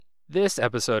This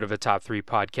episode of a Top 3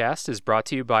 podcast is brought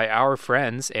to you by our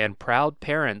friends and proud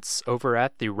parents over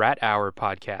at the Rat Hour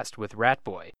podcast with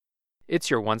Ratboy. It's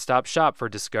your one-stop shop for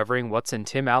discovering what's in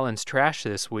Tim Allen's trash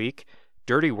this week,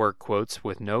 dirty work quotes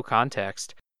with no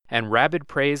context, and rabid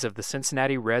praise of the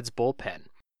Cincinnati Reds bullpen.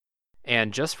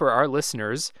 And just for our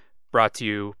listeners, brought to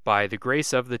you by the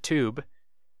grace of the tube,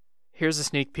 here's a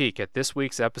sneak peek at this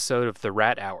week's episode of the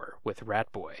Rat Hour with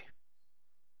Ratboy.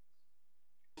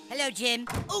 Hello, Jim.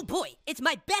 Oh, boy, it's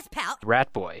my best pal.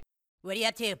 Ratboy. What are you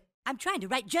up to? I'm trying to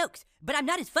write jokes, but I'm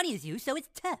not as funny as you, so it's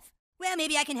tough. Well,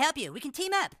 maybe I can help you. We can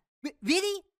team up.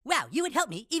 Really? Wow, you would help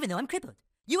me even though I'm crippled.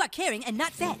 You are caring and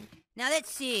not fat. Now,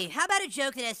 let's see. How about a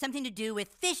joke that has something to do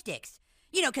with fish dicks?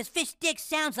 You know, because fish dicks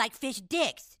sounds like fish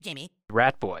dicks, Jimmy.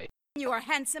 Ratboy. You are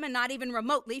handsome and not even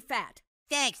remotely fat.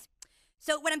 Thanks.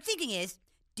 So what I'm thinking is,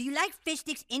 do you like fish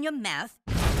sticks in your mouth?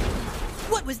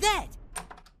 What was that?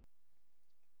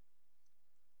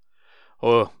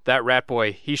 Oh, that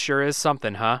Ratboy, he sure is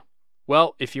something, huh?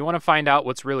 Well, if you want to find out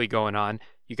what's really going on,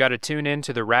 you got to tune in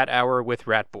to the Rat Hour with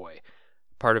Ratboy,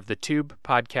 part of the Tube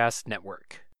Podcast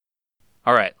Network.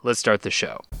 All right, let's start the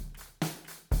show.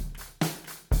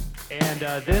 And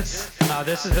this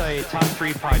is a Top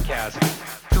 3 podcast.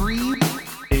 3,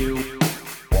 2,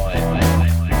 1.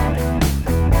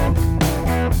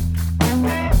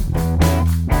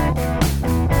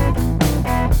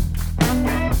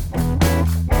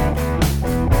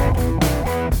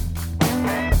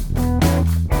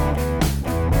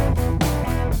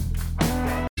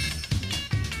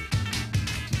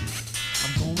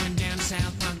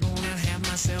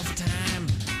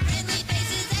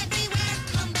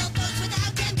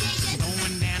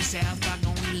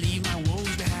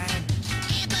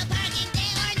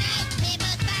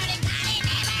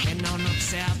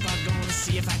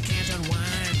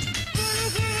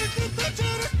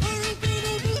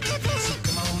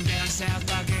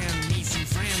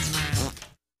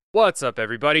 What's up,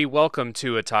 everybody? Welcome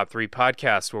to a Top 3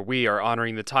 podcast where we are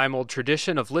honoring the time-old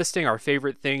tradition of listing our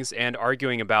favorite things and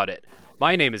arguing about it.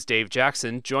 My name is Dave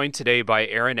Jackson, joined today by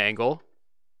Aaron Engel.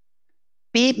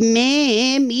 Beep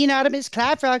me and Artemis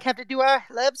Cloudfrog have to do our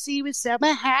love scene with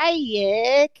Selma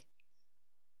Hayek.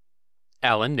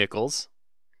 Alan Nichols.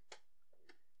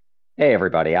 Hey,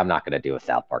 everybody. I'm not going to do a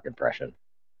South Park impression.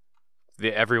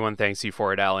 Everyone thanks you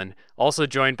for it, Alan. Also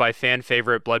joined by fan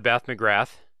favorite Bloodbath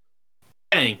McGrath.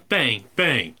 Bang, bang,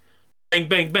 bang. Bang,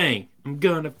 bang, bang. I'm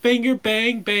gonna finger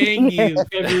bang, bang you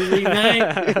every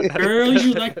night. Girl,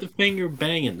 you like the finger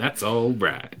banging. That's all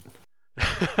right.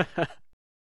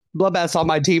 Bloodbath's on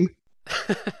my team.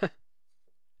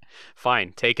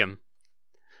 Fine, take him.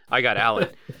 I got Alan.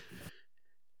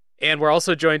 And we're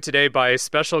also joined today by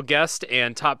special guest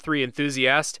and Top 3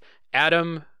 enthusiast,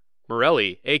 Adam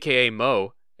Morelli, a.k.a.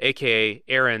 Mo, a.k.a.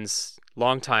 Aaron's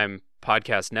longtime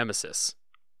podcast nemesis.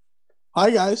 Hi,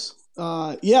 guys.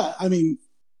 Yeah, I mean,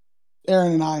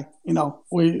 Aaron and I, you know,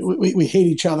 we hate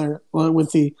each other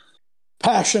with the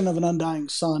passion of an undying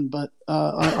sun, but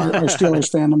our Steelers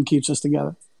fandom keeps us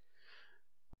together.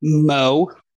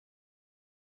 Mo.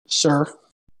 Sir.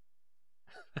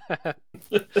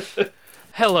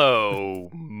 Hello,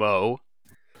 Mo.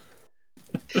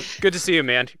 Good to see you,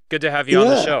 man. Good to have you on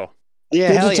the show.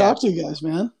 Yeah, good to talk to you guys,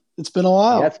 man. It's been a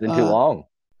while. Yeah, it's been too long.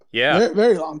 Yeah, very,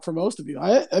 very long for most of you.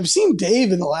 I've seen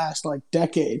Dave in the last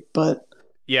decade, but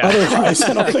yeah. Otherwise,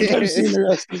 I don't think I've seen the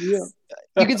rest of you.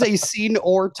 You can say seen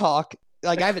or talk.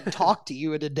 I haven't talked to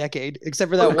you in a decade,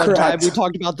 except for that one Correct. time we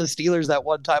talked about the Steelers that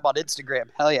one time on Instagram.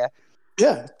 Hell yeah.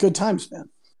 Yeah, good times, man.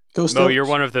 Go Steelers. Mo, you're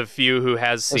one of the few who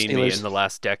has Go seen me Steelers. in the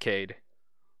last decade.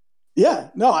 Yeah,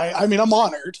 no, I mean, I'm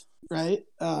honored, right?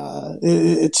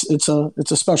 It's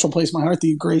a special place in my heart that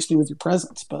you graced me with your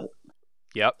presence, but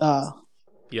Yep.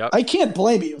 Yep. I can't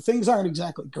blame you. Things aren't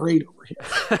exactly great over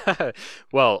here.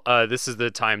 Well, this is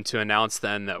the time to announce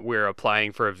then that we're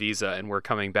applying for a visa and we're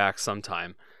coming back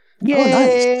sometime.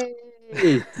 Yay!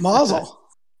 Mazel.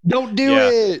 Don't do Yeah.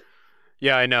 it.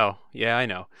 Yeah, I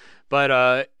know.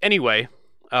 But anyway,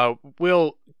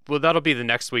 we'll that'll be the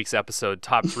next week's episode.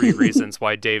 Top 3 reasons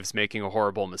why Dave's making a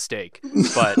horrible mistake.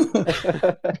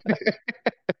 But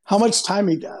How much time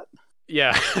you got?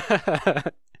 yeah.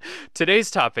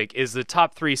 Today's topic is the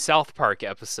top 3 South Park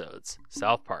episodes.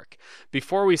 South Park.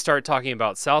 Before we start talking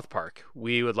about South Park,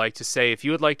 we would like to say if you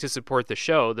would like to support the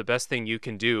show, the best thing you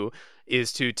can do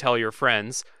is to tell your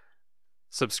friends,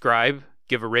 subscribe,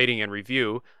 give a rating and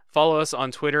review, follow us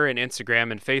on Twitter and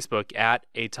Instagram and Facebook at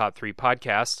a Top 3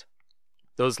 Podcast.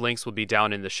 Those links will be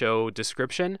down in the show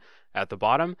description at the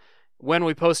bottom. When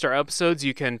we post our episodes,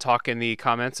 you can talk in the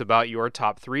comments about your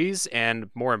top 3s,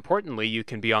 and more importantly, you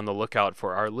can be on the lookout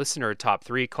for our listener top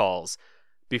 3 calls.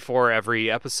 before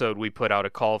every episode, we put out a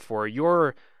call for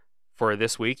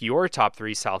this week, your top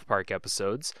 3 South Park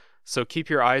episodes. So keep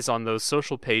your eyes on those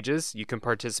social pages. You can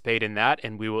participate in that,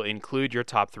 and we will include your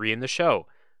top 3 in the show.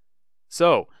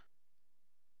 So,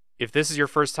 if this is your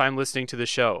first time listening to the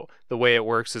show, the way it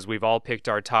works is we've all picked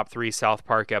our top 3 South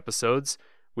Park episodes.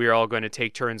 We are all going to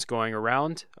take turns going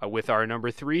around with our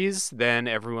number 3s, then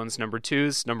everyone's number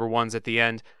 2s, number 1s at the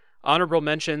end, honorable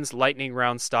mentions, lightning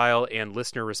round style, and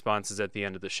listener responses at the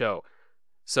end of the show.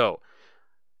 So,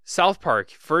 South Park,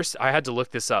 first, I had to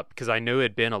look this up because I knew it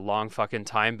had been a long fucking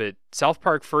time, but South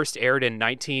Park first aired in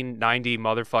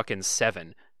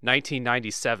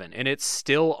 1997, and it's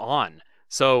still on.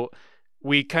 So,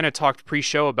 we kind of talked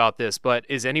pre-show about this, but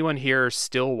is anyone here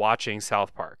still watching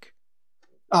South Park?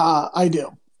 I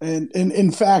do. And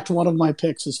in fact, one of my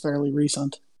picks is fairly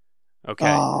recent.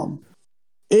 Okay.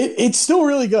 It's still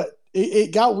really good.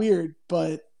 It got weird,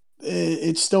 but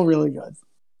it's still really good.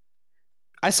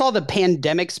 I saw the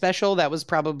pandemic special. That was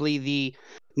probably the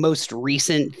most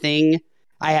recent thing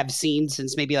I have seen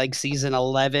since maybe like season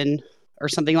 11 or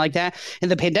something like that. And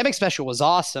the pandemic special was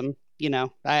awesome. You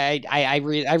know, I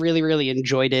really, really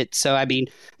enjoyed it. So, I mean,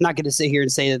 I'm not going to sit here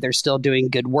and say that they're still doing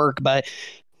good work, but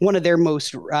one of their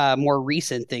most more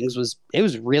recent things was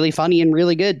really funny and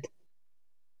really good.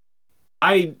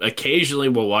 I occasionally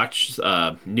will watch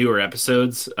newer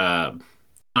episodes. I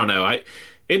don't know.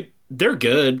 They're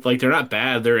good. Like, they're not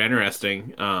bad. They're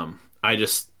interesting. I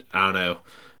don't know.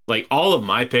 Like, all of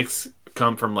my picks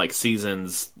come from like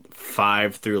seasons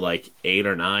 5 through like 8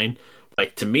 or 9.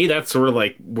 Like, to me, that's sort of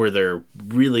like where they're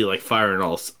really like firing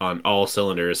on all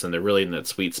cylinders, and they're really in that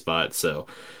sweet spot. So,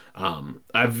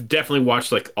 I've definitely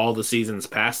watched like all the seasons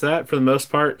past that for the most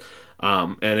part.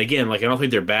 And again, like, I don't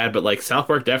think they're bad, but like South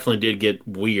Park definitely did get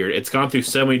weird. It's gone through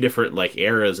so many different like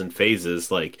eras and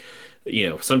phases. Like, you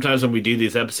know, sometimes when we do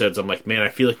these episodes, I'm like, man, I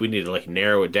feel like we need to like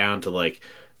narrow it down to like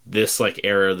this like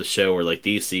era of the show or like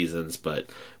these seasons, but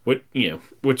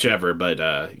whichever. But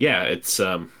yeah, it's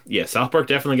South Park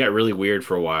definitely got really weird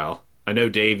for a while. I know,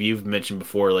 Dave, you've mentioned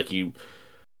before, like you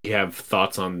have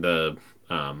thoughts on the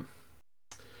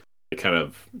kind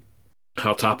of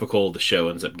how topical the show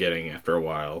ends up getting after a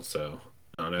while. So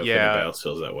I don't know if anybody else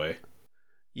feels that way.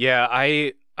 Yeah,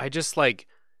 I just like,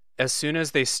 as soon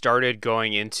as they started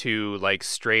going into like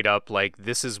straight up like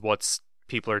this is what's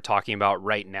people are talking about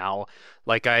right now.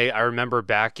 Like I remember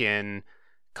back in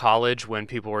college when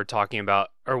people were talking about,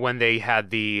 or when they had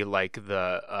the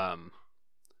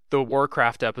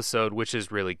Warcraft episode, which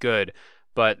is really good.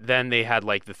 But then they had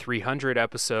like the 300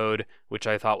 episode, which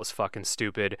I thought was fucking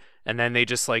stupid. And then they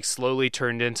just like slowly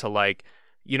turned into like,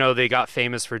 you know, they got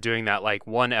famous for doing that like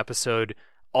one episode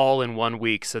all in 1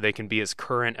 week so they can be as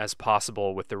current as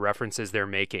possible with the references they're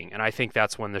making. And I think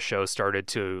that's when the show started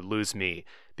to lose me,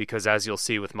 because as you'll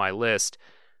see with my list,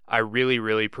 I really,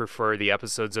 really prefer the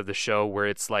episodes of the show where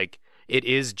it's like, it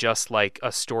is just like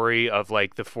a story of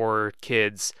like the 4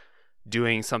 kids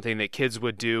doing something that kids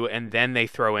would do, and then they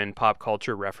throw in pop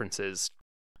culture references.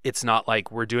 It's not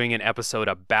like we're doing an episode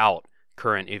about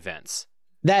current events.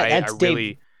 That's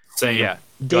really, same. Yeah,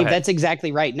 Dave, that's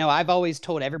exactly right. No, I've always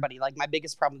told everybody, like, my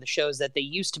biggest problem with the show is that they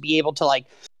used to be able to like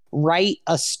write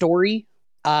a story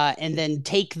and then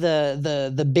take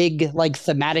the big like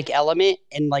thematic element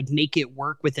and like make it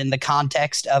work within the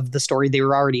context of the story they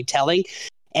were already telling.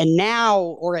 And now,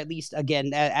 or at least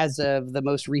again, as of the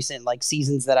most recent like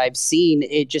seasons that I've seen,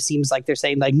 it just seems like they're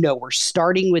saying like, no, we're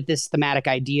starting with this thematic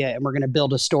idea and we're going to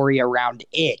build a story around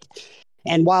it.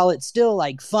 And while it's still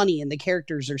like funny and the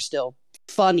characters are still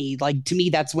funny, like to me,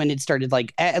 that's when it started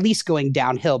like at least going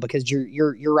downhill, because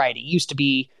you're right. It used to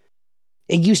be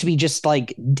just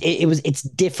like it's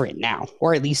different now,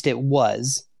 or at least it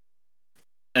was.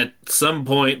 At some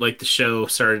point, like the show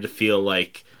started to feel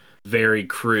like very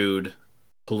crude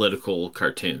political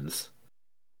cartoons,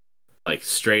 like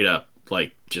straight up,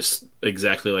 like just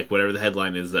exactly like whatever the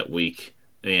headline is that week.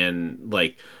 And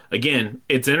like, again,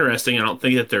 it's interesting. I don't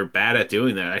think that they're bad at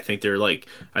doing that. I think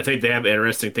they have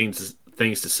interesting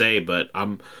things to say, but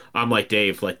I'm like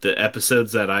Dave, like the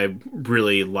episodes that I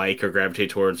really like or gravitate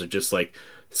towards are just like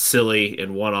silly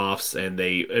and one-offs, and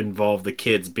they involve the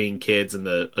kids being kids and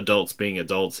the adults being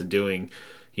adults and doing,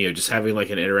 just having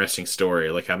like an interesting story.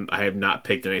 Like I have not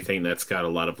picked anything that's got a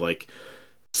lot of like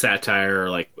satire or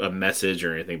like a message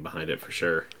or anything behind it for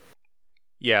sure.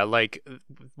 Yeah, like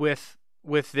with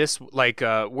this, like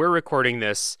we're recording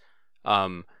this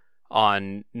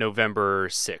on November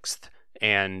 6th,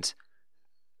 and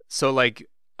so like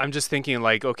I'm just thinking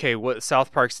like, okay, what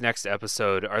South Park's next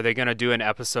episode? Are they going to do an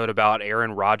episode about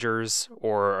Aaron Rodgers,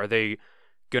 or are they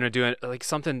gonna do it like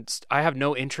something. I have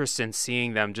no interest in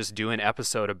seeing them just do an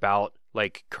episode about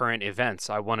like current events.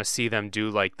 I want to see them do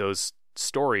like those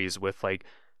stories with like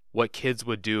what kids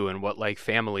would do and what like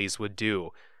families would do,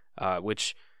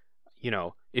 which, you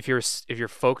know, if you're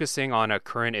focusing on a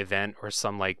current event or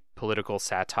some like political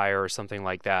satire or something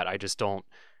like that, I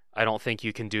don't think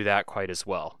you can do that quite as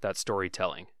well, that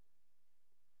storytelling.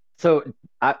 So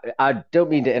I don't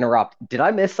mean to interrupt. Did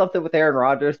I miss something with Aaron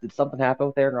Rodgers? Did something happen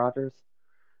with Aaron Rodgers?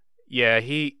 Yeah,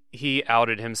 he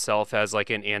outed himself as like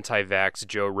an anti-vax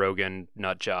Joe Rogan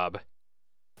nut job.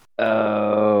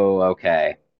 Oh,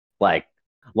 okay. Like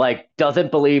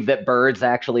doesn't believe that birds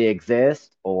actually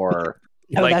exist, or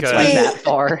No, Like that's a- went fine. that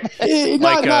far?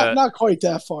 Like, Not quite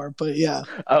that far, but yeah.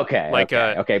 Okay, Like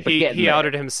okay. But he getting there.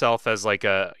 outed himself as like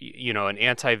a, you know, an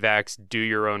anti-vax do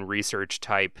your own research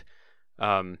type,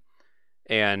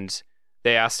 and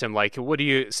they asked him like, so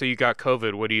you got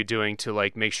COVID, what are you doing to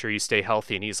like make sure you stay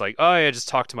healthy? And he's like, oh, I just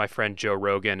talked to my friend Joe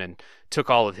Rogan and took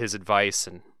all of his advice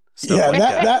and stuff Yeah, like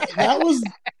that. that was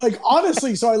like,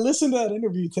 honestly, so I listened to that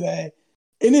interview today,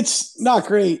 and it's not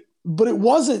great, but it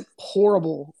wasn't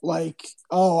horrible. Like,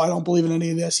 oh, I don't believe in any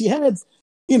of this. He had,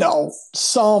 you know,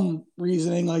 some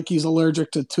reasoning, like he's allergic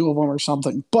to two of them or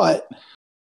something, but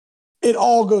it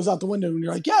all goes out the window when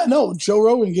you're like, yeah, no, Joe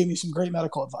Rogan gave me some great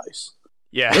medical advice.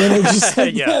 Yeah. And it's just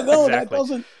like, Yeah, no,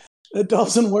 exactly. that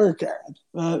doesn't work, Aaron.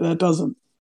 That doesn't.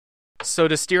 So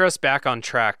to steer us back on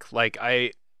track, like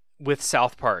with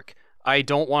South Park, I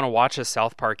don't want to watch a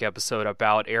South Park episode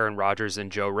about Aaron Rodgers and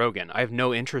Joe Rogan. I have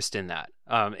no interest in that.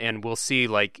 And we'll see,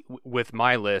 like with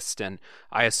my list, and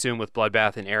I assume with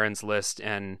Bloodbath and Aaron's list,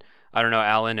 and I don't know,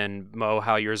 Alan and Mo,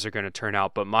 how yours are going to turn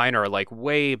out, but mine are like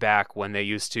way back when they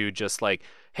used to just like,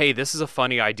 hey, this is a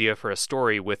funny idea for a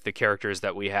story with the characters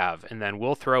that we have, and then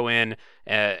we'll throw in,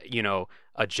 you know,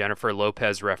 a Jennifer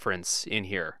Lopez reference in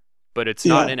here, but it's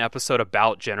not an episode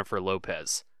about Jennifer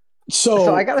Lopez.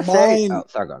 So I gotta say,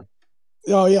 sorry, go on.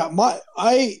 Oh yeah,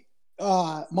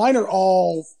 mine are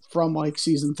all from like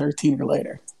season 13 or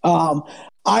later.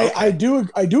 I do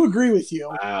agree with you.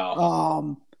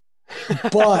 Wow.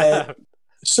 But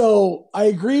so I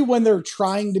agree when they're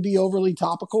trying to be overly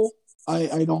topical.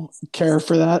 I don't care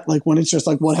for that. Like when it's just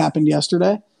like what happened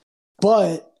yesterday.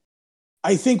 But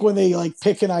I think when they like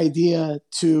pick an idea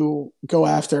to go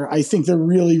after, I think they're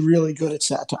really, really good at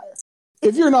satire.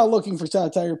 If you're not looking for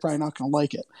satire, you're probably not going to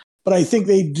like it. But I think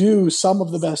they do some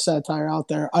of the best satire out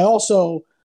there. I also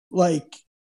like,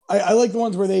 I like the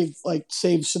ones where they've like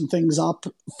saved some things up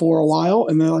for a while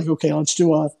and they're like, okay, let's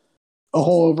do a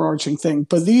whole overarching thing.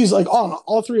 But these, like,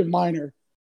 all three of mine are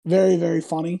very, very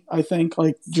funny, I think.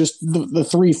 Like, just the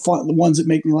three the ones that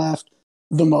make me laugh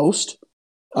the most.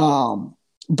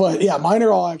 But yeah, mine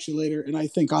are all actually later, and I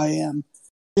think I am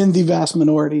in the vast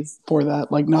minority for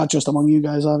that. Like, not just among you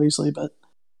guys, obviously, but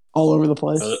all over the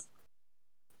place.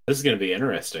 This is going to be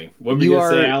interesting. What were you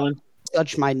going to say, Alan?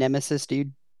 Such my nemesis,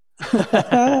 dude. Very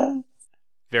I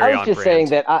was on just brand. saying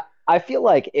that I feel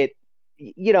like it,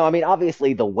 you know, I mean,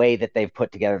 obviously the way that they've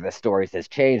put together the stories has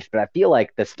changed, but I feel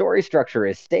like the story structure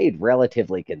has stayed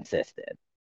relatively consistent.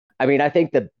 I mean, I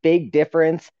think the big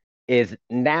difference is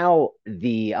now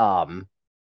the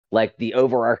like the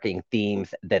overarching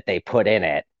themes that they put in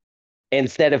it,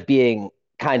 instead of being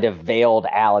kind of veiled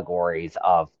allegories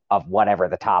of whatever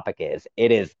the topic is,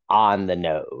 it is on the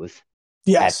nose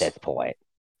at this point.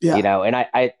 Yeah. You know, and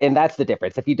I and that's the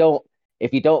difference. If you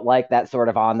don't like that sort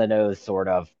of on the nose sort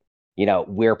of, you know,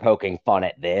 we're poking fun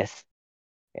at this,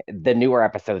 the newer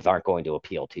episodes aren't going to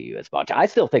appeal to you as much. I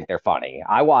still think they're funny.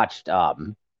 I watched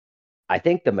I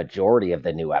think the majority of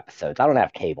the new episodes. I don't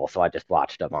have cable, so I just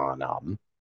watched them on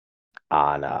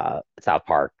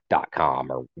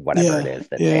southpark.com or whatever it is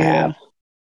that they have.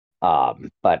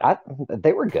 But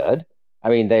they were good. I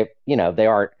mean,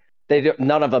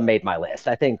 none of them made my list.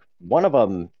 I think one of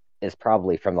them is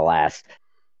probably from the last,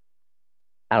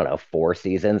 I don't know, 4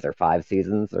 seasons or 5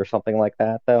 seasons or something like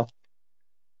that, though.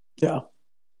 Yeah.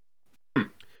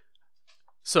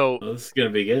 So this is going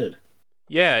to be good.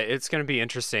 Yeah, it's going to be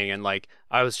interesting. And like,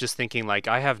 I was just thinking, like,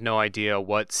 I have no idea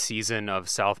what season of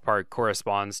South Park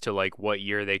corresponds to like what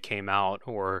year they came out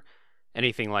or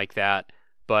anything like that.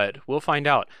 But we'll find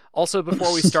out. Also,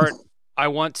 before we start, I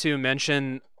want to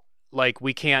mention, like,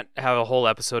 we can't have a whole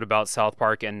episode about South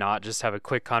Park and not just have a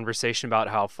quick conversation about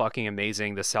how fucking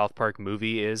amazing the South Park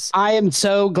movie is. I am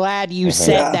so glad you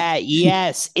said that.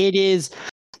 Yes, it is.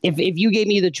 If you gave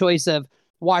me the choice of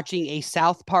watching a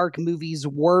South Park movie's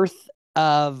worth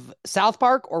of South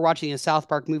Park or watching a South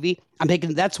Park movie, I'm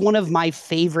picking. That's one of my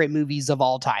favorite movies of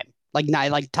all time. Like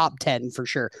top 10 for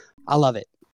sure. I love it.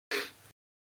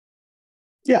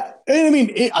 Yeah, and I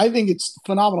mean, I think it's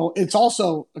phenomenal. It's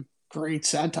also a great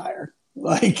satire.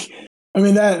 Like, I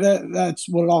mean that's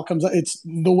what it all comes out. It's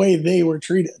the way they were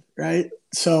treated, right?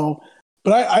 So,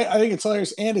 but I think it's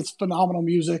hilarious, and it's phenomenal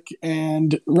music.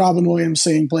 And Robin Williams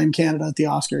saying "Blame Canada" at the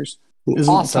Oscars is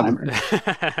an Awesome. all-timer.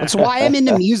 That's why I'm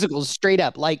into musicals straight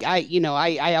up. Like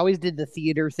I always did the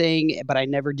theater thing, but I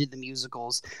never did the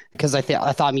musicals because I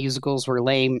thought musicals were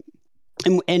lame.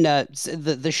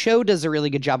 The show does a really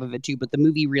good job of it too, but the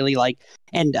movie really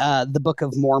and the Book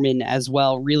of Mormon as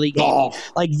well really gave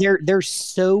me they're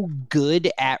so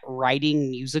good at writing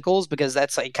musicals because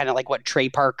that's like kind of like what Trey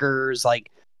Parker's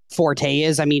like forte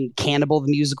is. I mean, Cannibal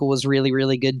the musical was really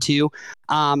really good too.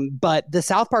 But the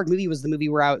South Park movie was the movie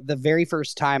where the very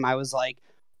first time I was like,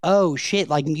 oh shit,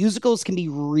 like musicals can be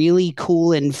really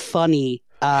cool and funny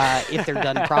if they're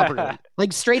done properly.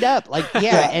 Like straight up. Like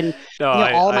yeah, and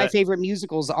all of my favorite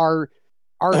musicals are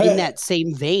in that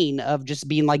same vein of just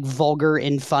being like vulgar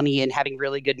and funny and having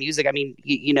really good music. I mean,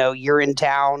 You're in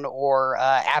Town or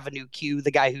Avenue Q,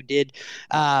 the guy who did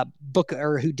Book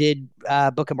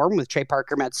of Mormon with Trey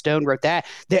Parker, Matt Stone wrote that.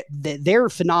 They're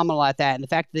phenomenal at that, and the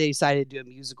fact that they decided to do a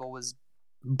musical was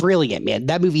brilliant, man.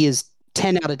 That movie is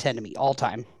 10 out of 10 to me all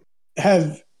time.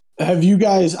 Have you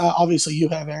guys? Obviously, you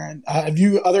have, Aaron. Have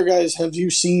you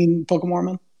seen Book of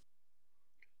Mormon?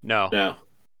 No.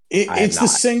 It's the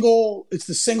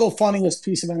single funniest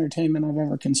piece of entertainment I've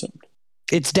ever consumed.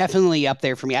 It's definitely up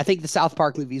there for me. I think the South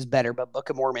Park movie is better, but Book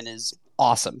of Mormon is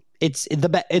awesome. It's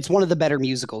one of the better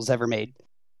musicals ever made.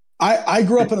 I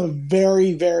grew up in a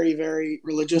very, very, very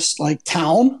religious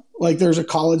town. Like there's a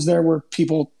college there where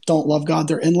people don't love God;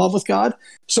 they're in love with God.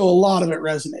 So a lot of it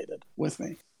resonated with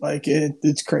me. Like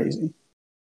it's crazy.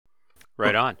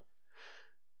 Right on.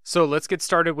 So let's get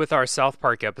started with our South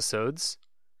Park episodes.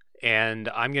 And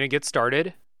I'm going to get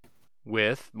started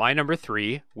with my number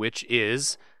 3, which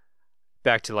is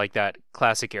back to like that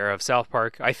classic era of South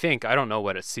Park. I don't know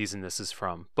what season this is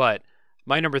from, but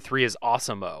my number 3 is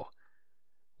Awesome-O,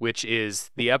 which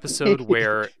is the episode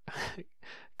where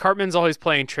Cartman's always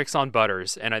playing tricks on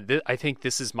Butters. And I think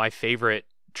this is my favorite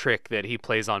trick that he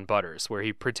plays on Butters, where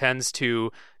he pretends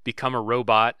to become a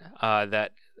robot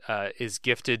that is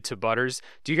gifted to Butters.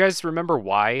 Do you guys remember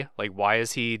why? Like, why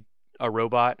is he a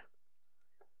robot?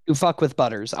 To fuck with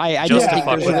Butters. I don't think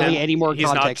there's really any more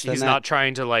context than that. He's not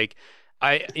trying to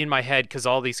in my head, because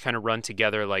all these kind of run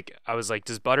together, like I was like,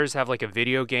 does Butters have like a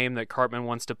video game that Cartman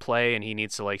wants to play and he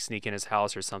needs to like sneak in his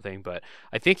house or something? But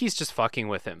I think he's just fucking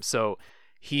with him. So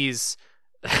he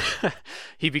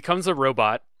becomes a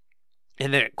robot,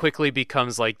 and then it quickly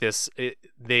becomes like this.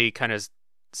 They kind of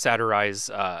satirize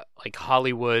like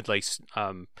Hollywood, like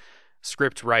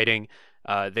script writing.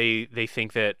 They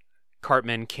think that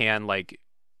Cartman can like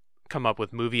come up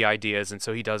with movie ideas, and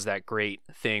so he does that great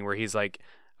thing where he's like,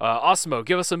 Osmo,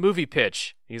 give us a movie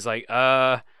pitch. He's like,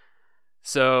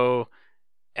 so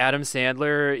Adam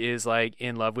Sandler is like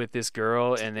in love with this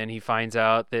girl, and then he finds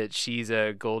out that she's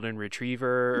a golden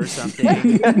retriever or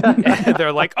something. And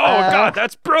they're like, oh god,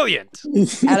 that's brilliant.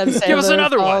 Adam Sandler give us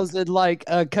another falls one in like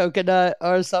a coconut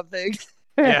or something.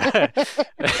 Yeah.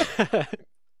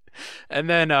 And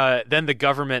then the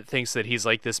government thinks that he's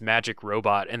like this magic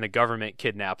robot, and the government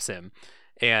kidnaps him,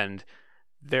 and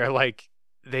they're like,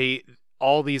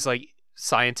 all these like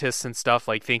scientists and stuff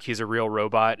like think he's a real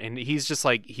robot, and he's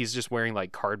just wearing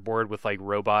like cardboard with like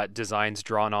robot designs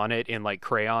drawn on it in like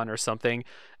crayon or something.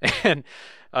 And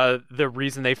the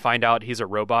reason they find out he's a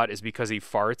robot is because he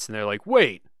farts, and they're like,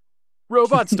 wait,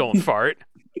 robots don't fart,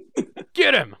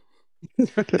 get him.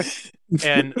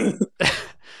 And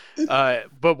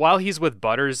but while he's with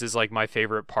Butters is like my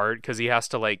favorite part, because he has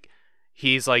to like,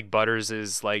 he's like Butters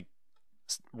is like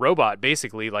robot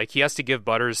basically, like he has to give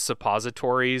Butters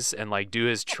suppositories and like do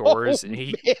his chores. And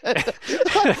he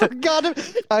I forgot him.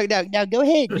 Oh no, go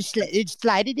ahead, just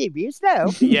slide it in real slow.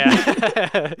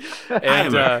 Yeah.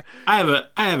 And I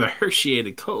have a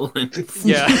Hersheyed colon.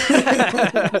 Yeah.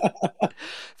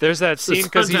 There's that scene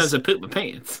because sometimes I poop my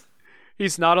pants.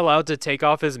 He's not allowed to take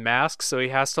off his mask, so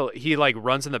he like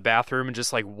runs in the bathroom and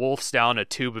just like wolfs down a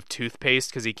tube of toothpaste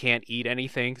because he can't eat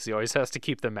anything because he always has to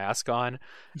keep the mask on.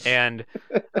 And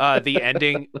the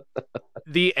ending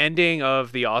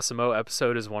of the Awesome-O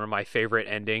episode is one of my favorite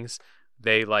endings.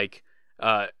 They like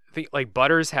think like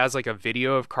Butters has like a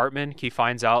video of Cartman. He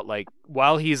finds out like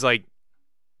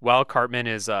while Cartman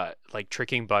is like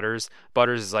tricking Butters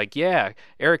is like, yeah,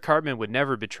 Eric Cartman would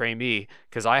never betray me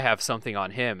because I have something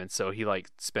on him. And so he like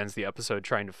spends the episode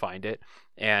trying to find it.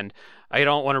 And I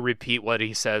don't want to repeat what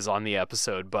he says on the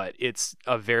episode, but it's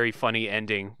a very funny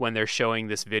ending when they're showing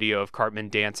this video of Cartman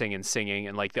dancing and singing,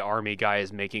 and like the army guy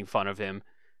is making fun of him.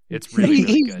 It's really,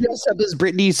 really He's good. dressed up as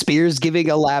Britney Spears giving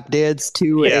a lap dance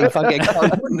to Yeah. a fucking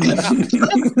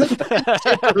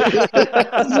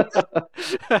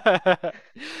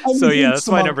So yeah, that's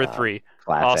my Some number other- 3.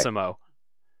 Classic. Awesome-o.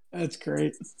 That's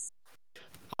great.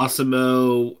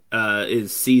 Awesome-o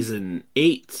is season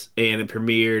 8, and it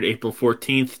premiered April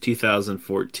 14th,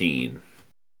 2014.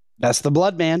 That's the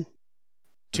blood man.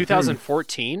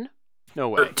 2014? No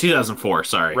Or way. 2004,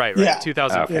 sorry. Right. Yeah.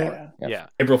 2004. Yeah. Yeah.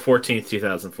 April 14th,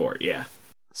 2004, yeah.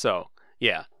 So,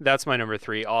 yeah, that's my number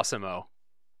 3. Awesome-o.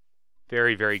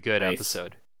 Very, very good Nice.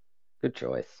 episode. Good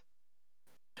choice.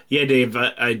 Yeah, Dave,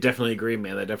 I definitely agree,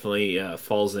 man. That definitely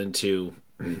falls into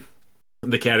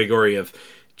the category of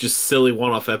just silly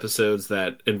one-off episodes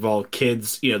that involve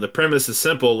kids. You know, the premise is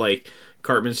simple, like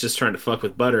Cartman's just trying to fuck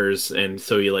with Butters, and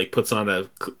so he like puts on a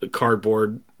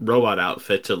cardboard robot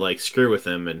outfit to like screw with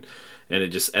him, and it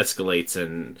just escalates.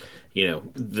 And you know,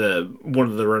 the one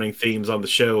of the running themes on the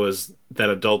show is that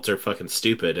adults are fucking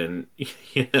stupid, and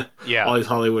you know, Yeah. all these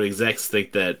Hollywood execs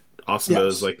think that Osmo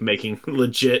is Yes. like making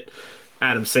legit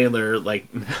Adam Sandler like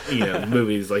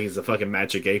movies like he's a fucking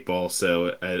magic 8 ball.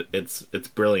 So it's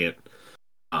brilliant.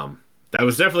 That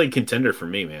was definitely a contender for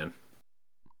me, man.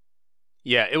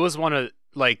 Yeah, it was one of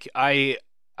like I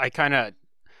kind of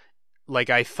like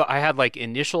I had like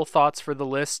initial thoughts for the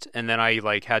list, and then I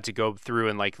like had to go through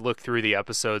and like look through the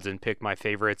episodes and pick my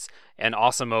favorites. And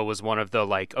Awesome-o was one of the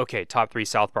like, okay, top 3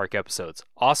 South Park episodes.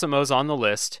 Awesome-o's on the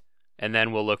list, and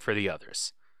then we'll look for the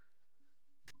others.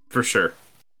 For sure.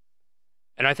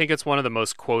 And I think it's one of the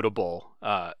most quotable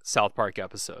South Park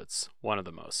episodes. One of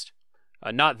the most.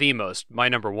 Not the most. My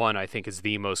number 1, I think, is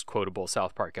the most quotable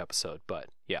South Park episode. But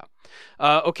yeah.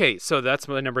 Okay, so that's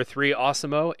my number 3,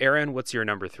 Awesome-o. Aaron, what's your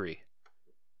number 3?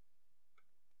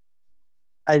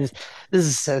 This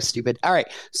is so stupid. All right.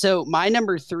 So my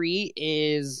number 3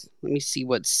 is, let me see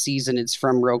what season it's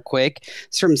from real quick.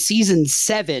 It's from season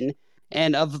 7.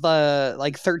 And of the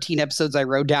like 13 episodes I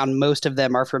wrote down, most of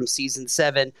them are from season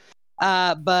 7.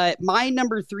 But my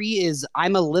number 3 is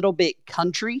I'm a Little Bit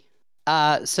Country.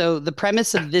 So the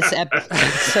premise of this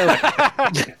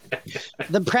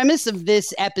the premise of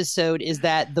this episode is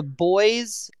that the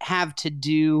boys have to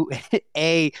do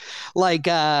a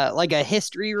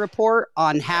history report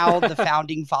on how the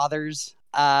founding fathers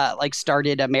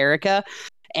started America.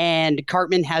 And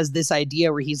Cartman has this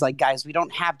idea where he's like, guys, we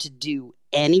don't have to do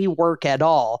any work at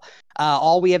all.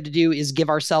 All we have to do is give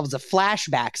ourselves a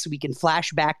flashback so we can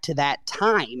flash back to that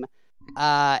time.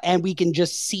 And we can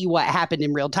just see what happened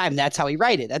in real time. That's how we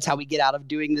write it. That's how we get out of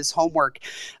doing this homework.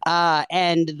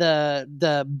 And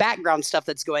the background stuff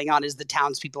that's going on is the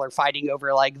townspeople are fighting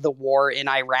over like the war in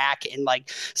Iraq, and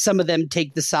like some of them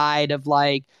take the side of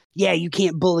like, yeah, you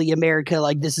can't bully America.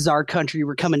 Like, this is our country.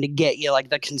 We're coming to get you, like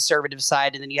the conservative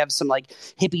side. And then you have some like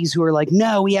hippies who are like,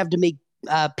 no, we have to make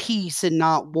peace and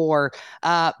not war.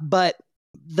 But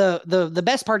the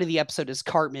best part of the episode is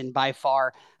Cartman by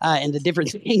far, and the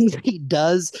different things he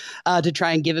does to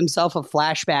try and give himself a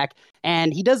flashback.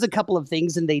 And he does a couple of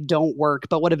things and they don't work.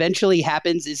 But what eventually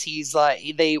happens is he's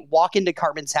they walk into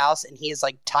Cartman's house and he has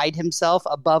like tied himself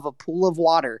above a pool of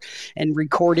water and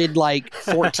recorded like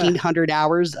 1,400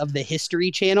 hours of the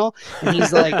History Channel. And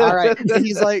he's like, all right. And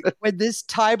he's like, when this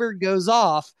timer goes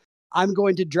off, I'm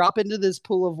going to drop into this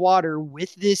pool of water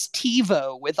with this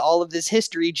TiVo, with all of this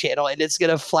History Channel, and it's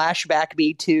going to flashback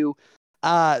me to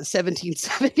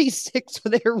 1776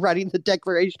 when they were writing the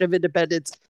Declaration of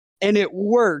Independence. And it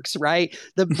works, right?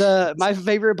 My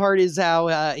favorite part is how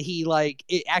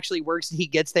it actually works, and he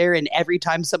gets there, and every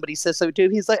time somebody says something to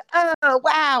him, he's like, "Oh,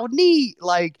 wow, neat!"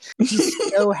 Like, he's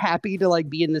so happy to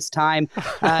like be in this time,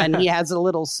 and he has a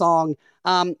little song.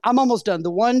 I'm almost done.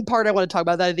 The one part I want to talk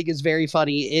about that I think is very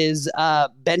funny is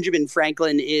Benjamin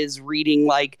Franklin is reading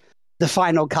like the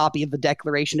final copy of the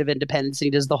Declaration of Independence. And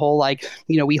he does the whole like,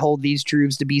 we hold these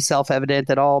truths to be self-evident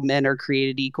that all men are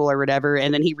created equal or whatever.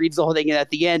 And then he reads the whole thing. And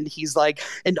at the end, he's like,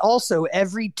 and also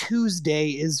every Tuesday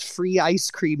is free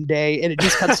ice cream day. And it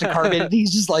just cuts to Cartman and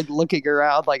he's just like looking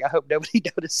around like, I hope nobody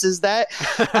notices that.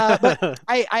 But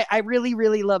I really,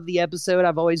 really love the episode.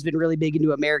 I've always been really big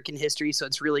into American history. So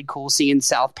it's really cool seeing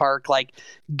South Park like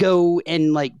go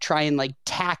and like try and like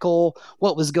tackle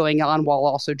what was going on while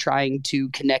also trying to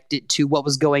connect it to what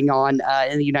was going on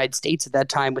in the United States at that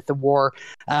time with the war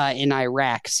in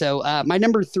Iraq. So my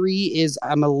number 3 is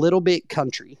I'm a Little Bit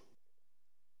Country.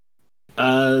 Dude,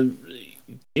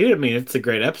 I mean, it's a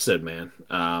great episode, man.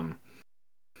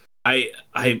 I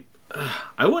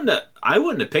wouldn't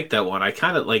have picked that one. I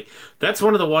kind of like, that's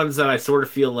one of the ones that I sort of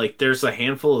feel like there's a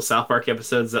handful of South Park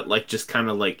episodes that like just kind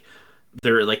of like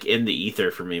they're like in the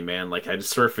ether for me, man. Like I just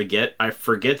sort of forget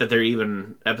that they're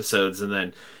even episodes, and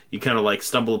then you kind of like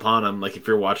stumble upon them, like if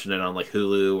you're watching it on like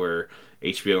Hulu or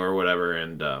HBO or whatever,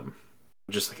 and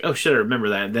just like, oh shit, I remember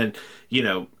that. And then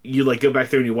you like go back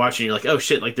there and you watch, and you're like, oh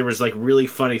shit, like there was like really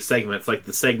funny segments, like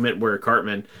the segment where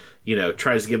Cartman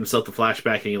tries to give himself the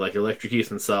flashback and he like electrocutes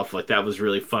himself. Like that was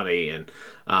really funny. And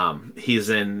he's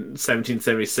in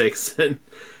 1776 and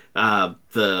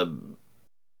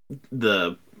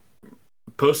the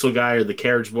postal guy or the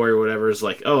carriage boy or whatever is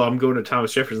like, oh, I'm going to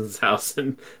Thomas Jefferson's house,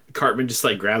 and Cartman just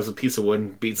like grabs a piece of wood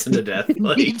and beats him to death.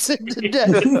 Like, Beats him to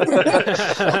death.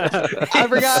 I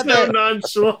forgot so that.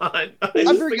 nonchalant.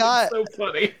 I forgot think it's so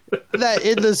funny that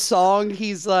in the song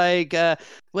he's like,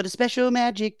 what a special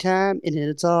magic time, and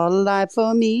it's all alive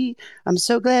for me. I'm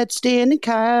so glad Stan and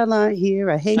Kyle aren't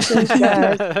here. I hate those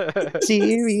guys.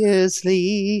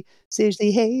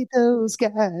 Seriously hate those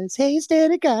guys. Hey,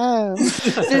 Stan and Kyle.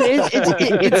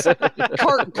 It's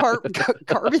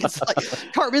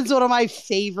Cartman's one of my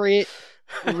favorite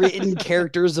written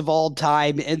characters of all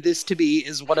time, and this to me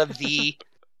is one of the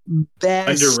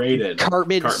best underrated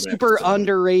Cartman super episode.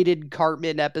 Underrated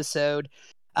Cartman episode.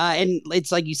 And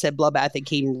it's like you said, Bloodbath, it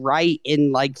came right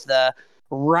in like the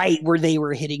right where they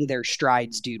were hitting their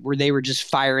strides, dude, where they were just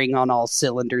firing on all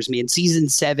cylinders, man. Season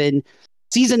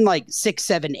like 6,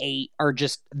 7, 8 are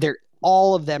just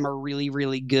all of them are really,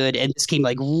 really good, and this came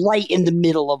like right in the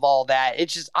middle of all that.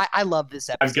 It's just I love this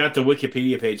episode. I've got the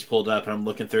Wikipedia page pulled up, and I'm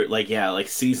looking through it. Like, yeah, like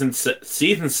season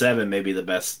 7 may be the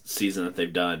best season that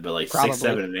they've done, but like Probably. 6,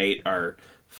 7, and 8 are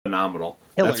phenomenal.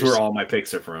 Killers. That's where all my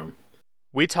picks are from.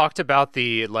 We talked about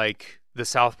the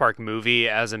South Park movie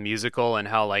as a musical and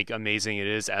how like amazing it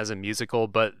is as a musical,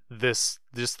 but this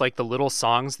just like the little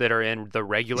songs that are in the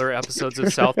regular episodes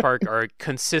of South Park are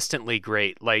consistently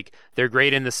great. Like they're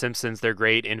great in The Simpsons, they're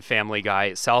great in Family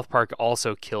Guy. South Park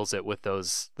also kills it with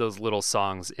those little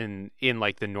songs in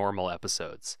like the normal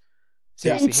episodes.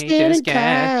 Seriously hate those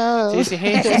guys. Seriously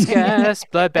hate those guys.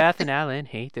 Bloodbath and Alan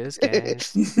hate those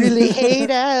guys. Really hate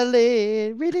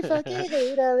Alan. Really fucking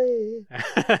hate Alan.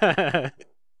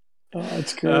 Oh,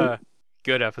 that's great.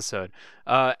 Good episode.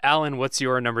 Alan, what's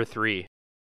your number 3?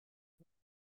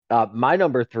 My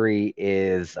number 3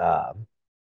 is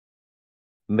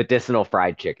medicinal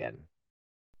fried chicken.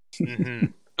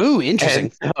 Mm-hmm. Ooh,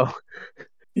 interesting.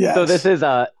 Yes. So this is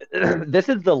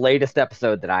the latest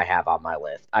episode that I have on my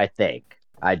list. I think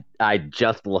I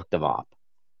just looked them up.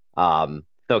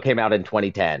 So it came out in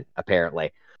 2010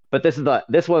 apparently, but this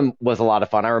one was a lot of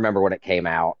fun. I remember when it came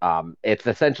out. It's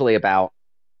essentially about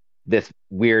this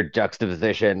weird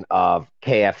juxtaposition of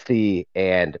KFC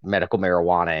and medical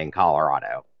marijuana in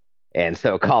Colorado. And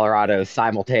so Colorado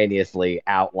simultaneously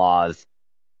outlaws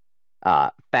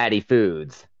fatty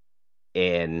foods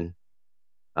in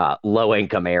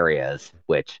low-income areas,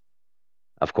 which,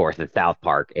 of course, is South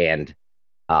Park, and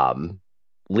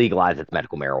legalizes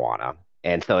medical marijuana.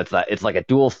 And so it's like a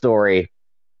dual story.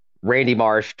 Randy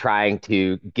Marsh trying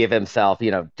to give himself,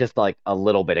 just like a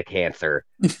little bit of cancer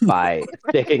by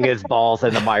sticking his balls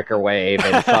in the microwave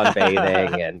and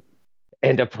sunbathing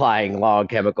and applying long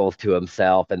chemicals to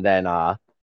himself. And then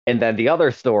the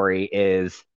other story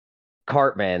is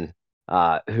Cartman,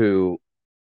 who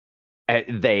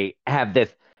they have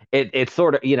this. It's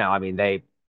sort of, the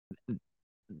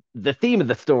theme of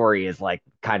the story is like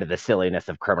kind of the silliness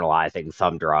of criminalizing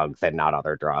some drugs and not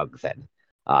other drugs, and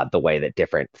the way that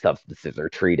different substances are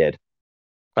treated.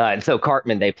 And so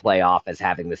Cartman, they play off as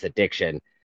having this addiction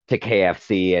to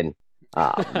KFC, and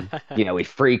he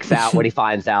freaks out when he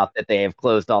finds out that they have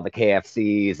closed all the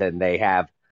KFCs, and they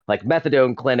have like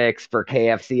methadone clinics for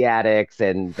KFC addicts,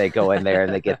 and they go in there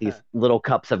and they get these little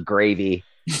cups of gravy.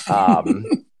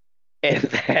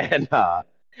 And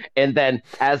then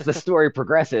as the story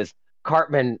progresses,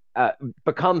 Cartman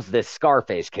becomes this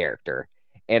Scarface character.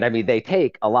 And I mean, they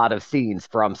take a lot of scenes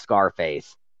from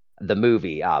Scarface, the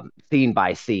movie, scene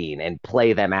by scene, and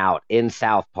play them out in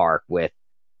South Park with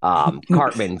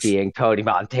Cartman being Tony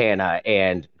Montana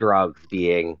and drugs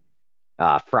being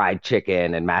fried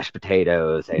chicken and mashed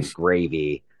potatoes and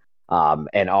gravy,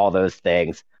 and all those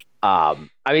things. I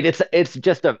mean, it's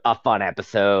just a fun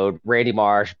episode. Randy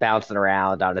Marsh bouncing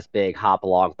around on his big hop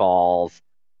along balls.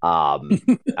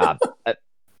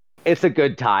 It's a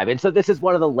good time. And so this is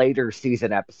one of the later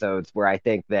season episodes where I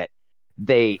think that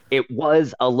it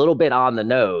was a little bit on the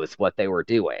nose what they were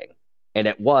doing, and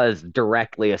it was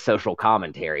directly a social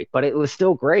commentary, but it was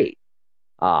still great.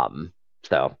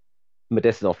 So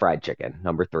medicinal fried chicken,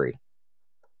 number 3.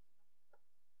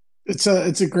 It's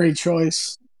a great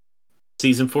choice.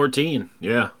 Season 14,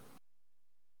 yeah.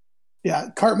 Yeah,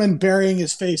 Cartman burying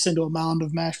his face into a mound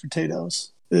of mashed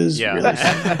potatoes. is really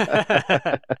funny.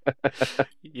 Yeah.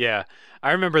 Yeah.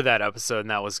 I remember that episode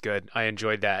and that was good. I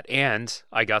enjoyed that. And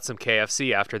I got some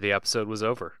KFC after the episode was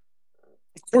over.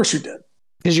 Of course you did.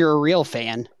 Because you're a real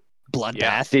fan.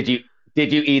 Bloodbath. Did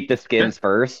you eat the skins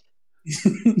first?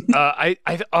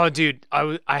 Dude,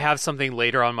 I have something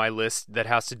later on my list that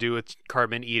has to do with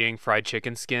Cartman eating fried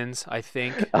chicken skins, I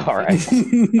think. All right.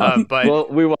 But Well,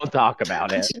 we won't talk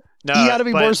about it. no, You got to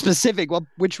be more specific. Well,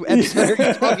 which episode are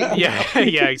you talking about?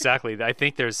 yeah, exactly. I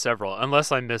think there's several,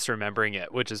 unless I'm misremembering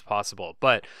it, which is possible.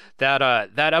 But that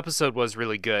episode was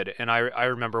really good, and I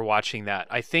remember watching that.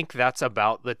 I think that's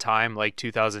about the time, like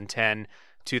 2010,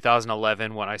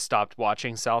 2011, when I stopped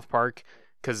watching South Park,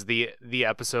 because the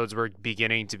episodes were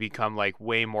beginning to become like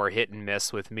way more hit and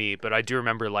miss with me. But I do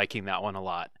remember liking that one a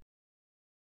lot.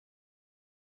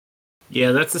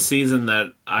 Yeah, that's a season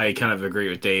that I kind of agree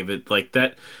with David. Like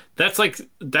that's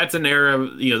an era,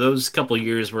 those couple of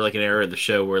years were like an era of the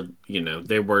show where,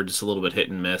 they were just a little bit hit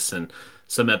and miss, and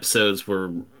some episodes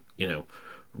were,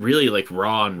 really like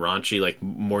raw and raunchy, like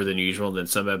more than usual. Then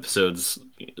some episodes,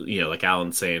 like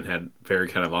Alan's saying, had very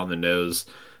kind of on the nose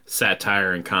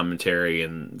satire and commentary,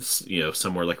 and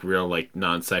some were like real like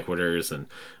non sequiturs, and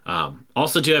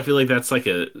also too, I feel like that's like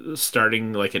a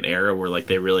starting like an era where like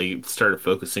they really started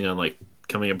focusing on like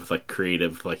coming up with like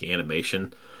creative like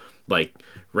animation, like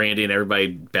Randy and everybody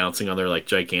bouncing on their like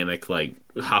gigantic like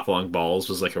hop along balls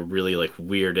was like a really like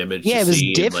weird image. Yeah, to it was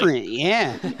see, different. and,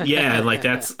 Yeah. yeah, and like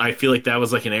I feel like that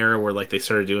was like an era where like they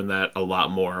started doing that a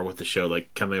lot more with the show,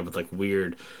 like coming up with like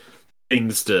weird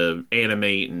things to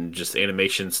animate and just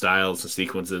animation styles and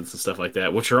sequences and stuff like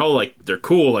that, which are all like they're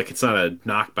cool. Like it's not a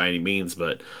knock by any means,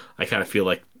 but I kind of feel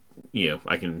like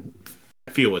I can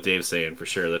feel what Dave's saying for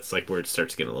sure. That's like where it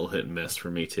starts getting a little hit and miss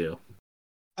for me too.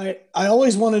 I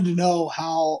always wanted to know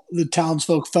how the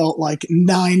townsfolk felt like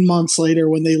 9 months later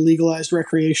when they legalized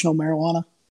recreational marijuana,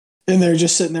 and they're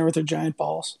just sitting there with their giant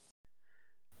balls.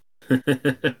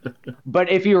 But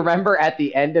if you remember at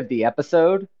the end of the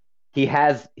episode, they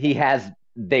get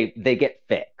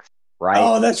fixed, right?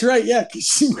 Oh, that's right. Yeah,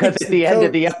 because at the end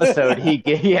of the episode, he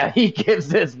gives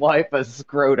his wife a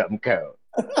scrotum coat.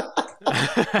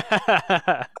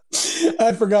 I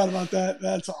forgot about that.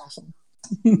 That's awesome.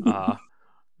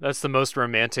 That's the most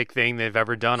romantic thing they've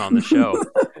ever done on the show.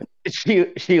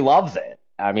 She loves it.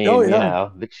 I mean,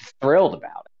 she's thrilled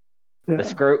about it. Yeah. The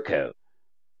scrot coat.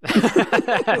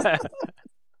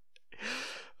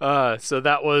 So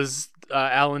that was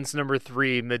Alan's number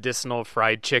 3, medicinal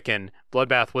fried chicken.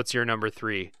 Bloodbath, what's your number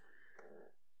 3?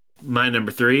 My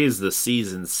number 3 is the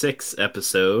season 6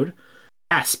 episode,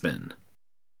 Aspen.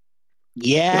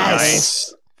 Yes.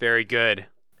 Nice. Very good.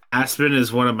 Aspen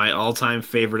is one of my all-time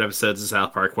favorite episodes of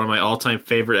South Park. One of my all-time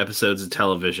favorite episodes of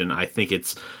television. I think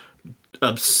it's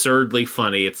absurdly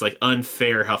funny. It's like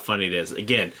unfair how funny it is.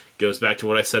 Again, goes back to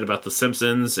what I said about The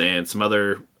Simpsons and some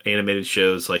other animated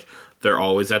shows. Like, they're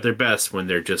always at their best when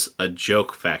they're just a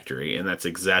joke factory, and that's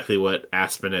exactly what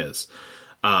Aspen is.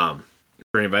 For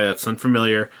anybody that's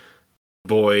unfamiliar,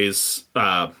 boys,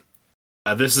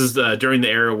 this is during the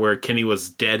era where Kenny was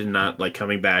dead and not like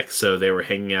coming back, so they were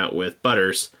hanging out with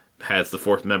Butters as the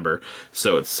 4th member.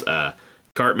 So it's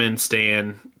Cartman,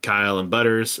 Stan, Kyle, and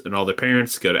Butters, and all their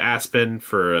parents go to Aspen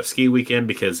for a ski weekend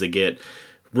because they get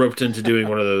roped into doing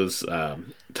one of those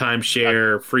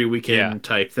timeshare free weekend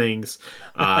type things,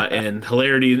 and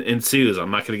hilarity ensues.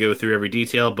 I'm not going to go through every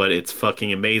detail, but it's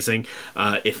fucking amazing.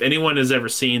 If anyone has ever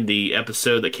seen the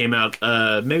episode that came out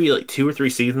maybe like 2 or 3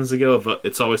 seasons ago of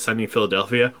It's Always Sunny in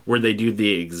Philadelphia, where they do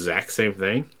the exact same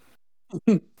thing,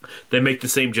 they make the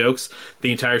same jokes.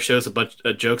 The entire show's a bunch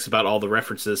of jokes about all the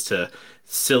references to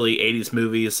silly 80s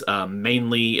movies,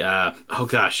 mainly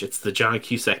it's the John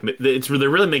Cusack. They're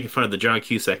really making fun of the John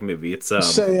Cusack movie. It's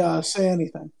Say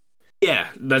Anything. Yeah,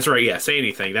 that's right. Yeah, Say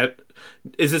Anything. That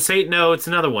is it. No, it's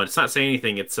another one. It's not Say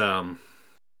Anything. It's Gremlins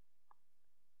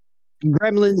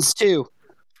 2.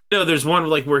 No, there's one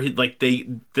like where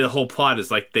the whole plot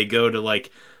is like they go to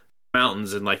like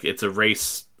mountains and like it's a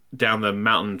race down the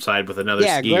mountainside with another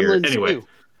skier. Gremlins Anyway, 2.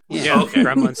 Yeah, okay.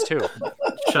 Gremlins 2.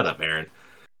 Shut up, Aaron.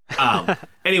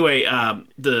 Anyway,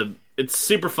 it's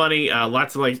super funny.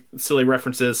 Lots of like silly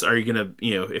references. Are you gonna,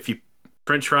 if you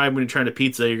French fry when you're trying to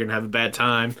pizza, you're gonna have a bad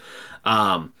time.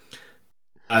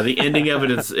 The ending of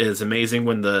it is amazing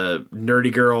when the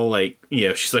nerdy girl,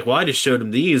 she's like, well, I just showed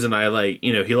him these, and I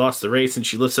he lost the race, and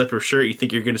she lifts up her shirt. You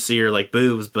think you're going to see her,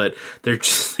 boobs, but they're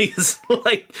just these,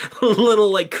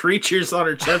 little, creatures on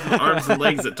her chest with arms and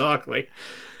legs that talk,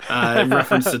 in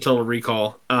reference to Total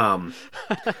Recall.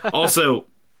 Also,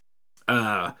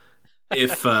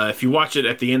 if you watch it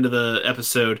at the end of the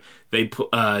episode, they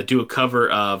do a cover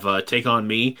of "Take on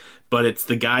Me," but it's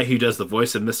the guy who does the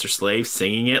voice of Mr. Slave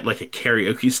singing it like a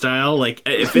karaoke style. Like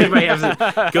if anybody hasn't,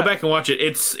 go back and watch it.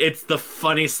 It's the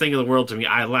funniest thing in the world to me.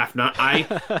 I laugh.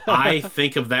 I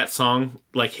think of that song,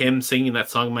 like him singing that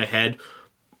song in my head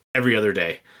every other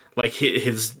day. Like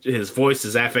his voice,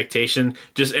 his affectation,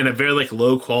 just in a very like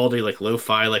low quality, like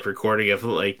lo-fi like recording of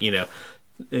like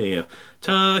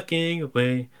talking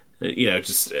away.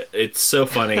 Just it's so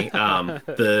funny. I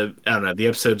don't know, the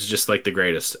episode's just like the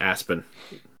greatest. Aspen.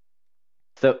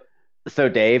 So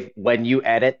Dave, when you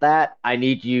edit that, I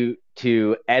need you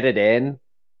to edit in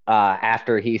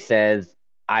after he says,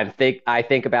 I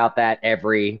think about that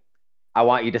every. I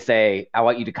want you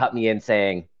to cut me in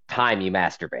saying, "Time you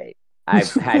masturbate."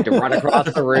 I've had to run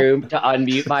across the room to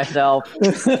unmute myself,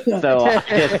 so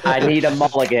I need a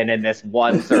mulligan in this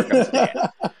one circumstance.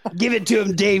 Give it to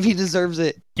him, Dave. He deserves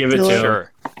it. Give it to him.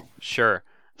 Sure.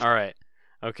 All right.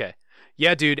 Okay.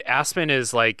 Yeah, dude. Aspen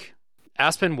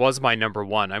was my number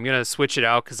one. I'm gonna switch it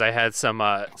out because I had some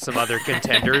other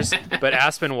contenders, but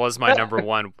Aspen was my number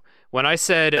one. When I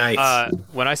said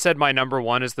my number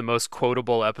one is the most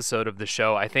quotable episode of the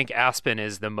show, I think Aspen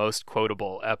is the most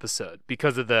quotable episode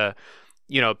because of the,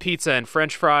 pizza and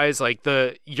French fries, like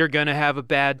the "you're gonna have a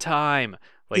bad time,"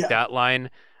 like that line.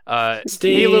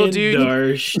 Hey, little dude.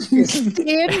 Darsh.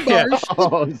 Stan Darsh.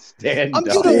 Oh, Stan I'm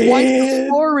Darsh. gonna wipe the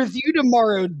floor with you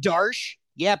tomorrow, Darsh.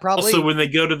 Yeah, probably. Also, when they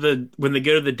go to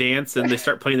the dance and they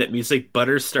start playing that music,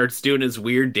 Butters starts doing his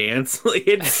weird dance. Like,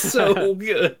 it's so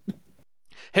good.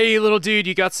 Hey, little dude,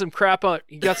 you got some crap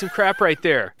right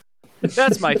there.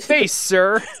 That's my face,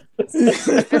 sir.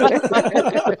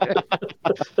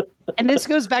 And this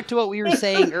goes back to what we were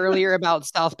saying earlier about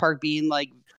South Park being like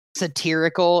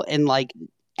satirical and like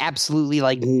absolutely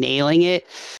like nailing it.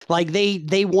 Like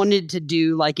they wanted to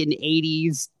do like an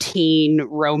 80s teen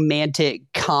romantic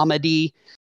comedy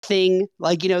thing.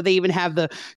 Like, they even have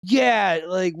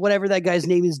like whatever that guy's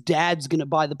name is, dad's gonna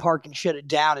buy the park and shut it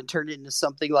down and turn it into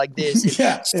something like this.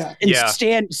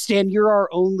 And Stan, you're our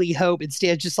only hope. And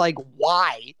Stan's just like,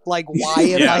 why? Like, why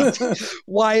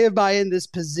am I in this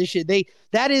position?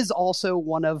 That is also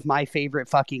one of my favorite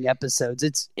fucking episodes.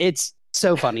 It's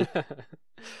so funny.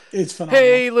 It's phenomenal.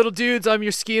 Hey, little dudes,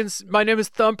 my name is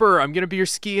Thumper. I'm going to be your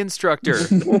ski instructor.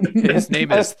 His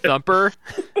name is Thumper.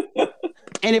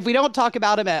 And if we don't talk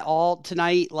about him at all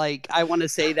tonight, like, I want to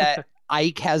say that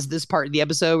Ike has this part in the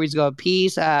episode where he's going,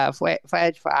 "Peace,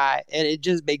 French fry," and it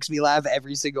just makes me laugh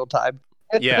every single time.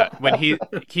 Yeah, when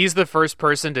he's the first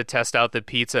person to test out the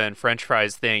pizza and French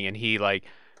fries thing, and he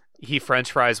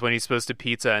French fries when he's supposed to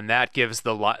pizza, and that gives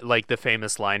the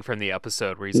famous line from the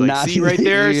episode where he's like, see right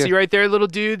there, little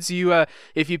dudes,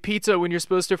 if you pizza when you're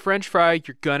supposed to French fry,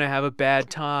 you're gonna have a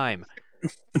bad time.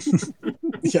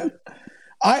 Yeah.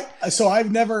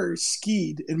 I've never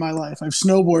skied in my life. I've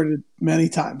snowboarded many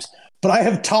times, but I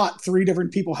have taught 3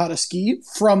 different people how to ski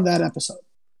from that episode.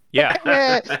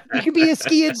 Yeah. You could be a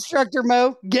ski instructor,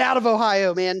 Mo. Get out of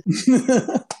Ohio, man.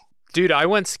 Dude, I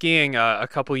went skiing a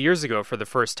couple years ago for the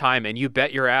first time, and you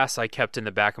bet your ass I kept in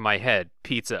the back of my head,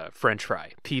 pizza, French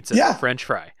fry, pizza, French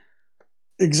fry.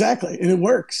 Exactly, and it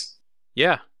works.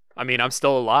 Yeah. I mean, I'm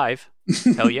still alive.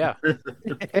 Hell yeah.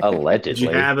 Allegedly. Did you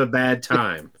have a bad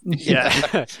time?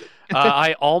 Yeah.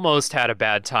 I almost had a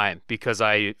bad time because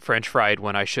I French fried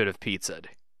when I should have pizzaed.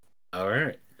 All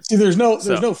right. See, there's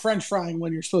no French frying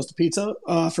when you're supposed to pizza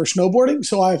for snowboarding,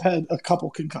 so I've had a couple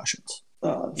concussions.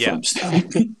 From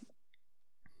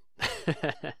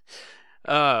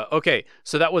okay,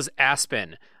 so that was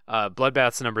Aspen.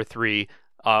 Bloodbath's number 3.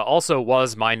 Also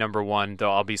was my number 1,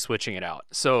 though I'll be switching it out.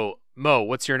 So, Mo,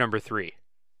 what's your number 3?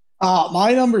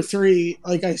 My number 3,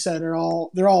 like I said, they're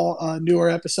all newer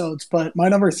episodes, but my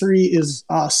number 3 is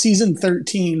season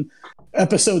 13,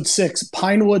 episode 6,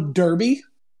 Pinewood Derby.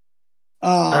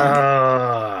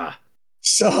 So,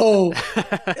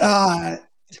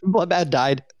 Bloodbath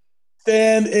died.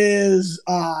 Stan is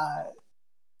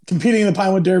competing in the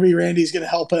Pinewood Derby. Randy's going to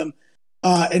help him,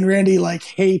 and Randy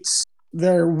hates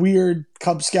their weird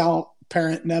Cub Scout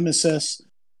parent nemesis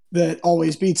that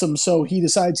always beats him. So he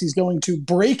decides he's going to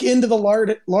break into the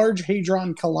Large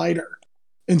Hadron Collider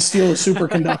and steal a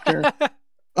superconductor,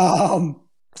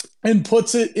 and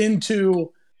puts it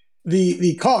into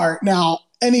the car. Now,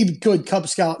 any good Cub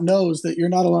Scout knows that you're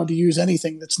not allowed to use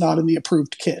anything that's not in the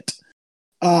approved kit.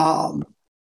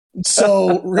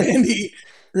 So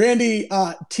Randy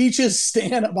teaches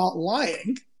Stan about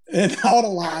lying and how to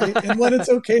lie and when it's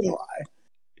okay to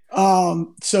lie.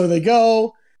 So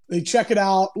they check it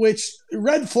out, which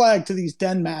red flag to these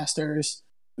den masters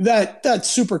that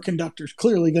superconductor is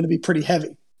clearly going to be pretty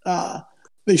heavy.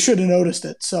 they should have noticed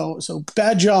it. So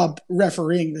bad job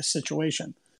refereeing this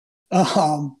situation.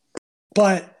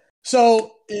 But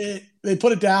so they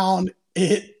put it down.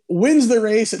 It wins the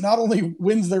race. It not only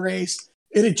wins the race,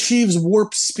 it achieves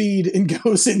warp speed and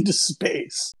goes into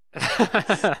space.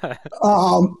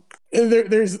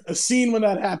 There's a scene when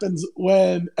that happens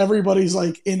when everybody's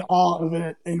like in awe of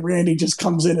it, and Randy just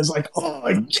comes in and is like, "Oh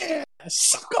yeah,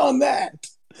 suck on that."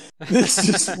 This is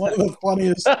just one of the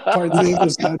funniest parts of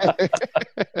this guy.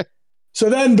 So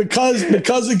then, because it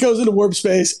goes into warp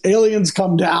space, aliens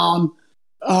come down,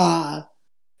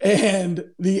 and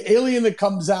the alien that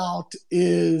comes out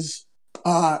is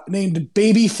named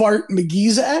Baby Fart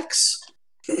McGee's ex.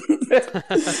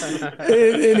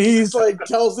 and he's like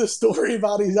tells this story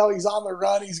about how he's on the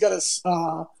run. He's got a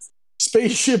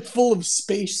spaceship full of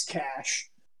space cash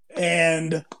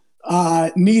and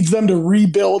needs them to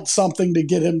rebuild something to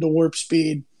get him to warp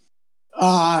speed.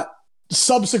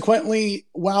 Subsequently,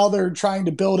 while they're trying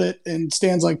to build it, and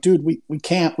Stan's like, dude, we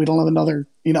can't. We don't have another,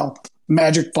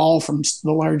 magic ball from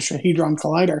the Large Hadron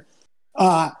Collider.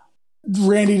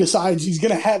 Randy decides he's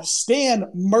going to have Stan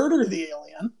murder the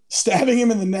alien, stabbing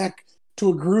him in the neck to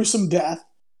a gruesome death.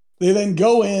 They then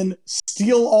go in,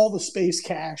 steal all the space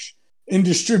cash, and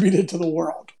distribute it to the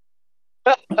world.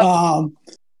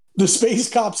 The space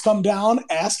cops come down,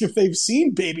 ask if they've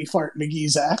seen Baby Fart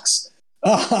McGee's ex.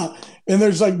 And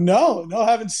there's like, no,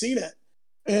 I haven't seen it.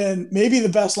 And maybe the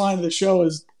best line of the show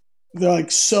is they're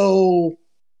like, so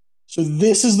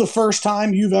this is the first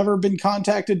time you've ever been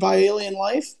contacted by alien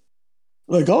life?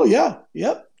 Like, oh yeah,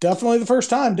 yep, definitely the first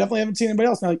time. Definitely haven't seen anybody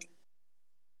else. And like,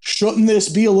 shouldn't this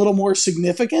be a little more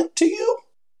significant to you?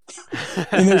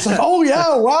 And it's like, oh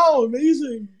yeah, wow,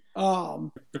 amazing.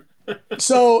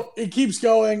 So it keeps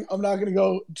going. I'm not going to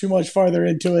go too much farther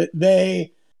into it.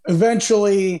 They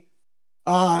eventually,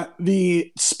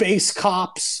 the space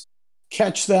cops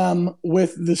catch them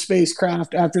with the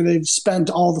spacecraft after they've spent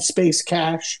all the space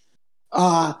cash,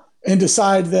 and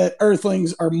decide that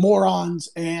Earthlings are morons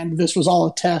and this was all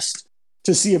a test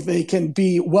to see if they can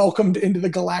be welcomed into the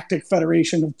Galactic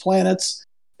Federation of Planets.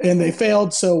 And they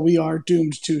failed, so we are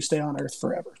doomed to stay on Earth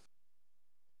forever.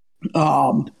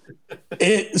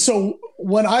 So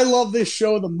when I love this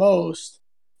show the most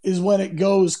is when it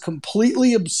goes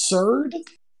completely absurd,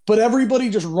 but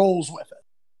everybody just rolls with it.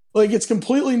 Like, it's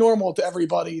completely normal to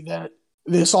everybody that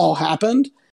this all happened,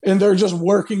 and they're just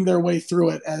working their way through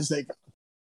it as they go.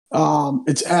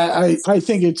 I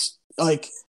think it's like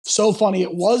so funny.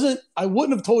 I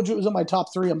wouldn't have told you it was in my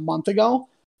top 3 a month ago,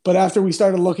 but after we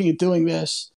started looking at doing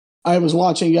this, I was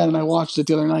watching again, and I watched it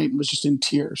the other night and was just in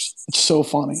tears. It's so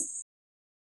funny.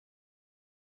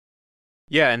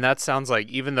 Yeah, and that sounds like,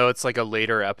 even though it's like a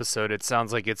later episode, it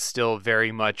sounds like it's still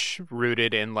very much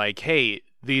rooted in like, hey,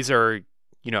 these are,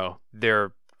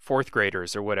 they're 4th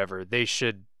graders or whatever.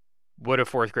 What do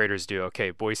 4th graders do? Okay,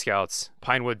 Boy Scouts,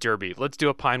 Pinewood Derby. Let's do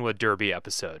a Pinewood Derby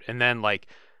episode. And then like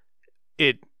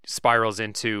it spirals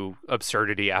into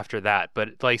absurdity after that, but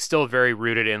like still very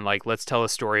rooted in like, let's tell a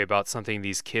story about something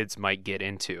these kids might get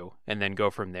into and then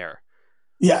go from there.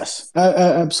 Yes,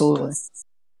 absolutely.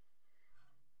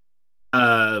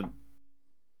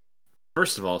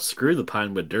 First of all, screw the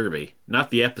Pinewood Derby.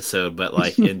 Not the episode, but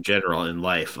like in general in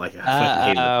life. Like, I fucking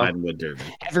hate the Pinewood Derby.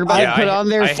 Everybody put on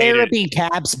their therapy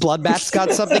caps. Bloodbath's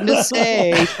got something to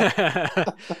say.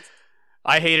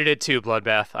 I hated it too,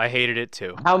 Bloodbath. I hated it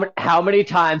too. How many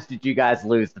times did you guys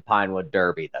lose the Pinewood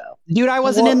Derby, though? Dude, I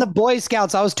wasn't in the Boy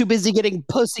Scouts. I was too busy getting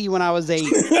pussy when I was 8.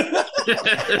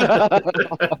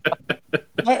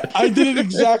 I did it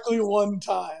exactly one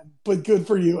time, but good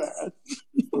for you, Aaron.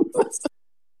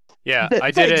 Yeah, I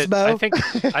did it. Bo.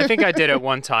 I think I did it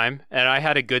one time, and I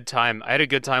had a good time. I had a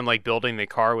good time like building the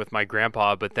car with my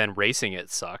grandpa, but then racing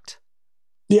it sucked.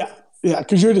 Yeah,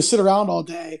 because you had to sit around all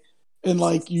day, and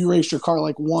like you raced your car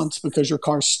like once because your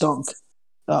car stunk.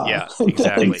 Yeah,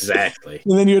 exactly. Exactly.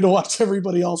 And then you had to watch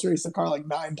everybody else race the car like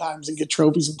 9 times and get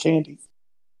trophies and candy.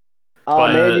 Oh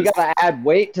man, you gotta add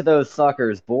weight to those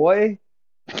suckers, boy.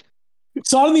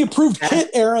 It's not in the approved kit,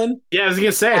 Aaron. Yeah, I was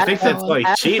gonna say, I think that's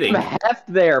like cheating. Some heft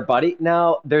there, buddy.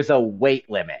 No, there's a weight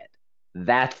limit.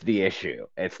 That's the issue.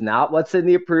 It's not what's in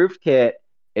the approved kit.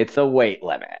 It's a weight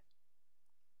limit.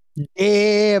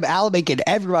 Damn, Al making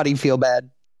everybody feel bad.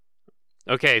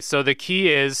 Okay, so the key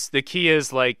is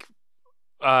like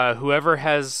whoever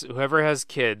has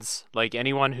kids, like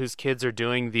anyone whose kids are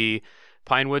doing the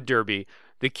Pinewood Derby,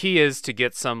 the key is to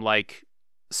get some like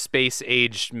space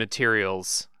aged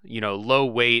materials, low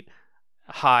weight,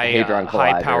 high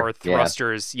power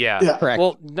thrusters. Yeah. Correct.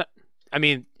 Well, I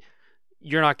mean,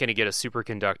 you're not going to get a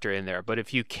superconductor in there. But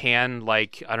if you can,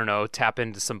 like, I don't know, tap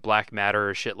into some black matter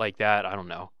or shit like that, I don't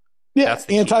know. Yeah, That's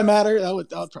the key. antimatter, that would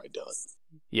probably do it.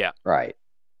 Yeah. Right.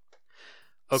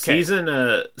 Okay.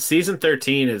 Season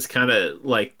 13 is kind of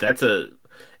like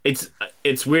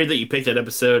it's weird that you picked that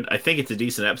episode. I think it's a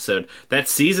decent episode. That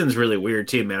season's really weird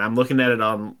too, man. I'm looking at it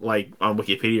on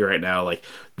Wikipedia right now. Like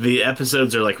the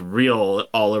episodes are like real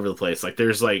all over the place. Like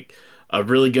there's like a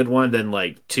really good one, then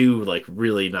like two like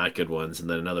really not good ones, and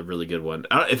then another really good one.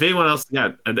 If anyone else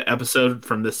got an episode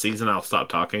from this season, I'll stop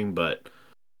talking. But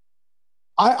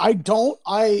I don't.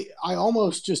 I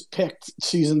almost just picked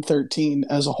season 13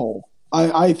 as a whole.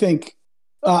 I think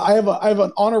I have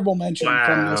an honorable mention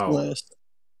from this list.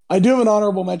 I do have an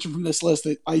honorable mention from this list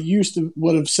that I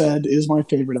would have said is my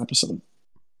favorite episode.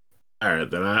 All right,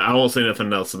 then I won't say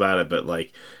nothing else about it. But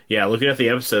like, yeah, looking at the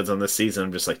episodes on this season,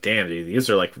 I'm just like, damn, dude, these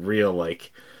are like real,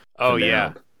 like. Oh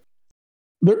yeah.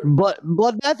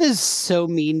 Bloodbath is so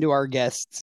mean to our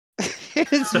guests.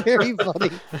 It's very funny.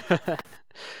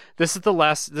 This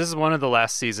is one of the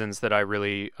last seasons that I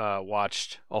really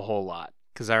watched a whole lot.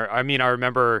 Because I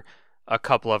remember a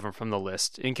couple of them from the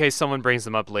list. In case someone brings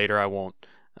them up later, I won't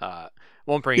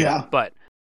bring it up. But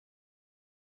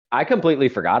I completely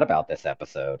forgot about this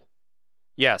episode.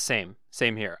 Yeah, same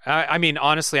here. I mean,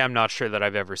 honestly, I'm not sure that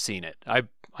I've ever seen it.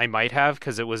 I might have,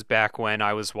 because it was back when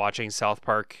I was watching South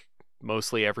Park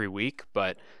mostly every week.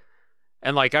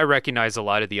 And like I recognize a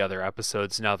lot of the other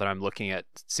episodes now that I'm looking at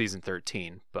season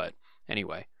 13. But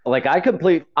anyway, like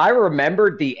I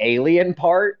remembered the alien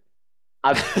part.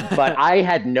 But I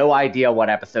had no idea what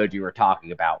episode you were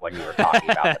talking about when you were talking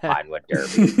about the Pinewood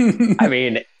Derby. I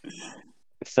mean,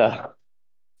 so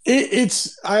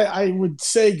I would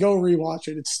say go rewatch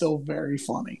it. It's still very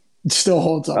funny. It still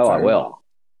holds up. Oh, I will. Well.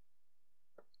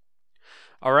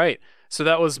 All right. So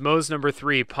that was Mo's number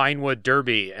 3, Pinewood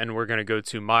Derby, and we're going to go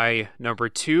to my number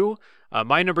 2.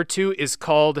 My number 2 is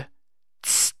called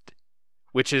Tst,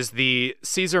 which is the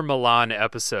Caesar Milan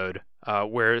episode.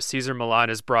 Where Caesar Milan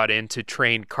is brought in to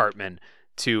train Cartman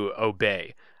to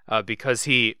obey, because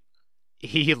he's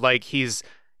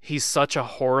such a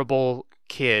horrible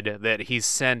kid that he's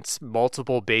sent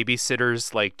multiple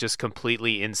babysitters, like just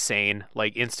completely insane,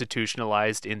 like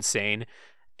institutionalized insane,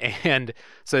 and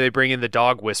so they bring in the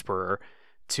dog whisperer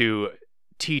to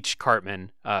teach Cartman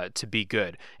to be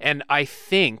good. And I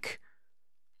think,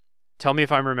 tell me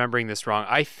if I'm remembering this wrong,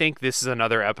 I think this is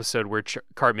another episode where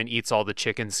Cartman eats all the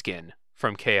chicken skin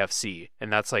from KFC,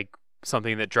 and that's like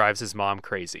something that drives his mom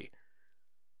crazy.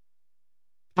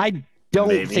 I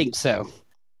don't think so.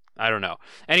 I don't know.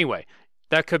 Anyway,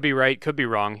 that could be right, could be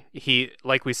wrong.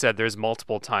 Like we said, there's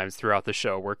multiple times throughout the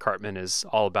show where Cartman is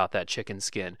all about that chicken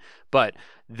skin. But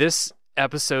this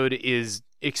episode is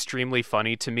extremely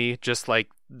funny to me, just like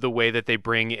the way that they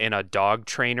bring in a dog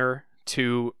trainer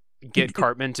to get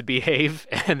Cartman to behave,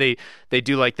 and they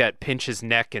do like that, pinch his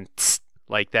neck and tss,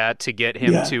 like that to get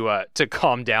him to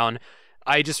calm down.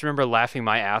 I just remember laughing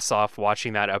my ass off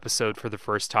watching that episode for the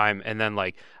first time, and then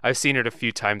like I've seen it a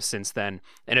few times since then,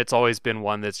 and it's always been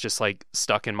one that's just like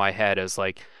stuck in my head as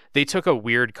like they took a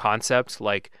weird concept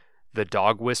like the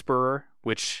dog whisperer,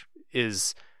 which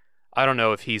is, I don't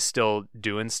know if he's still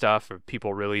doing stuff or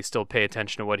people really still pay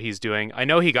attention to what he's doing. I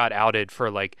know he got outed for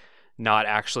like not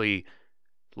actually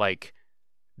like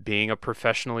being a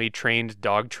professionally trained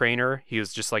dog trainer. He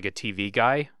was just like a TV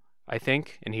guy, I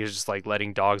think, and he was just like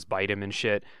letting dogs bite him and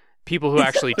shit. People who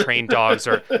actually train dogs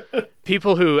are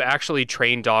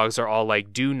all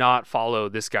like, do not follow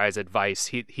this guy's advice.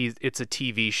 It's a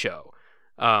TV show.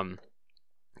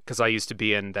 Because I used to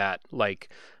be in that, like,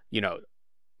 you know,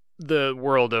 the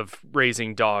world of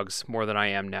raising dogs more than I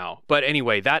am now. But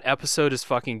anyway, that episode is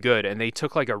fucking good, and they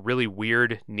took like a really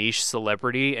weird niche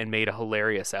celebrity and made a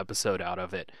hilarious episode out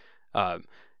of it,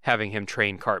 having him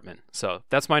train Cartman. So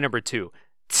that's my number 2.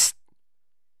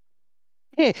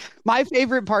 Hey, my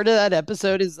favorite part of that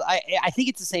episode is I think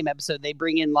it's the same episode. They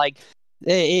bring in like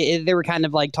they were kind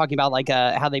of like talking about like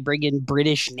how they bring in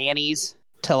British nannies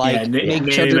to like make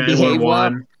children behave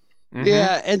well. Mm-hmm.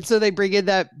 Yeah, and so they bring in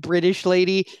that British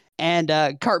lady, and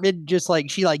Cartman just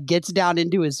like she like gets down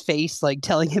into his face, like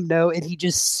telling him no, and he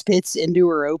just spits into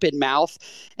her open mouth.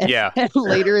 And, and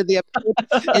later in the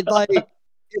episode,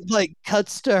 it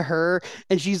cuts to her,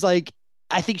 and she's like,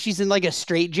 I think she's in like a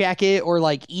straitjacket or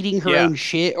like eating her own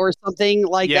shit or something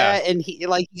like that, and he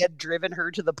had driven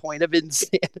her to the point of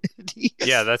insanity.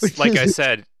 Yeah, that's like I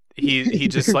said. He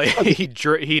just like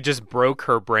he just broke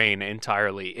her brain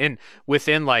entirely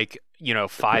within like, you know,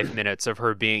 5 minutes of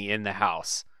her being in the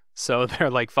house. So they're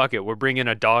like, fuck it, we're bringing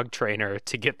a dog trainer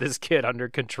to get this kid under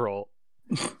control.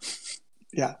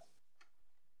 Yeah.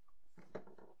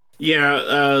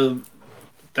 Yeah,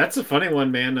 that's a funny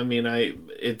one, man. I mean,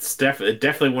 it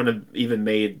definitely wouldn't have even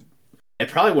made. It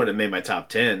probably wouldn't have made my top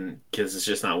 10 because it's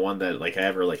just not one that like I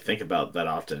ever like think about that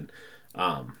often.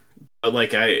 But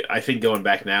like I think going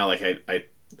back now, like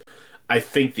I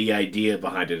think the idea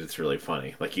behind it is really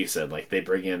funny. Like you said, like they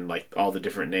bring in like all the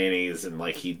different nannies and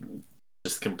like he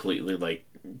just completely like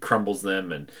crumbles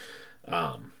them and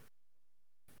um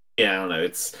yeah, I don't know.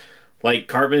 It's like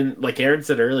Cartman, like Aaron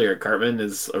said earlier, Cartman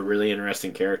is a really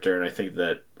interesting character, and I think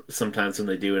that sometimes when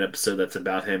they do an episode that's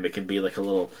about him, it can be like a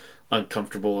little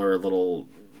uncomfortable or a little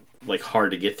like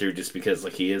hard to get through just because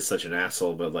like he is such an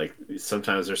asshole, but like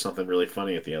sometimes there's something really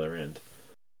funny at the other end.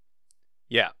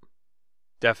 Yeah,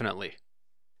 definitely.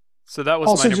 So that was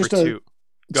Also, my number two.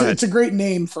 Go ahead. It's a great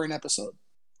name for an episode.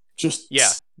 Just Yeah.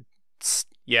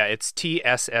 Yeah, it's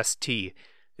TSST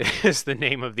is the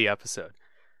name of the episode.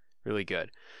 Really good.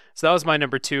 So that was my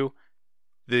number two,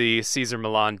 the Caesar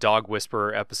Milan Dog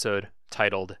Whisperer episode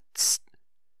titled Tss.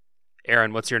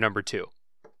 Aaron, what's your number two?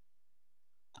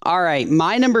 All right,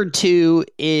 my number two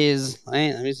is.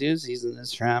 Let me see what season this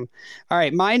is from. All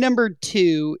right, my number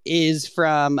two is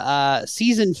from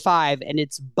season 5, and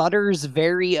it's Butter's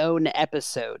very own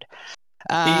episode.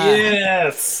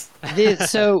 Yes.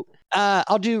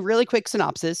 I'll do a really quick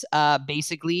synopsis.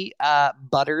 Basically,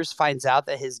 Butters finds out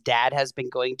that his dad has been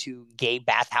going to gay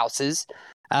bathhouses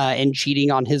and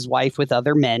cheating on his wife with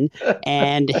other men,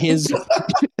 and his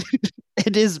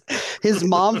his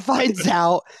mom finds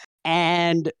out,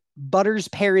 and Butters'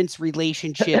 parents'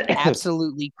 relationship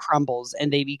absolutely crumbles,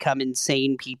 and they become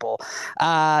insane people.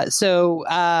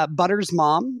 Butters'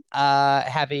 mom,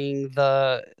 having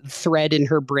the thread in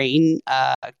her brain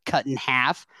cut in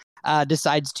half,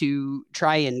 decides to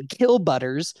try and kill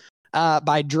Butters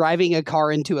by driving a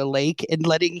car into a lake and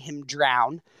letting him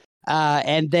drown.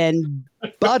 And then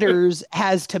Butters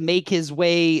has to make his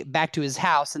way back to his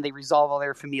house, and they resolve all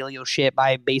their familial shit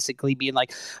by basically being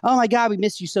like, "Oh my God, we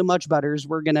missed you so much, Butters.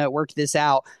 We're going to work this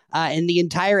out." And the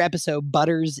entire episode,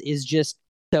 Butters is just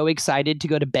so excited to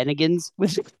go to Bennigan's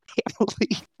with his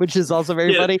family, which is also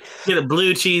very funny. Get a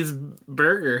blue cheese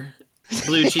burger.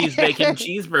 Blue cheese bacon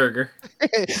cheeseburger.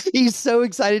 He's so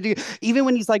excited to, even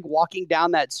when he's like walking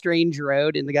down that strange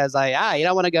road, and the guy's like, you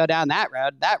don't want to go down that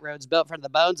road. That road's built from the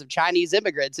bones of Chinese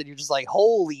immigrants. And you're just like,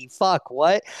 holy fuck,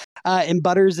 what? And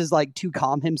Butters is like, to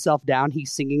calm himself down,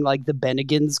 he's singing like the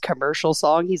Bennigan's commercial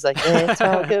song. He's like, let's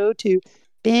all go to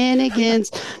Bennigan's.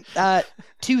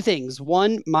 Two things.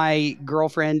 One, my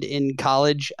girlfriend in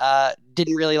college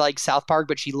didn't really like South Park,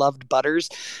 but she loved Butters.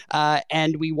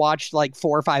 And we watched like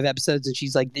 4 or 5 episodes, and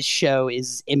she's like, this show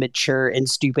is immature and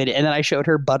stupid. And then I showed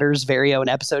her Butters' very own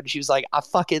episode, and she was like, I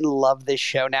fucking love this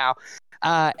show now.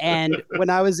 And when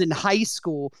I was in high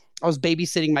school, I was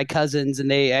babysitting my cousins,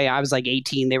 and I was like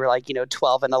 18. They were like,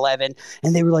 12 and 11.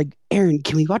 And they were like, Aaron,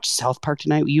 can we watch South Park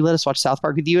tonight? Will you let us watch South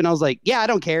Park with you? And I was like, yeah, I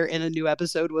don't care. And a new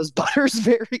episode was Butters'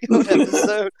 very own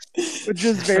episode, which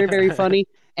was very, very funny.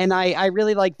 And I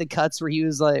really like the cuts where he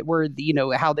was like,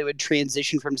 how they would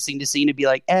transition from scene to scene and be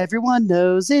like, everyone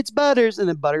knows it's Butters. And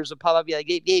then Butters would pop up and be like,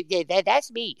 yeah,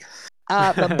 that's me.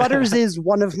 But Butters is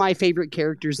one of my favorite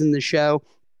characters in the show.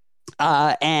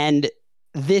 And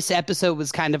this episode was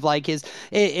kind of like his,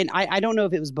 and I don't know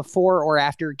if it was before or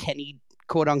after Kenny,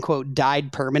 quote unquote,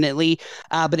 died permanently.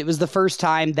 But it was the first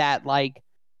time that like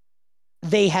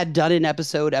they had done an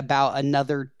episode about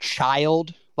another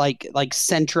child, like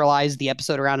centralized the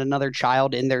episode around another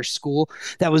child in their school.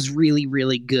 That was really,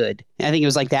 really good. And I think it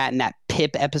was like that in that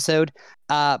Pip episode.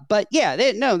 But yeah,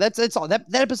 that's all. That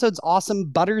episode's awesome.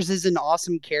 Butters is an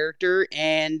awesome character.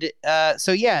 And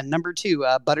so yeah, number 2,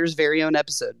 Butters' very own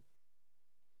episode.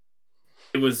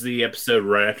 It was the episode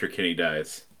right after Kenny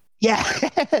dies. Yeah,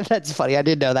 that's funny. I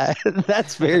didn't know that.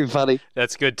 That's very funny.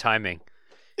 That's good timing.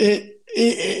 It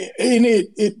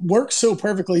works so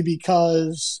perfectly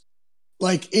because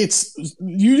like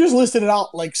you just listed it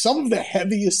out, like some of the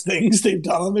heaviest things they've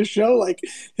done on this show. Like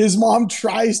his mom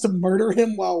tries to murder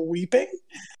him while weeping.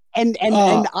 And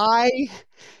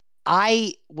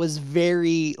I was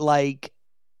very like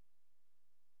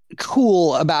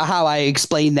cool about how I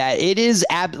explained that. It is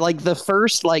like the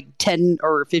first like 10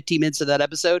 or 15 minutes of that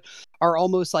episode are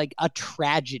almost like a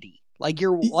tragedy. Like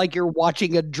you're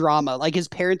watching a drama. Like his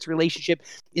parents' relationship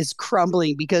is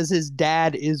crumbling because his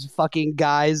dad is fucking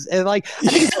guys. And like I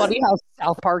think it's funny how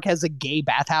South Park has a gay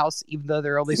bathhouse, even though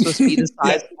they're only supposed to be the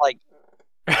size of like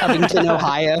Covington,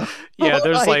 Ohio. Yeah,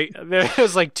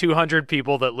 there's like 200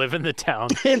 people that live in the town.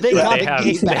 And they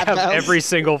have every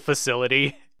single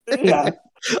facility. Yeah.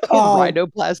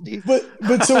 Rhinoplasty.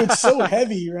 But so it's so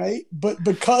heavy, right? But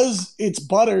because it's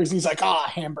Butters, he's like,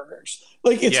 hamburgers.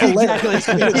 Like it's Yeah. hilarious.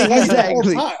 Exactly. And it's like the whole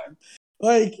Exactly. time.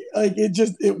 Like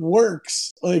it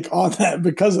works like on that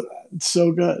because of that. It's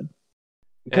so good.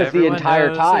 Because Everyone the entire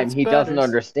knows time it's he doesn't Butters.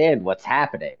 understand what's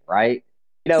happening, right?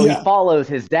 He Yeah. follows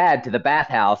his dad to the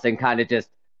bathhouse and kind of just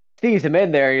sees him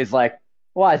in there. He's like,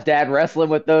 "Why is Dad wrestling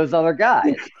with those other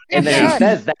guys?" And then he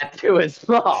says that to his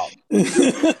mom.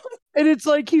 And it's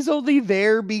like he's only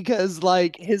there because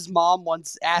like his mom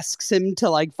once asks him to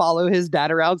like follow his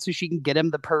dad around so she can get him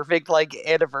the perfect like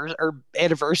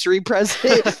anniversary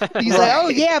present. He's like, "Oh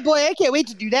yeah, boy, I can't wait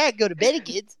to do that. Go to bed,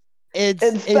 kids."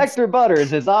 Inspector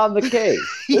Butters is on the case.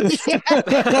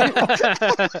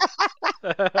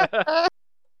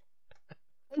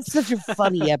 It's such a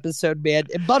funny episode, man.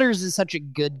 And Butters is such a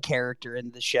good character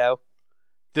in the show.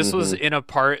 This was in a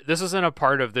part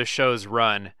of the show's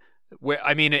run where,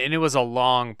 I mean, and it was a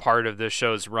long part of the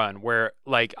show's run where,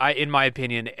 like, in my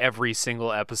opinion, every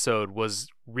single episode was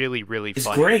really, really It's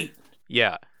funny. great.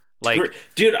 Yeah. Like,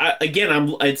 dude,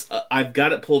 I've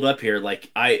got it pulled up here.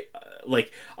 I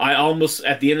almost,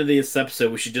 at the end of this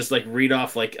episode, we should just like read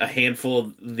off like a handful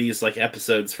of these like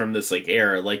episodes from this like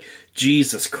era. Like,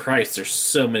 Jesus Christ, there's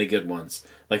so many good ones.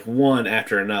 Like one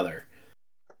after another.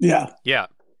 Yeah. yeah.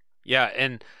 Yeah.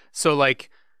 And so, like,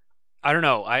 I don't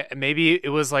know. Maybe it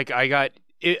was like I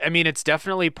mean, it's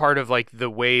definitely part of like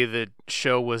the way the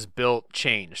show was built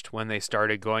changed when they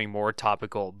started going more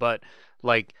topical. But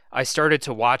like, I started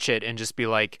to watch it and just be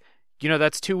like,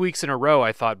 that's 2 weeks in a row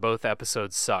I thought both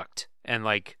episodes sucked. And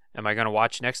like, am I going to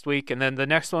watch next week? And then the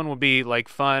next one would be like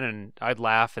fun and I'd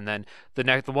laugh. And then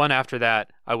the one after that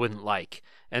I wouldn't like.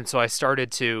 And so I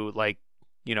started to like,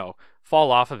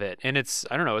 fall off of it. And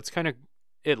I don't know,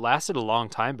 it lasted a long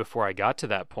time before I got to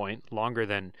that point, longer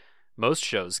than most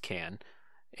shows can.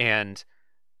 And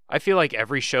I feel like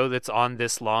every show that's on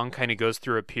this long kind of goes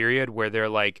through a period where they're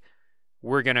like,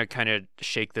 we're going to kind of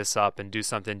shake this up and do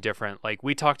something different. Like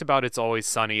we talked about It's Always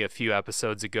Sunny a few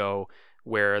episodes ago,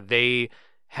 where they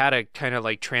had a kind of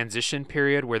like transition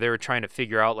period where they were trying to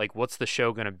figure out like, what's the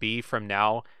show going to be from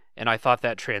now? And I thought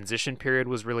that transition period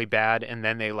was really bad. And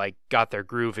then they like got their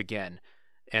groove again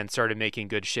and started making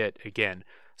good shit again.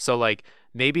 So like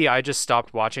maybe I just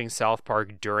stopped watching South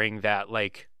Park during that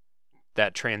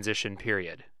transition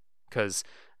period, because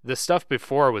the stuff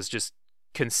before was just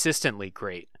consistently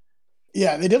great.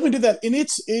 Yeah, they definitely did that, and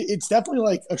it's definitely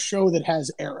like a show that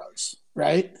has eras,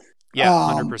 right? Yeah,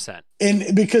 100%.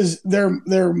 And because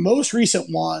their most recent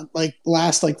one, like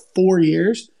last like 4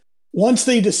 years, once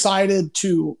they decided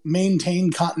to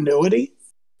maintain continuity,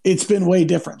 it's been way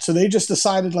different. So they just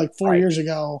decided like 4 years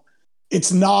ago,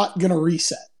 it's not going to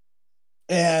reset,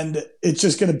 and it's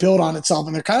just going to build on itself.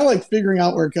 And they're kind of like figuring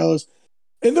out where it goes.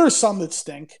 And there's some that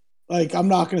stink. Like I'm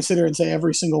not going to sit here and say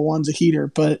every single one's a heater,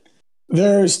 but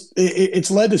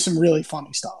it's led to some really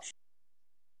funny stuff.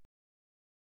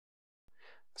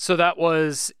 So that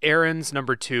was Aaron's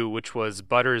number 2, which was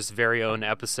Butter's very own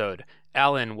episode.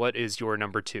 Alan, what is your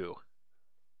number 2?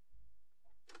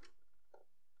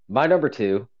 My number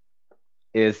 2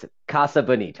 is Casa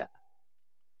Bonita.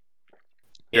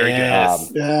 Very good.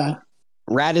 Yeah.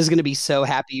 Rad is going to be so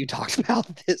happy you talked about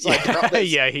this. I promise.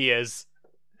 Yeah, he is.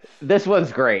 This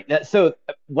one's great. So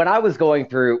when I was going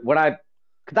through,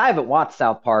 because I haven't watched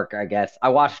South Park, I guess I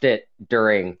watched it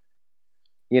during,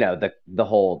 the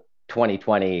whole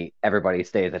 2020 everybody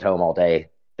stays at home all day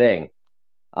thing,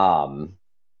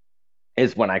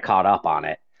 is when I caught up on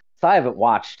it. So I haven't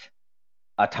watched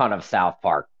a ton of South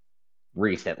Park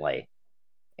recently,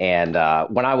 and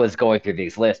when I was going through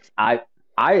these lists, I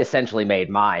essentially made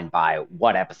mine by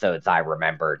what episodes I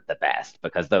remembered the best,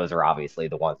 because those are obviously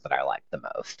the ones that I liked the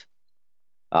most.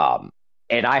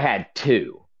 And I had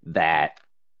 2 that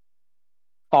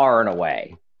far and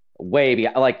away, way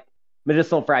beyond, like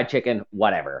medicinal fried chicken,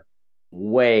 whatever,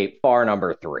 way far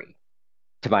number 3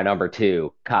 to my number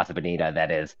 2, Casa Bonita,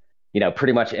 that is,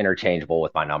 pretty much interchangeable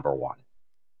with my number 1.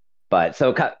 But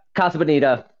so Casa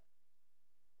Bonita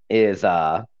is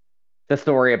the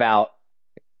story about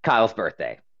Kyle's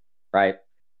birthday, right?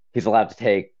 He's allowed to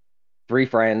take 3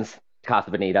 friends to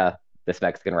Casa Bonita, this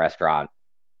Mexican restaurant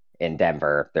in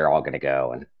Denver. They're all going to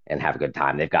go and have a good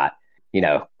time. They've got,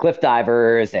 cliff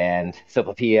divers and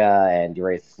sopapilla, and you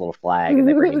raise this little flag and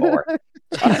they bring you more.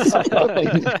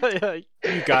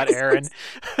 You got Aaron.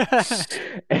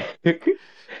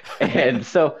 And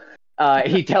so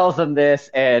he tells them this,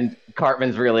 and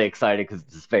Cartman's really excited because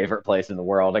it's his favorite place in the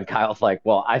world. And Kyle's like,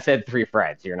 well, I said 3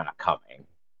 friends. You're not coming.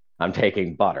 I'm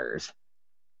taking Butters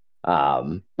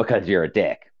because you're a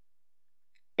dick.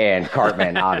 And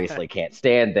Cartman obviously can't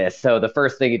stand this. So the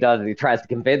first thing he does is he tries to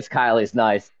convince Kyle he's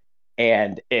nice.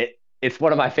 And it's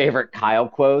one of my favorite Kyle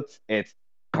quotes. It's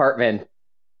Cartman,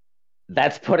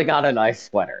 that's putting on a nice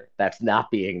sweater. That's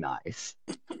not being nice.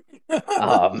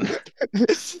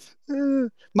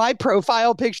 My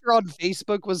profile picture on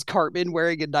Facebook was Cartman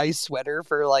wearing a nice sweater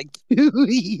for like 2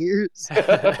 years.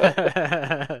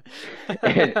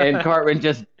 and Cartman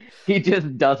just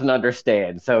doesn't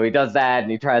understand. So he does that,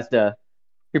 and he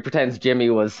pretends Jimmy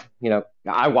was,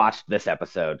 I watched this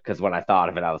episode because when I thought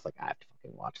of it, I was like, I have to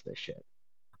fucking watch this shit.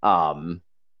 But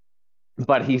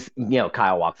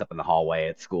Kyle walks up in the hallway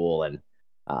at school, and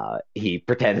he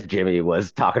pretends Jimmy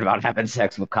was talking about having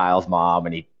sex with Kyle's mom,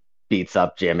 and he beats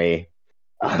up Jimmy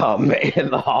in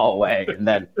the hallway. And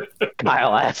then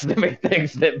Kyle asks him if he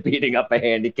thinks that beating up a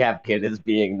handicapped kid is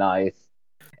being nice.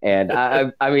 And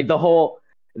I mean,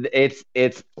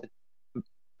 it's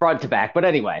front to back. But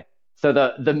anyway, so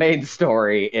the main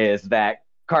story is that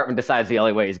Cartman decides the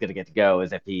only way he's going to get to go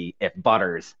is if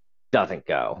Butters doesn't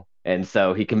go. And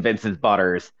so he convinces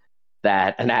Butters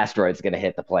that an asteroid's going to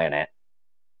hit the planet,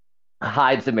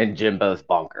 hides him in Jimbo's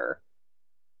bunker.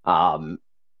 And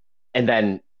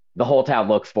then the whole town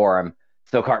looks for him.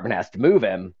 So Cartman has to move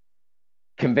him,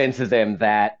 convinces him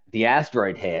that the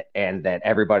asteroid hit and that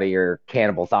everybody are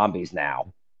cannibal zombies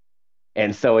now.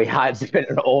 And so he hides him in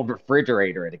an old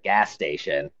refrigerator at a gas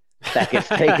station that gets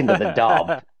taken to the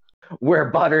dump, where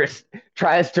Butters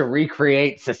tries to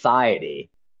recreate society.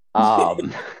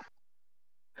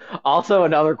 Also,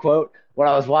 another quote, when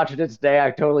I was watching it today,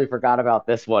 I totally forgot about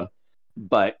this one.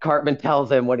 But Cartman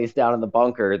tells him when he's down in the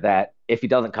bunker that if he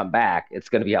doesn't come back, it's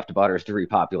going to be up to Butters to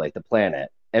repopulate the planet.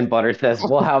 And Butters says,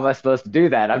 well, how am I supposed to do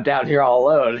that? I'm down here all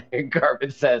alone. And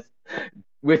Cartman says,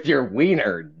 with your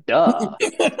wiener, duh.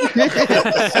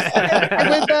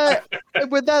 And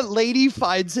when that lady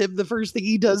finds him, the first thing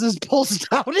he does is pulls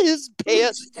down his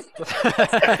pants.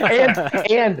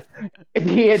 and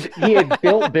he had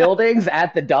built buildings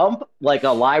at the dump, like a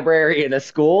library and a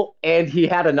school, and he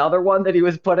had another one that he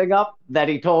was putting up that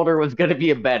he told her was going to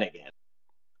be a bed again.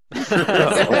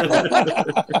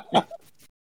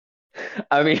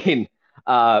 I mean,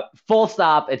 full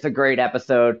stop. It's a great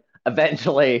episode.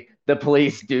 Eventually, the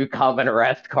police do come and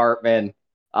arrest Cartman.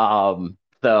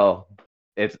 So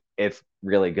it's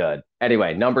really good.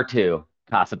 Anyway, number 2,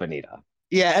 Casa Bonita.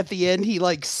 Yeah, at the end he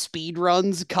like speed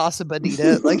runs Casa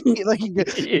Bonita. he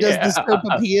does the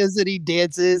sopapillas and he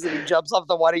dances and he jumps off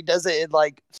the water. He does it in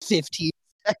like 15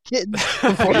 seconds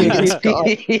before he gets caught.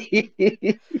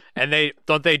 And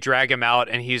they drag him out,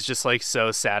 and he's just like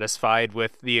so satisfied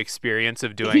with the experience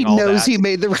of doing all that. He knows he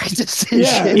made the right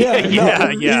decision.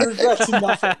 Yeah. He regrets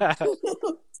nothing.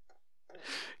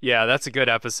 Yeah, that's a good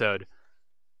episode.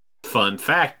 Fun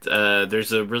fact,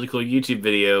 there's a really cool YouTube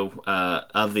video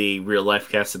of the real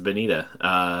life Casa Bonita,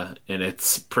 and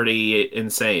it's pretty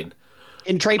insane.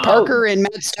 And Trey Parker and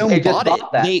Matt Stone bought it.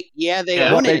 That. They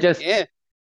own it.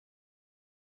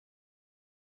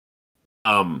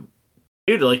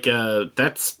 Dude, like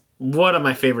that's one of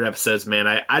my favorite episodes, man.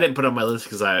 I didn't put it on my list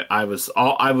because I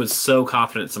was so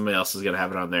confident somebody else was gonna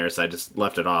have it on there, so I just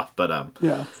left it off. But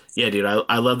yeah, dude,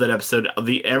 I love that episode.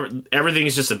 Everything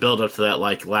is just a build up to that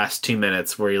like last 2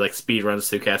 minutes where he like speed runs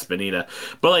through Casa Bonita.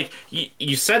 But like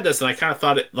you said this, and I kind of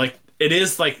thought it like it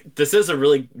is like this is a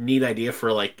really neat idea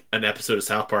for like an episode of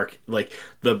South Park. Like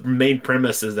the main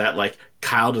premise is that like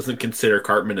Kyle doesn't consider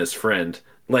Cartman his friend.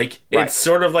 Like it's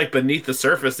sort of like beneath the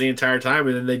surface the entire time,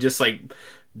 and then they just like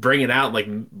bring it out and like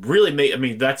really make. I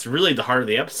mean, that's really the heart of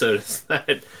the episode is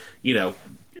that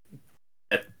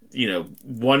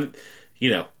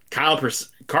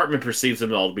Cartman perceives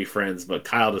them all to be friends, but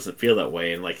Kyle doesn't feel that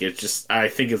way, and like it's just I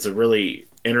think it's a really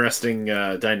interesting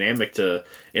dynamic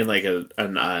and like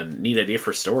a neat idea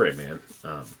for story, man.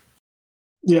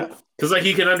 Yeah, because like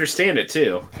you can understand it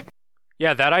too.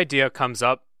 Yeah, that idea comes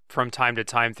up from time to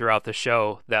time throughout the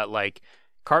show that like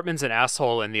Cartman's an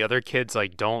asshole and the other kids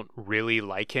like don't really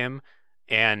like him,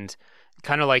 and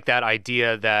kind of like that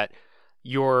idea that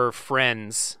your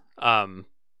friends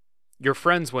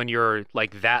when you're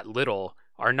like that little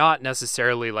are not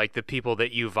necessarily like the people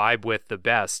that you vibe with the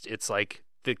best. It's like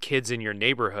the kids in your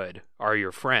neighborhood are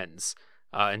your friends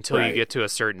until you get to a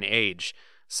certain age.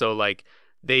 So like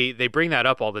they bring that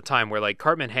up all the time where like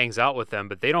Cartman hangs out with them,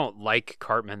 but they don't like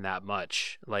Cartman that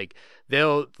much. Like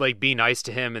they'll like be nice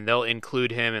to him and they'll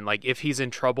include him, and like if he's in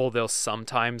trouble they'll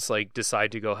sometimes like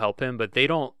decide to go help him, but they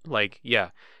don't like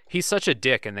he's such a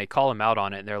dick, and they call him out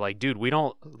on it, and they're like, dude, we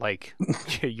don't like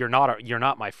you're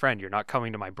not my friend, you're not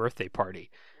coming to my birthday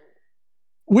party.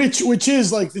 Which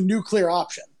is like the nuclear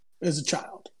option as a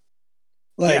child.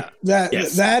 Like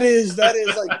Yes. that is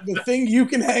like the thing you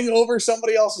can hang over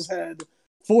somebody else's head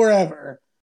forever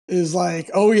is like,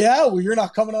 oh yeah, well you're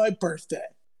not coming to my birthday.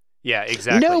 Yeah,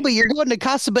 exactly. No, but you're going to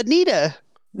Casa Bonita.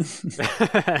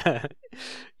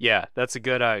 Yeah, that's a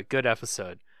good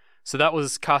episode. So that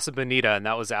was Casa Bonita, and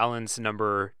that was Alan's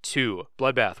number 2.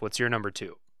 Bloodbath, what's your number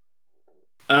 2?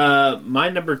 My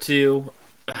number 2,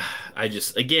 I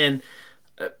just again,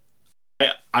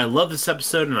 I love this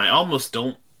episode, and I almost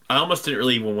didn't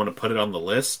really even want to put it on the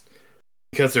list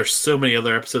because there's so many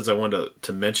other episodes I wanted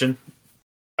to mention.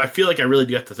 I feel like I really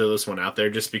do have to throw this one out there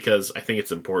just because I think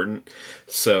it's important.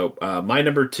 So my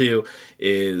number 2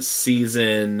 is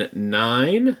season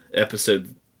 9,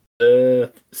 episode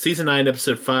 5,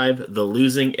 The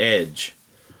Losing Edge.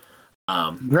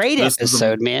 Great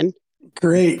episode, man.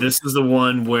 Great. This is the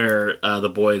one where the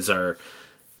boys are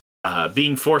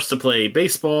being forced to play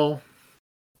baseball.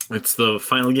 It's the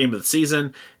final game of the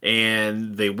season,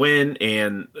 and they win,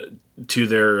 and to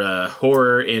their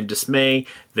horror and dismay,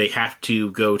 they have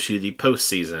to go to the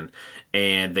postseason.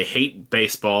 And they hate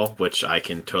baseball, which I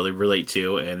can totally relate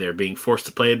to, and they're being forced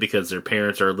to play it because their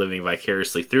parents are living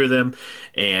vicariously through them.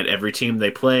 And every team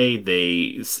they play,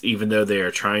 even though they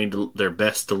are trying their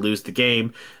best to lose the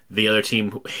game, the other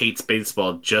team hates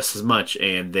baseball just as much,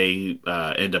 and they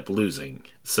end up losing.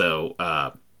 So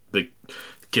the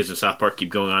kids of South Park keep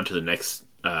going on to the next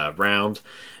round,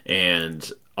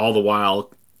 and all the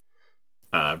while,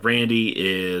 Randy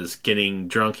is getting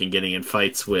drunk and getting in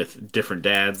fights with different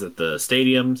dads at the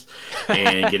stadiums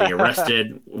and getting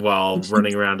arrested while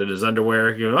running around in his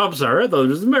underwear. You know, I'm sorry, I thought it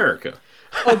was America.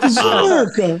 Oh, this is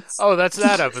America. Oh, that's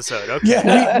that episode. Okay.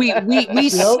 Yeah. We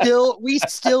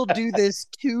still do this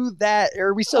to that,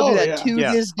 or we still do that to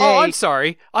Yeah. this day. Oh, I'm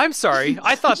sorry.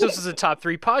 I thought this was a top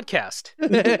 3 podcast.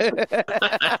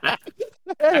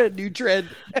 New trend.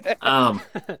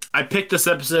 I picked this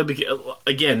episode because,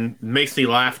 again, it makes me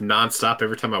laugh nonstop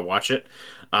every time I watch it.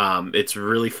 It's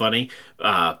really funny.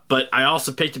 But I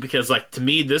also picked it because, like, to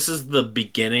me, this is the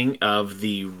beginning of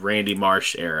the Randy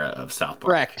Marsh era of South Park.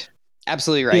 Correct.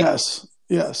 Absolutely right.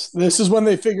 Yes. This is when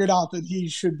they figured out that he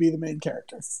should be the main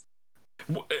character.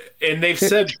 And they've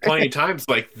said plenty of times,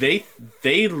 like, their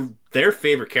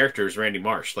favorite character is Randy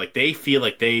Marsh. Like, they feel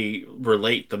like they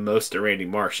relate the most to Randy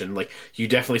Marsh, and like you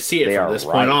definitely see it from this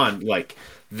point on. Like,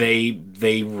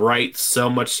 they write so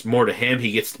much more to him.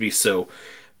 He gets to be so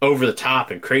over the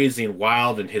top and crazy and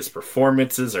wild, and his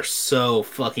performances are so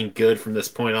fucking good from this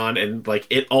point on. And like,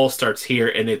 it all starts here,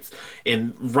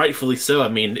 and rightfully so. I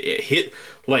mean, it hit,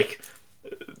 like,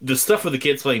 the stuff with the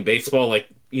kids playing baseball, like,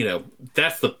 you know,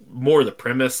 that's the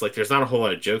premise. Like, there's not a whole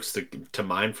lot of jokes to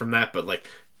mine from that, but like,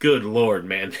 good lord,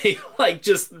 man, they like,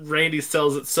 just Randy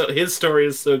sells it, so his story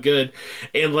is so good.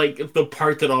 And like, the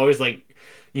part that always, like,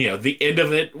 you know, the end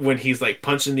of it when he's like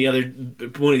punching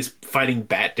when he's fighting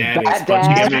Bat Dad, and he's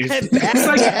punching him, and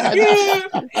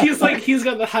he's like, yeah, he's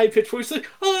got the high pitched voice, like,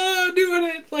 oh, doing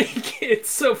it, like, it's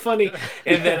so funny.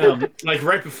 And then like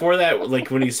right before that, like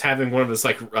when he's having one of his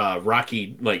like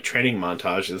Rocky like training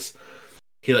montages,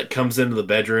 he like comes into the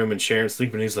bedroom and Sharon's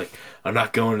sleeping, and he's like, I'm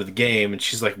not going to the game. And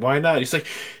she's like, why not? He's like,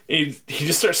 he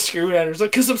just starts screaming at her. He's like,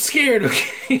 because I'm scared,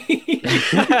 okay?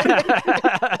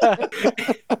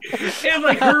 And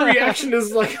like, her reaction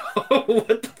is like, oh,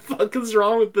 what the fuck is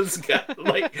wrong with this guy?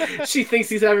 Like, she thinks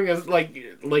he's having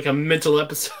a mental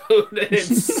episode, and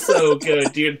it's so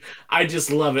good, dude. I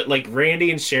just love it. Like, Randy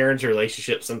and Sharon's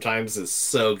relationship sometimes is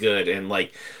so good, and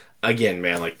like, again,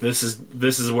 man, like, this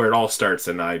is where it all starts,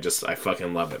 and I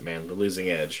fucking love it, man. The Losing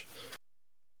Edge.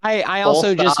 I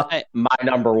also just my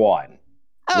number 1.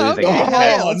 Oh, Losing okay. Edge.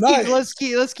 Hell yeah. Nice.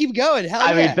 Let's keep going. Hell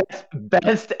I yeah. mean,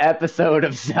 best episode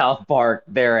of South Park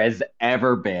there has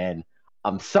ever been.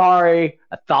 I'm sorry,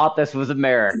 I thought this was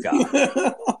America.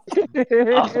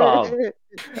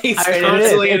 He's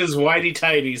constantly in his whitey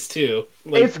tighties too.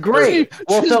 Like, it's great.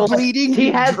 Well, so bleeding. He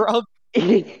has drunk.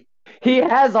 he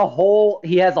has a whole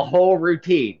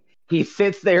routine. He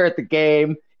sits there at the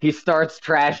game. He starts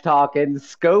trash talking,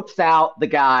 scopes out the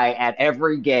guy at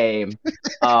every game,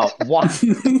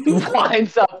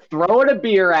 winds up throwing a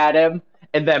beer at him,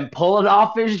 and then pulling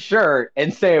off his shirt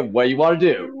and saying, "What do you want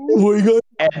to do?" What are you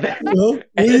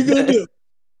gonna do?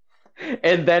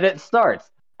 And then it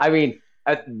starts. I mean,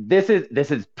 this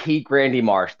is peak Randy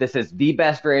Marsh. This is the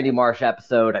best Randy Marsh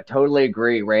episode. I totally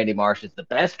agree. Randy Marsh is the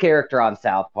best character on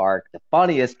South Park, the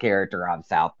funniest character on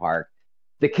South Park.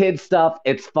 The kids stuff,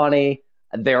 it's funny.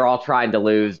 They're all trying to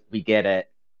lose. We get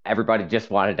it. Everybody just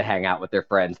wanted to hang out with their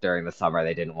friends during the summer.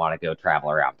 They didn't want to go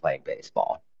travel around playing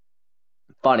baseball.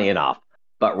 Funny enough.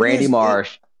 But Randy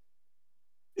Marsh.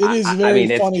 It is very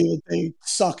funny that they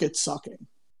suck at sucking.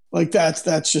 Like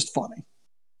that's just funny.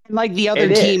 And like the other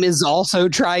team is also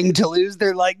trying to lose.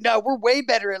 They're like, no, we're way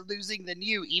better at losing than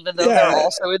you, even though they're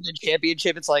also in the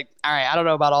championship. It's like, all right, I don't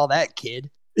know about all that, kid.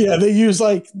 Yeah, they use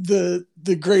like the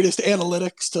greatest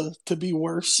analytics to be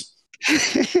worse.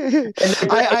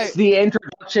 It's the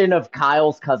introduction of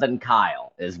Kyle's cousin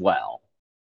Kyle as well.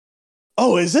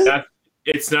 Oh, is it?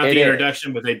 It's not the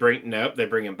introduction, but they bring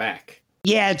him back.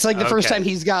 Yeah, it's like the first time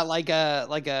he's got like a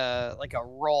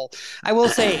role. I will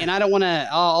say, and I don't want to.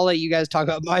 I'll let you guys talk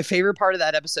about. My favorite part of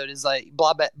that episode is like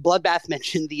Bloodbath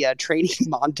mentioned the training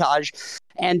montage,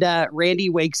 and Randy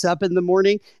wakes up in the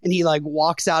morning and he like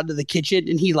walks out to the kitchen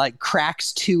and he like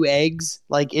cracks 2 eggs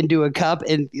like into a cup,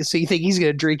 and so you think he's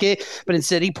gonna drink it, but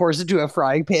instead he pours it into a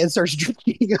frying pan and starts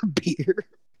drinking a beer,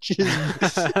 which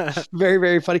is very,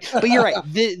 very funny. But you're right.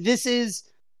 This is.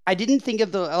 I didn't think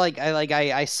of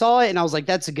I saw it and I was like,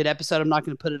 that's a good episode. I'm not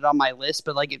going to put it on my list,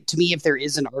 but like to me, if there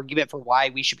is an argument for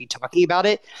why we should be talking about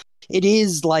it, it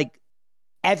is like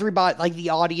everybody, like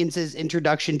the audience's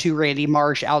introduction to Randy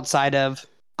Marsh outside of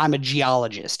I'm a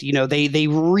geologist. You know, they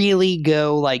really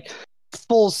go like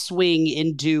full swing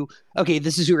into, okay,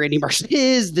 this is who Randy Marsh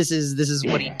is. This is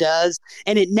what he does,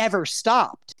 and it never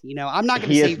stopped. You know, I'm not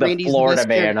going to say Randy's the Florida the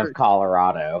man character. Of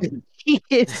Colorado. He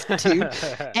is, dude.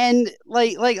 And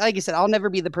like I said, I'll never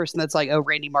be the person that's like, oh,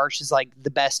 Randy Marsh is like the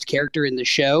best character in the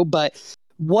show. But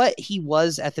what he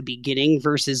was at the beginning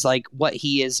versus like what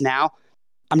he is now,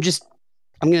 I'm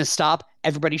going to stop.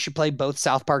 Everybody should play both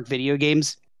South Park video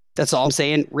games. That's all I'm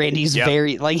saying. Randy's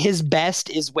very like his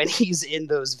best is when he's in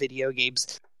those video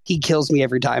games. He kills me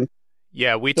every time.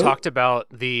 Yeah, we talked about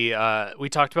the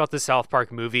South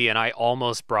Park movie, and I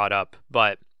almost brought up,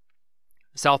 but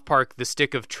South Park: The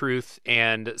Stick of Truth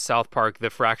and South Park: The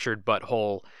Fractured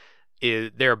Butthole,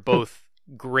 they're both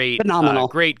great, phenomenal,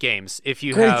 great games. If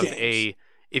you have a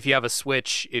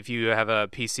Switch, if you have a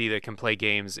PC that can play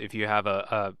games, if you have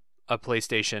a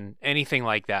PlayStation, anything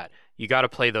like that, you got to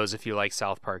play those if you like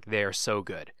South Park. They are so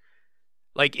good.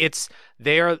 Like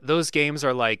those games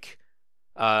are like,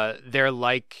 they're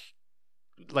like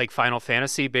Final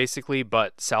Fantasy basically,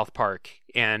 but South Park,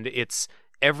 and it's.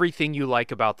 Everything you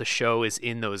like about the show is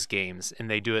in those games, and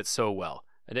they do it so well.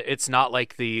 It's not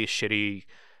like the shitty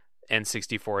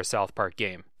N64 South Park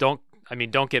game. Don't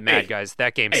get mad, guys.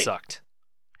 That game sucked.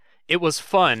 It was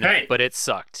fun, but it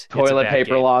sucked. Toilet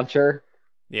paper launcher.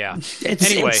 Yeah.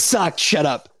 It sucked. Shut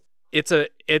up. It's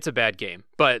a bad game,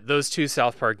 but those 2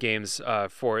 South Park games,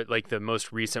 for like the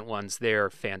most recent ones, they're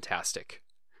fantastic.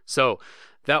 So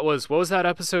that was, what was that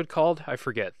episode called? I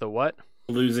forget. The what?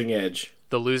 Losing Edge.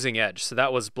 The Losing Edge. So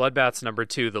that was Bloodbath's number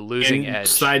 2, The Losing Edge.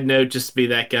 Side note, just to be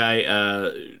that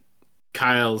guy,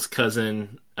 Kyle's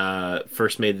cousin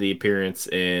first made the appearance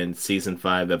in season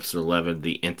 5, episode 11,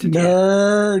 The Entity.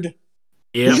 Nerd.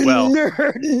 Yeah, well.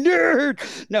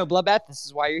 Nerd. No, Bloodbath, this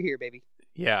is why you're here, baby.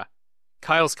 Yeah.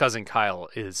 Kyle's cousin Kyle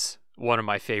is one of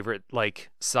my favorite like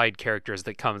side characters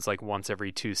that comes like once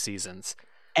every 2 seasons.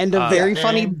 And a very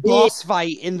funny boss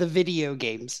fight in the video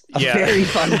games. Very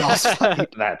fun boss fight.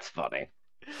 That's funny.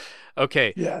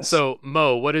 Okay, yes. So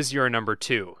Mo, what is your number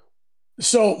 2?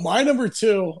 So my number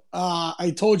 2,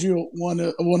 I told you one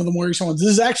of the more recent ones.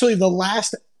 This is actually the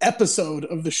last episode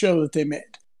of the show that they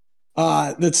made.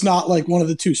 That's not like one of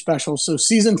the 2 specials. So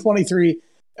season 23,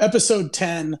 episode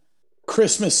 10,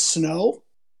 Christmas Snow.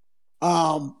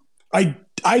 I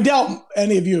doubt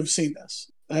any of you have seen this.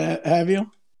 Have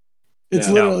you? It's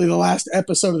literally the last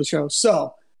episode of the show.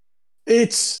 So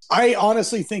I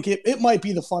honestly think it might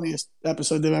be the funniest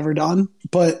episode they've ever done,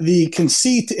 but the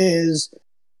conceit is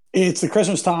it's the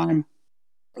Christmas time.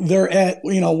 They're at,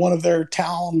 one of their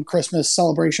town Christmas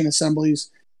celebration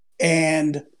assemblies,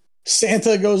 and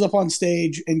Santa goes up on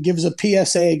stage and gives a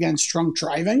PSA against drunk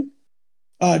driving.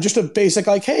 Just a basic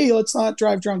like, hey, let's not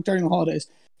drive drunk during the holidays.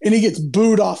 And he gets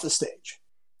booed off the stage,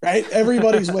 right?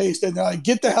 Everybody's wasted. They're like,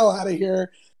 get the hell out of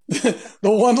here.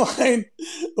 The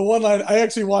one line, I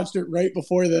actually watched it right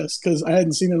before this because I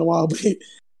hadn't seen it in a while,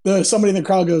 but somebody in the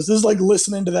crowd goes, this is like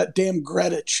listening to that damn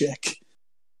Greta chick.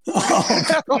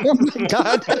 Oh my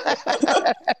God.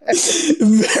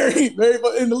 Very, very,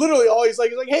 and literally all he's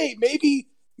like, hey,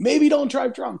 maybe don't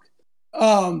drive drunk.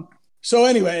 So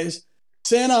anyways,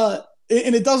 Santa,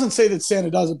 and it doesn't say that Santa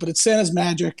does it, but it's Santa's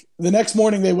magic. The next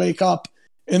morning they wake up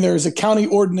and there's a county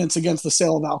ordinance against the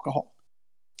sale of alcohol.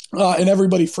 And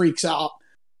everybody freaks out.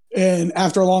 And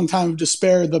after a long time of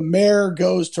despair, the mayor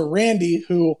goes to Randy,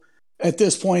 who at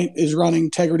this point is running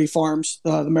Integrity Farms,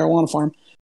 the marijuana farm.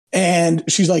 And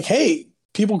she's like, hey,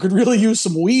 people could really use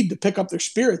some weed to pick up their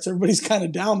spirits. Everybody's kind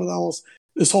of down with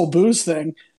this whole booze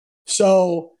thing.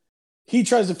 So he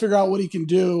tries to figure out what he can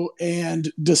do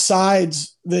and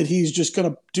decides that he's just going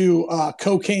to do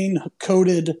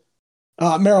cocaine-coated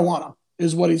marijuana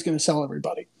is what he's going to sell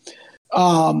everybody.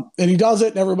 And he does it,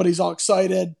 and everybody's all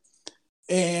excited.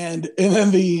 And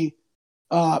then the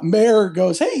mayor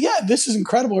goes, "Hey, yeah, this is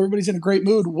incredible. Everybody's in a great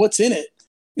mood. What's in it?"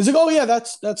 He's like, "Oh, yeah,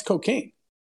 that's cocaine."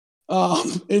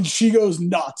 And she goes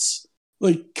nuts.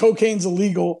 Like, cocaine's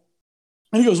illegal.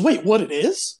 And he goes, "Wait, what it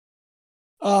is?"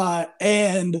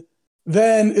 And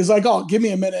then is like, "Oh, give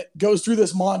me a minute." Goes through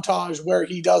this montage where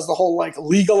he does the whole like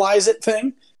legalize it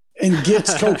thing and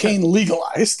gets cocaine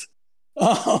legalized.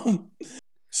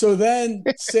 So then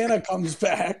Santa comes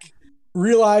back,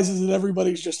 realizes that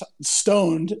everybody's just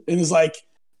stoned, and is like,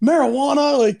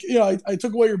 "Marijuana? Like, I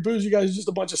took away your booze. You guys are just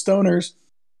a bunch of stoners."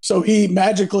 So he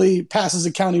magically passes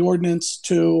a county ordinance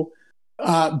to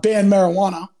ban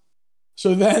marijuana.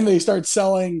 So then they start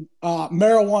selling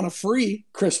marijuana-free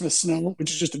Christmas snow, which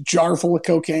is just a jar full of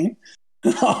cocaine.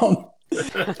 And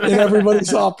everybody's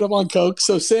hopped up on coke.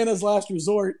 So Santa's last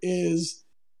resort is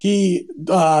the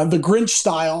Grinch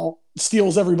style,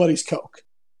 steals everybody's coke,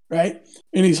 right?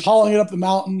 And he's hauling it up the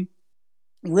mountain.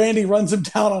 Randy runs him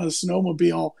down on a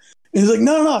snowmobile. And he's like,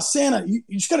 no, Santa, you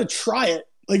just got to try it.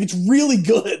 Like, it's really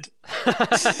good.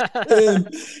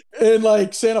 and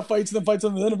like Santa fights them,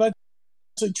 and then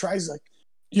eventually tries, like,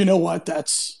 "You know what?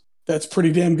 That's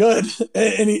pretty damn good."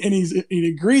 And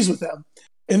he agrees with them.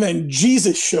 And then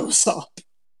Jesus shows up,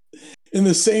 and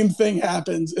the same thing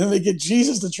happens. And they get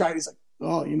Jesus to try it. He's like,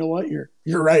 "Oh, you know what?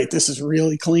 You're right. This is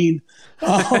really clean."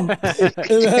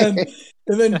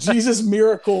 And then Jesus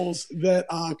miracles that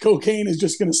cocaine is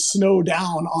just going to snow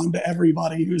down onto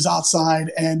everybody who's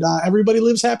outside, and everybody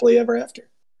lives happily ever after.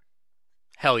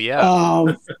 Hell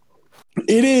yeah!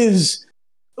 It is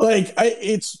like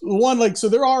it's one like so.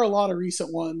 There are a lot of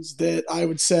recent ones that I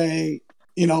would say,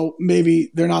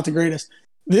 maybe they're not the greatest.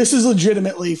 This is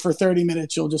legitimately for 30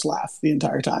 minutes you'll just laugh the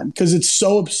entire time because it's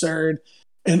so absurd,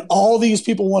 and all these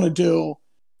people want to do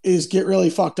is get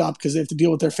really fucked up because they have to deal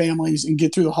with their families and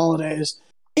get through the holidays.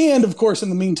 And of course, in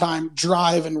the meantime,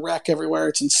 drive and wreck everywhere.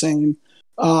 It's insane.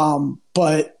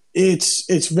 But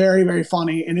it's very, very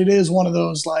funny. And it is one of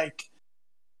those like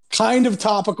kind of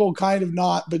topical, kind of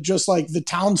not, but just like the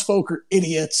townsfolk are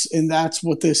idiots. And that's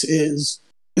what this is.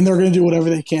 And they're going to do whatever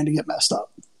they can to get messed up.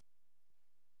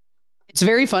 It's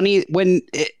very funny when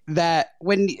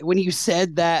you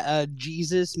said that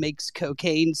Jesus makes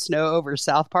cocaine snow over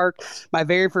South Park. My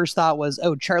very first thought was,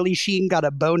 "Oh, Charlie Sheen got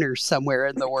a boner somewhere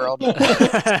in the world."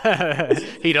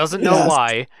 He doesn't know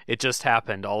why. It just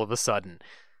happened all of a sudden.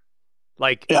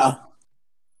 Like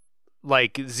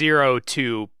 0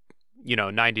 to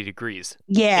 90 degrees.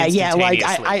 Yeah. Like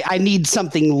I need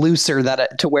something looser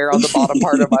to wear on the bottom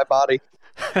part of my body.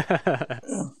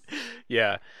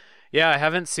 Yeah. Yeah, I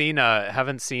haven't seen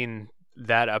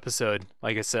that episode.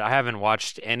 Like I said, I haven't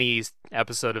watched any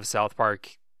episode of South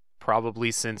Park probably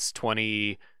since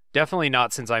definitely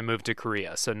not since I moved to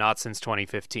Korea. So not since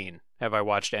 2015 have I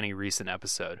watched any recent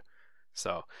episode.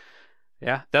 So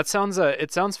yeah, that sounds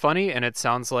it sounds funny, and it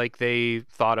sounds like they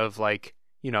thought of like,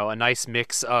 a nice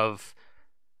mix of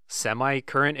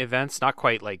semi-current events, not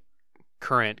quite like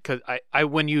current, because I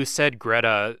when you said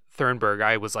Greta Thunberg,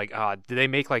 I was like, did they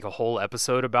make like a whole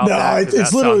episode about that? No,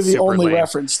 it's literally the only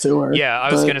reference to her. Yeah,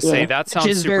 I was gonna say that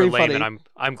sounds super lame, funny. and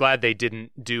I'm glad they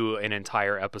didn't do an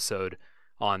entire episode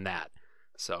on that.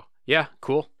 So yeah,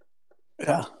 cool.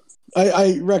 Yeah,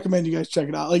 I recommend you guys check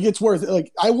it out. Like, it's worth it.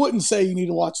 Like, I wouldn't say you need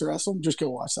to watch the rest of them. Just go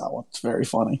watch that one. It's very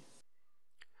funny.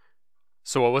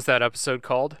 So what was that episode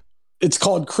called? It's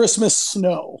called Christmas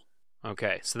Snow.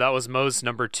 Okay, so that was Mo's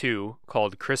number 2,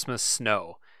 called Christmas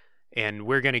Snow. And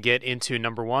we're going to get into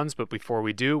number 1s, but before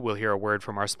we do, we'll hear a word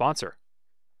from our sponsor.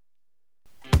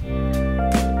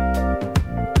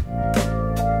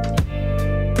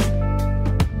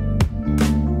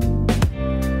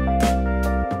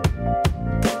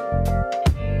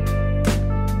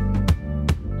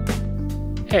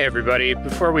 Hey everybody,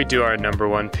 before we do our number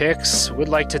 1 picks, we'd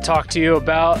like to talk to you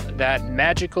about that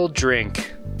magical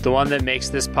drink, the one that makes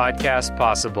this podcast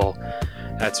possible.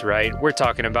 That's right, we're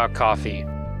talking about coffee.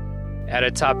 At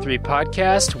a Top 3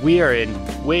 podcast, we are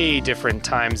in way different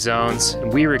time zones,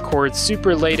 and we record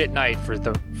super late at night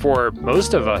for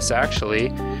most of us, actually.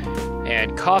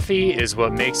 And coffee is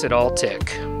what makes it all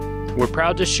tick. We're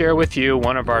proud to share with you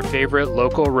one of our favorite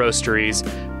local roasteries,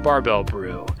 Barbell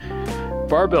Brew.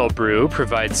 Barbell Brew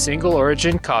provides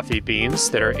single-origin coffee beans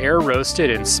that are air-roasted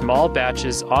in small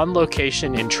batches on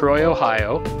location in Troy,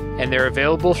 Ohio, and they're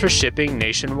available for shipping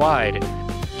nationwide.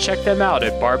 Check them out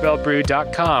at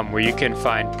barbellbrew.com, where you can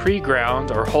find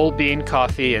pre-ground or whole bean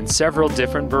coffee in several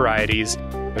different varieties,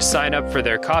 or sign up for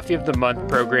their Coffee of the Month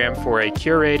program for a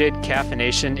curated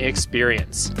caffeination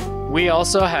experience. We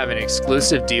also have an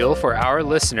exclusive deal for our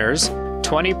listeners,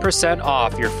 20%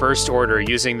 off your first order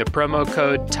using the promo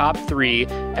code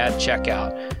TOP3 at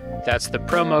checkout. That's the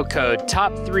promo code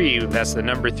TOP3, that's the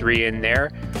number 3 in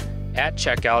there, at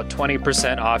checkout,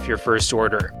 20% off your first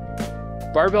order.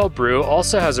 Barbell Brew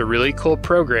also has a really cool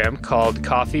program called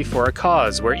Coffee for a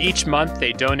Cause, where each month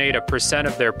they donate a %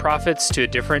 of their profits to a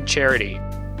different charity.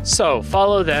 So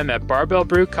follow them at Barbell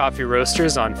Brew Coffee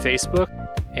Roasters on Facebook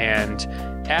and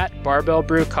at Barbell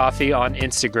Brew Coffee on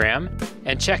Instagram,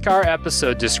 and check our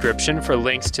episode description for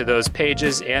links to those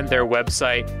pages and their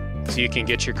website so you can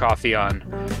get your coffee on.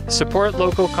 Support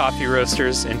local coffee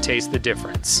roasters and taste the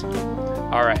difference.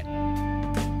 All right,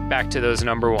 back to those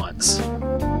number ones.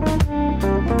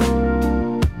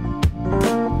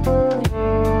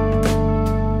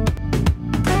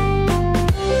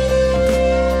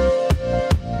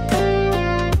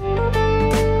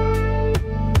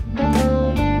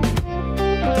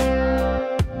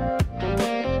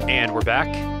 And we're back.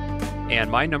 And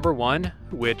my number one,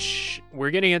 which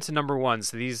we're getting into number ones.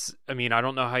 So these, I mean, I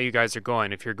don't know how you guys are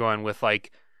going. If you're going with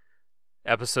like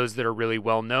episodes that are really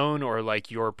well known or like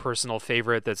your personal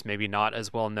favorite that's maybe not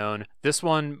as well known. This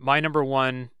one, my number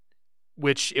one,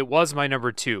 which it was my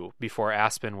number 2 before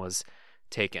Aspen was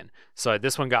taken. So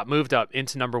this one got moved up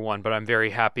into number 1, but I'm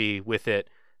very happy with it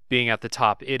being at the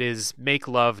top. It is Make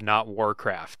Love, Not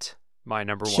Warcraft, my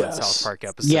number 1 South Park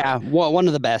episode. Yeah, well, one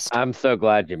of the best. I'm so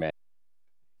glad you made.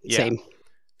 Yeah. Same.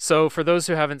 So for those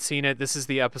who haven't seen it, this is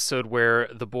the episode where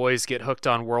the boys get hooked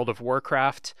on World of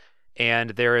Warcraft,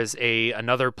 and there is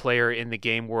another player in the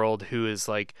game world who is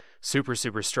like super,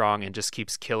 super strong and just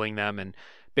keeps killing them and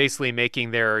basically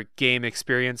making their game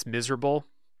experience miserable.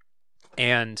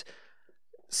 And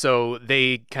so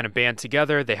they kind of band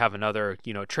together. They have another,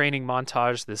 training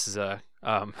montage. This is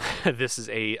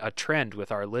a trend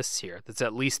with our lists here. That's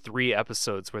at least 3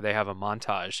 episodes where they have a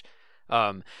montage.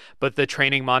 But the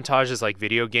training montage is like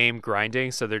video game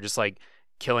grinding. So they're just like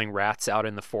killing rats out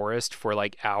in the forest for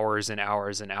like hours and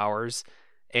hours and hours.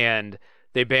 And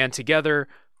they band together.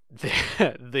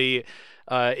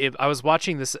 I was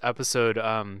watching this episode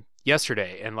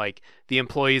yesterday, and like the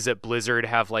employees at Blizzard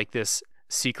have like this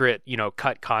secret,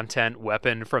 cut content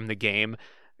weapon from the game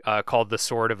called the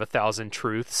Sword of 1,000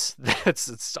 Truths.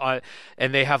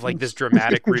 And they have like this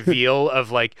dramatic reveal of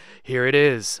like, here it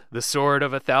is, the Sword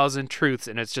of 1,000 Truths,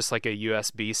 and it's just like a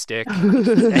USB stick.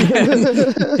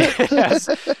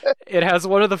 It has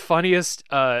one of the funniest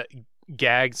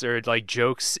gags or like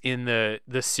jokes in the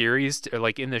series, or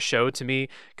like in the show to me,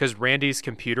 because Randy's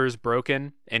computer's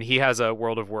broken and he has a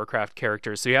World of Warcraft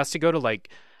character, so he has to go to like,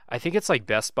 I think it's like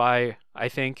Best Buy,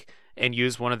 and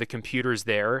use one of the computers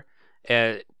there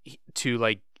to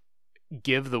like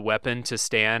give the weapon to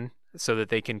Stan so that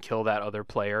they can kill that other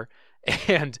player.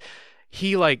 And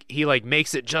he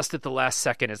makes it just at the last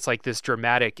second. It's like this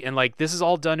dramatic, and like this is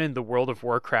all done in the World of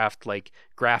Warcraft like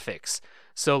graphics.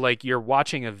 So like you're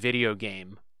watching a video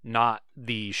game, not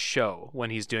the show when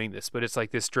he's doing this, but it's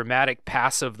like this dramatic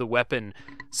pass of the weapon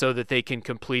so that they can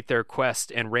complete their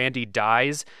quest. And Randy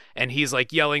dies, and he's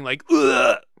like yelling like,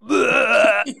 "Ugh! And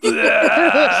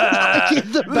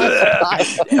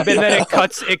then it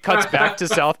cuts back to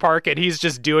South Park, and he's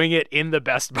just doing it in the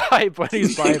Best Buy when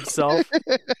he's by himself.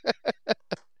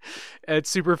 It's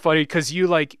super funny because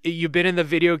you've been in the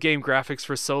video game graphics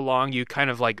for so long, you kind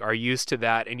of like are used to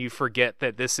that, and you forget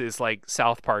that this is like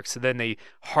South Park. So then they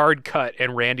hard cut,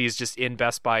 and Randy's just in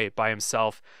Best Buy by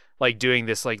himself, like doing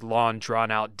this like long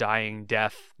drawn out dying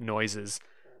death noises.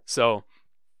 So,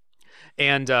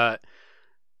 and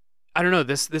I don't know,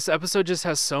 this episode just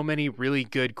has so many really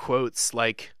good quotes.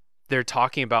 Like they're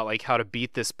talking about like how to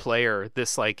beat this player,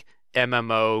 this like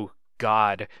MMO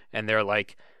god, and they're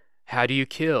like, how do you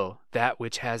kill that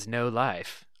which has no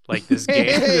life? Like this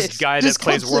guy that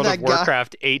plays World of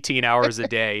Warcraft 18 hours a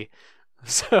day.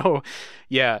 So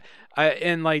yeah,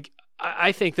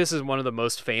 I think this is one of the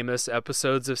most famous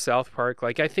episodes of South Park.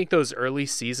 Like I think those early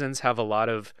seasons have a lot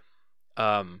of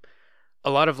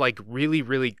like really,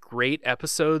 really great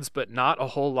episodes, but not a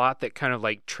whole lot that kind of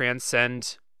like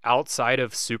transcend outside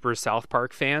of super South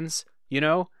Park fans,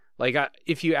 Like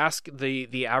if you ask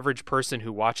the average person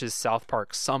who watches South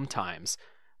Park sometimes,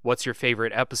 what's your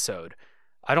favorite episode?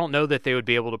 I don't know that they would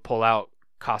be able to pull out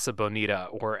Casa Bonita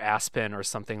or Aspen or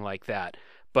something like that.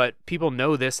 But people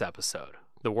know this episode,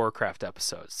 the Warcraft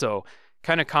episode. So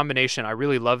kind of combination. I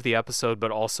really love the episode,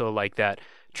 but also like that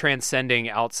transcending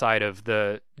outside of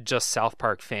the just South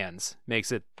Park fans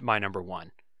makes it my number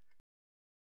 1.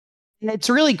 And it's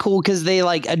really cool because they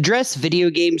like address video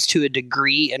games to a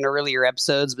degree in earlier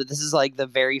episodes, but this is like the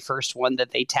very first one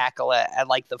that they tackle at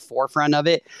like the forefront of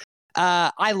it.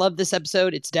 I love this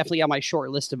episode. It's definitely on my short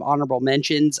list of honorable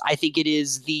mentions. I think it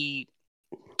is the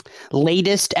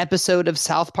latest episode of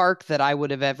South Park that I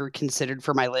would have ever considered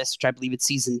for my list, which I believe it's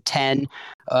season 10.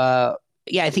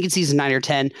 Yeah, I think it's season 9 or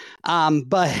 10.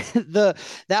 But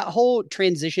that whole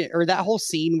transition or that whole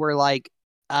scene where like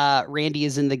Randy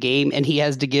is in the game and he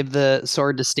has to give the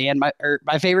sword to Stan.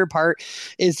 My favorite part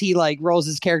is he like rolls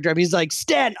his character up. He's like,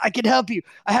 Stan, I can help you.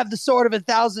 I have the sword of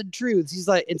 1,000 truths. He's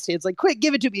like, and Stan's like, quick,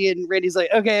 give it to me. And Randy's like,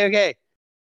 okay.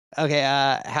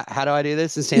 How do I do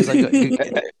this? And Stan's like,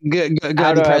 go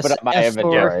How do I press open up my F4.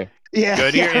 inventory? Yeah,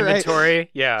 Go to your right. inventory.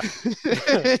 Yeah.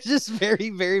 It's just very,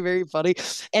 very, very funny.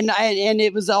 And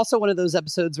it was also one of those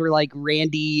episodes where like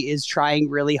Randy is trying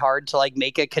really hard to like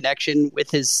make a connection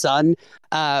with his son,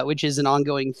 which is an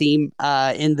ongoing theme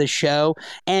in the show.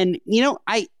 And,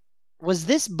 was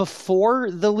this before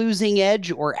The Losing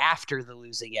Edge or after The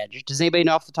Losing Edge? Does anybody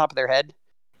know off the top of their head?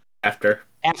 After.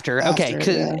 Okay.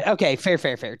 yeah. Okay. Fair.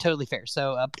 Totally fair.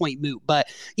 So point moot. But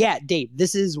yeah, Dave,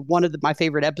 this is one of my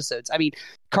favorite episodes. I mean,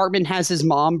 Cartman has his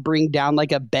mom bring down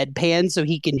like a bedpan so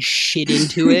he can shit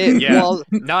into it Yeah. while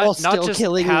Not still just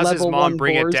killing has his level mom 1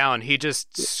 bring boars. it down. He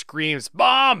just screams,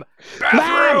 "Mom,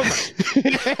 bathroom!"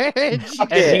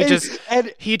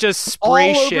 and he just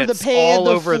spray all over shits the pan, all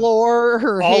the over floor,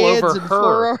 her all hands over and her.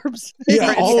 forearms.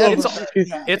 Yeah, all it's, over.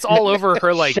 it's all over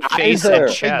her like face Shizer.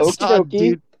 and chest. God,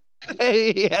 dude.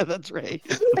 Yeah, that's right.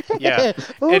 Yeah.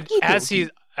 And Okey as dokey.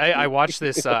 I watched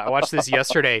this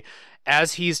yesterday.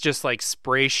 As he's just like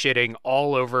spray shitting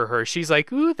all over her, she's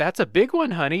like, "Ooh, that's a big one,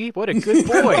 honey. What a good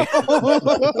boy."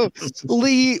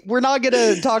 Lee, we're not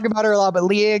gonna talk about her a lot, but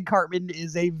Leanne Cartman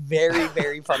is a very,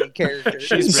 very funny character.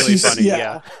 She's really funny.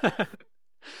 Yeah.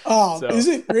 So.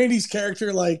 Isn't Randy's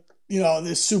character like,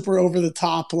 this super over the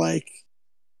top, like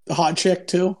the hot chick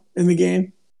too in the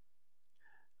game?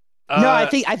 No, I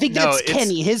think no, that's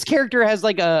Kenny. His character has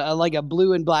like a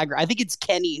blue and black. I think it's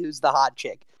Kenny who's the hot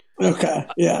chick. Okay,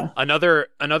 yeah. Another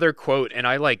quote, and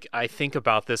I think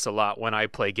about this a lot when I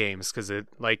play games because it,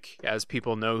 like, as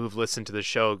people know who've listened to the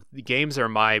show, the games are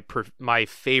my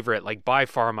favorite, like by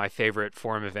far my favorite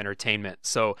form of entertainment.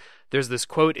 So there's this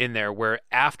quote in there where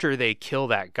after they kill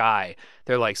that guy,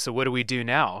 they're like, "So what do we do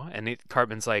now?" And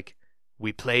Cartman's like,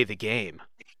 "We play the game."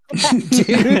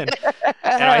 Dude.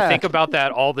 And I think about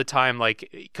that all the time, like,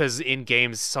 because in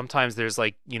games sometimes there's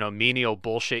like menial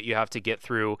bullshit you have to get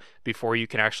through before you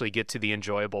can actually get to the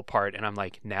enjoyable part, and I'm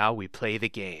like, now we play the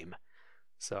game.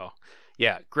 So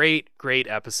yeah, great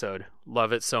episode,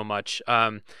 love it so much.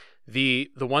 The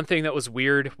one thing that was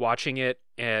weird watching it,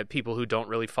 people who don't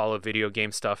really follow video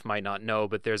game stuff might not know,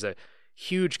 but there's a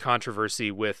huge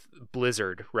controversy with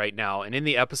Blizzard right now, and in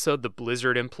the episode the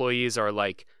Blizzard employees are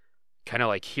like kind of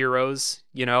like heroes,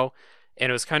 and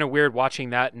it was kind of weird watching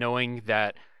that, knowing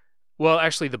that, well,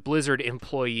 actually the Blizzard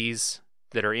employees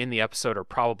that are in the episode are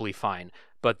probably fine,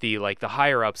 but the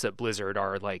higher ups at Blizzard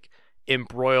are like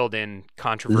embroiled in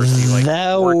controversy, like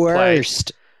the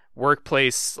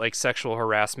workplace like sexual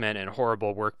harassment and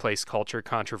horrible workplace culture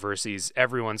controversies.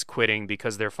 Everyone's quitting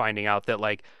because they're finding out that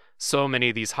like so many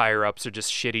of these higher ups are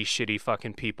just shitty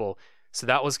fucking people. So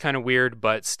that was kind of weird,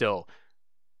 but still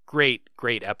great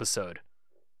episode.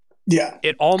 Yeah.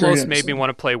 It almost made me want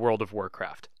to play World of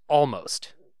Warcraft.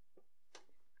 Almost.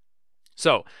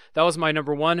 So that was my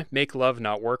number 1, Make Love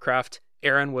Not Warcraft.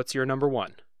 Aaron, what's your number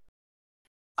 1?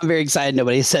 I'm very excited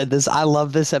nobody said this. I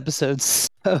love this episode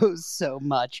so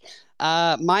much.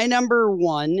 My number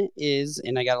 1 is,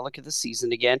 and I gotta look at the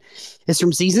season again, is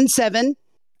from season 7,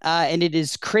 and it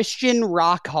is Christian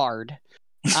Rock Hard.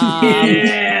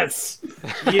 Yes.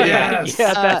 Yeah,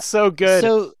 that's so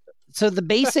good. So the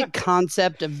basic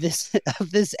concept of this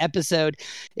episode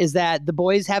is that the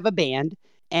boys have a band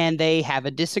and they have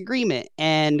a disagreement,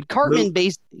 and Cartman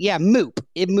Moop.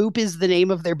 Moop is the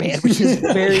name of their band, which is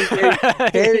very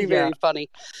very funny.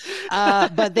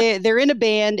 But they're in a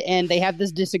band and they have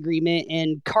this disagreement,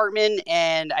 and Cartman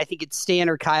and I think it's Stan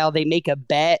or Kyle, they make a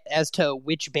bet as to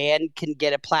which band can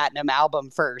get a platinum album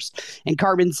first. And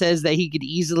Cartman says that he could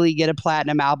easily get a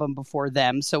platinum album before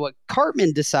them. So what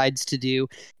Cartman decides to do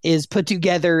is put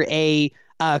together a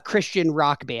Christian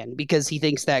rock band because he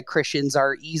thinks that Christians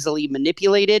are easily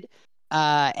manipulated,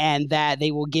 and that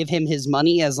they will give him his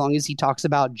money as long as he talks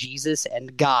about Jesus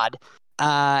and God.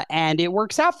 And it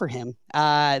works out for him.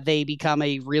 They become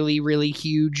a really, really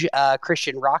huge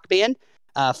Christian rock band.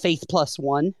 Faith Plus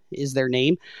One is their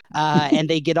name. And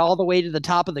they get all the way to the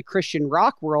top of the Christian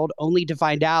rock world only to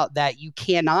find out that you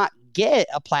cannot get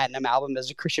a platinum album as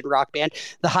a Christian rock band.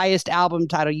 The highest album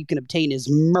title you can obtain is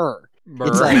Myrrh. Myrrh.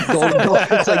 It's like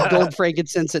it's like gold,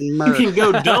 frankincense, and myrrh. You can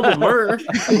go double myrrh.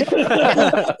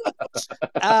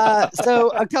 So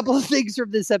a couple of things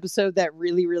from this episode that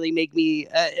really, really make me,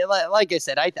 like I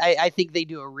said, I think they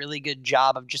do a really good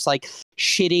job of just like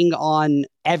shitting on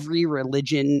every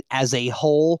religion as a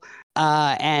whole.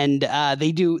 And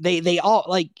they all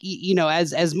like,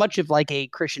 as much of like a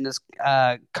Christian as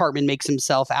Cartman makes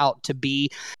himself out to be,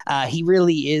 he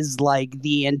really is like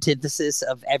the antithesis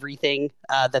of everything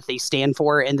that they stand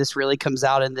for. And this really comes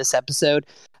out in this episode.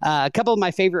 A couple of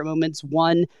my favorite moments.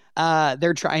 One,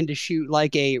 they're trying to shoot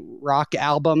like a rock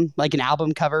album, like an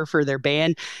album cover for their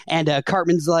band. And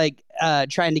Cartman's like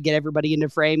trying to get everybody into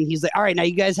frame. He's like, all right, now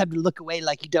you guys have to look away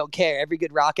like you don't care. Every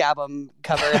good rock album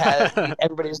cover has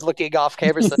everybody's looking off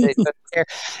camera so they don't care.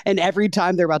 And every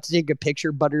time they're about to take a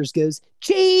picture, Butters goes,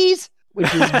 cheese,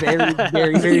 which is very,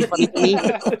 very, very funny to me.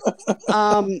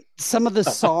 Some of the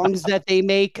songs that they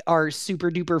make are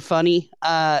super duper funny.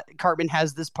 Cartman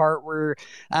has this part where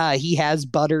he has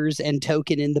Butters and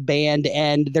Token in the band,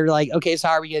 and they're like, okay, so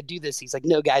how are we going to do this? He's like,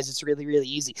 no, guys, it's really, really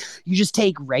easy. You just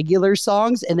take regular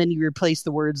songs, and then you replace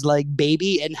the words like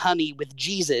baby and honey with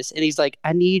Jesus. And he's like,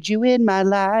 I need you in my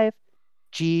life,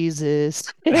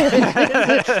 Jesus.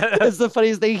 It's the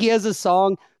funniest thing. He has a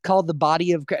song called The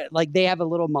Body of, like, they have a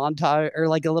little montage or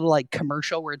like a little like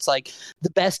commercial where it's like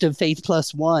the best of Faith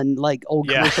Plus One, like old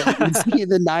commercial in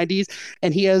the 90s.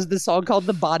 And he has this song called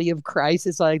The Body of Christ.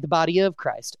 It's like the body of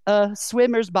Christ, a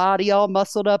swimmer's body all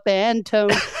muscled up and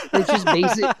toned. It's just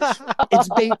basic.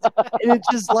 It's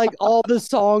just like all the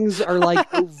songs are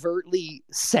like overtly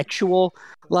sexual.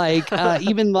 Like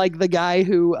even like the guy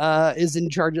who is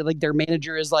in charge of like their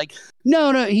manager is like,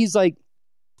 no, he's like,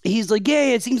 yeah,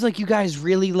 it seems like you guys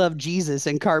really love Jesus.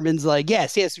 And Cartman's like,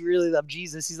 yes, we really love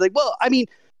Jesus. He's like, well, I mean,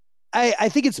 I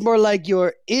think it's more like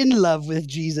you're in love with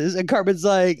Jesus. And Cartman's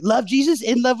like, love Jesus,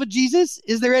 in love with Jesus?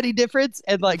 Is there any difference?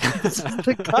 And like,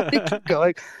 keep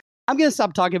going. I'm going to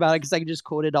stop talking about it because I can just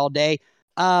quote it all day.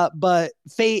 But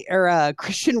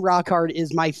Christian Rock Hard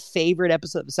is my favorite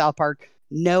episode of South Park.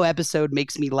 No episode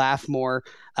makes me laugh more.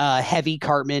 Heavy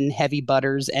Cartman, heavy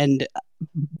Butters, and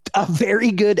a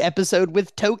very good episode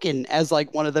with Token as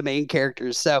like one of the main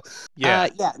characters. So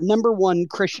number one,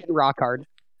 Christian Rock Hard.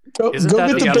 Go get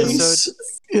the bass.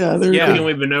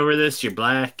 We've been over this. You're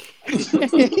black.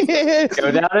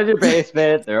 Go down in your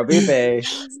basement. There'll be a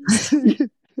bass.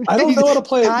 I don't know how to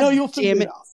play it. No, you'll figure it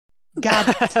out.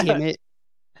 God damn it.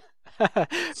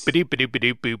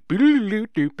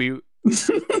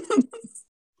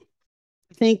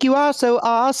 Think you are so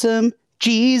awesome,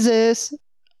 Jesus.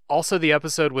 Also the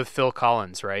episode with Phil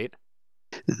Collins, right?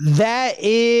 That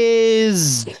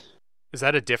is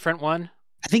that a different one?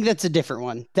 I think that's a different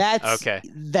one. That's okay.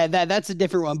 That's a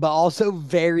different one, but also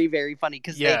very, very funny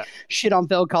because they shit on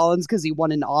Phil Collins because he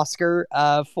won an Oscar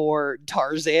for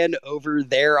Tarzan over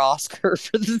their Oscar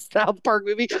for the South Park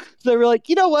movie. So they were like,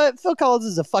 you know what? Phil Collins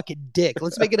is a fucking dick.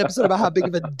 Let's make an episode about how big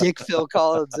of a dick Phil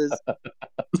Collins is.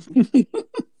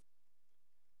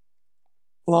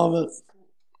 Love it.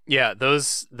 Yeah,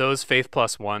 those Faith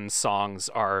Plus One songs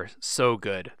are so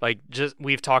good. Like, just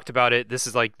we've talked about it. This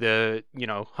is like the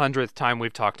 100th time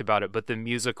we've talked about it. But the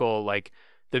music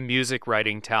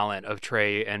writing talent of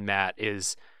Trey and Matt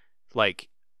is like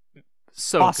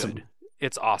so awesome. Good.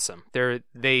 It's awesome.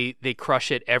 They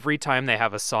crush it every time they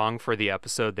have a song for the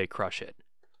episode. They crush it.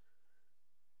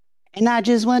 And I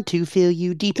just want to feel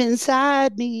you deep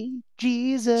inside me,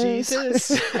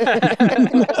 Jesus.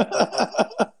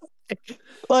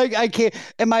 Like, I can't.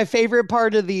 And my favorite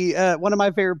part of the one of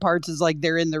my favorite parts is like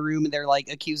they're in the room and they're like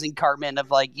accusing Cartman of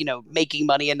like making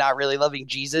money and not really loving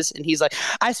Jesus. And he's like,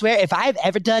 I swear, if I've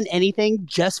ever done anything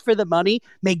just for the money,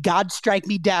 may God strike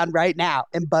me down right now.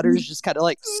 And Butters just kind of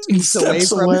like steps away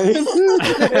from it.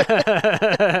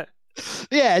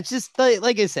 Yeah, it's just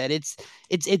like I said, it's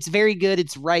very good.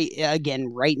 It's right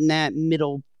in that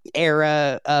middle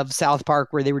era of South Park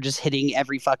where they were just hitting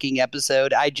every fucking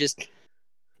episode.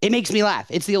 It makes me laugh.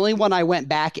 It's the only one I went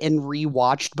back and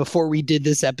rewatched before we did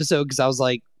this episode because I was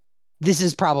like, this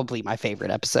is probably my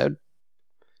favorite episode.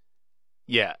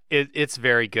 Yeah, it's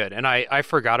very good. And I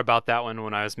forgot about that one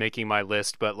when I was making my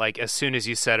list, but like as soon as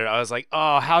you said it, I was like,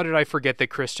 oh, how did I forget the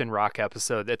Christian Rock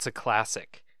episode? It's a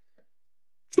classic.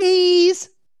 Please.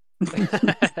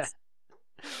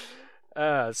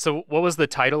 So what was the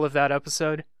title of that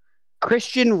episode?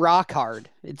 Christian Rock Hard.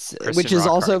 Which is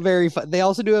also very fun. They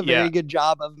also do a very good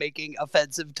job of making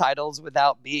offensive titles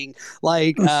without being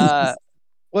like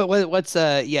what's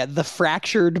the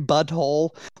fractured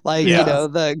butthole, like Yeah.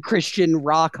 the Christian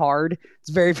rock hard. It's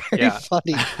very very Yeah.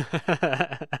 funny.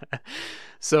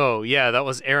 So yeah, that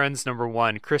was Aaron's number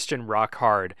one, Christian Rock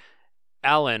Hard.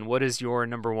 Alan, what is your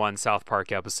number one South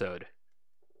Park episode?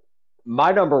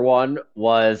 My number one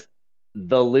was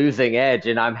The Losing Edge,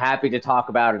 and I'm happy to talk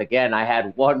about it again. I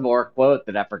had one more quote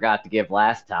that I forgot to give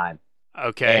last time.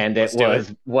 Okay, And it let's do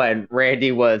was when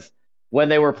when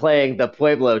they were playing the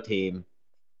Pueblo team,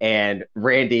 and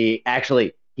Randy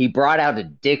he brought out a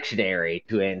dictionary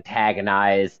to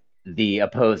antagonize the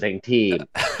opposing team.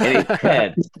 And he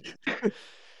said,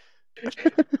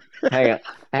 hang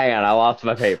on, I lost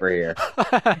my paper here.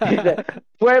 He said,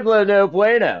 Pueblo no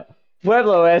bueno.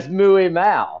 Pueblo es muy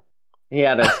mal. He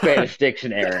had a Spanish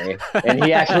dictionary, and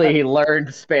he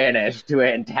learned Spanish to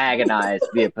antagonize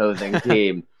the opposing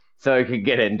team so he could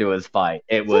get into his fight.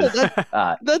 It was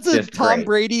That's a just Tom great.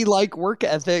 Brady like work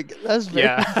ethic. That's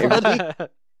very funny.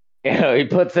 He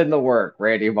puts in the work.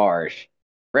 Randy Marsh,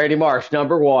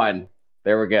 number one.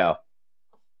 There we go.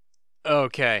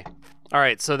 Okay. All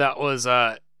right, so that was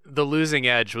The Losing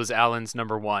Edge was Alan's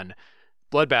number one.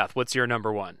 Bloodbath, what's your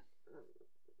number one?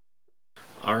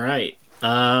 All right.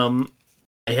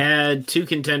 I had two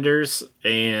contenders,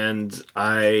 and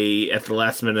at the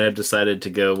last minute, I decided to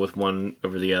go with one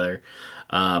over the other.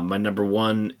 My number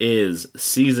one is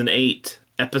Season 8,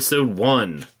 Episode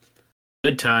 1,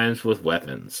 Good Times with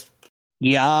Weapons.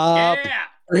 Yup.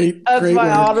 Great. That's great my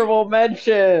work. honorable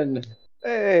mention.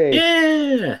 Hey,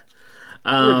 Yeah!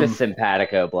 we're just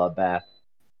simpatico, Bloodbath.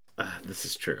 This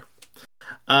is true.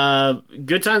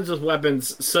 Good Times with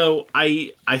Weapons. So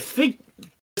I think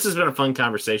this has been a fun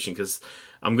conversation because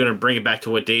I'm going to bring it back to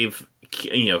what Dave,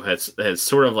 has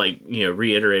sort of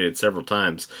reiterated several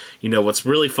times. What's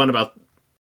really fun about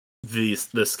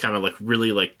this kind of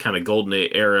really kind of golden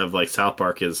era of South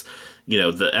Park is,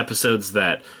 the episodes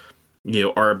that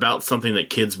are about something that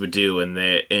kids would do,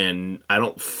 and I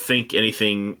don't think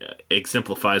anything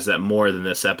exemplifies that more than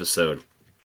this episode.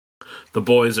 The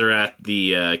boys are at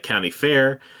the county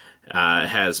fair.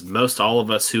 Has most all of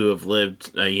us who have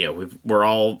lived, we're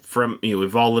all from,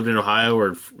 we've all lived in Ohio,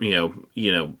 or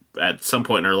at some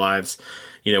point in our lives,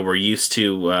 we're used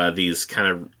to these kind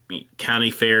of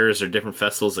county fairs or different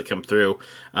festivals that come through.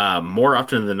 More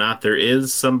often than not, there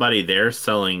is somebody there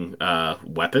selling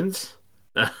weapons.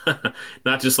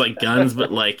 Not just guns,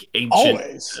 but ancient.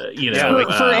 Always.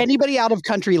 For anybody out of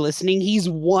country listening, he's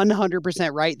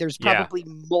 100% right. There's probably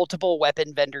multiple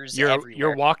weapon vendors everywhere.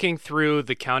 You're walking through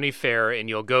the county fair, and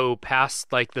you'll go past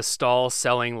the stall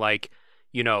selling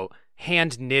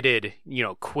hand knitted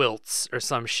quilts or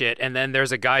some shit, and then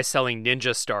there's a guy selling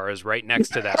ninja stars right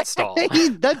next to that stall.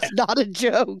 That's not a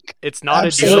joke. It's not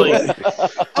Absolutely. a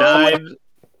joke.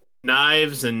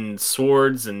 Knives and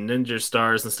swords and ninja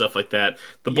stars and stuff like that.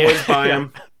 The boys buy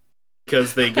them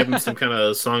because they give them some kind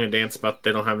of song and dance about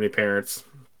they don't have any parents.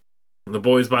 The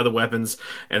boys buy the weapons,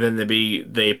 and then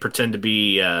they pretend to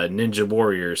be ninja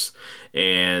warriors,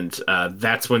 and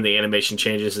that's when the animation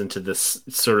changes into this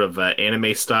sort of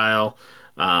anime style,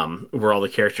 where all the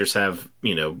characters have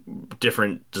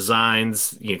different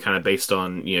designs, kind of based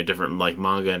on different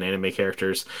manga and anime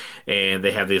characters, and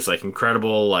they have these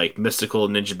incredible mystical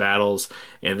ninja battles,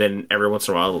 and then every once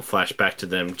in a while it'll flash back to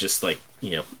them just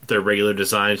their regular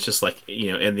designs, just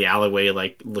in the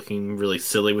alleyway looking really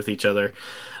silly with each other.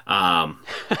 I'm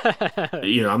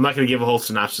not going to give a whole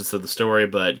synopsis of the story,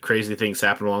 but crazy things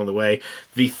happen along the way.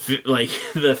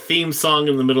 The theme song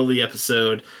in the middle of the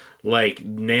episode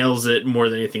nails it more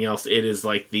than anything else. It is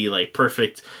the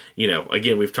perfect,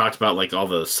 again, we've talked about all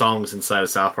the songs inside of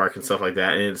South Park and stuff like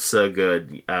that, and it's so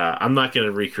good. I'm not going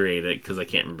to recreate it because I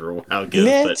can't remember how it goes.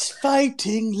 Let's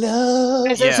fighting love.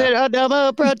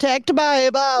 Double protect my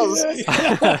balls. No,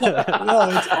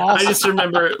 it's awesome. I just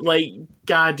remember,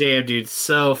 goddamn, dude,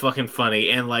 so fucking funny.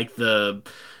 And the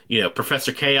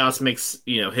Professor Chaos makes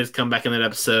his comeback in that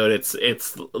episode.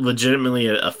 It's legitimately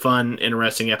a fun,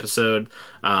 interesting episode.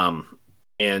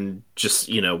 And just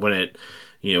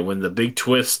when the big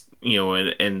twist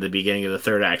in the beginning of the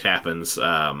third act happens,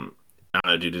 I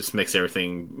don't know, dude, just makes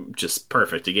everything just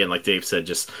perfect. Again, like Dave said,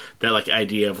 just that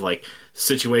idea of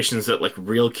situations that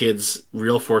real kids,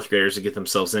 real fourth graders would get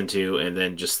themselves into, and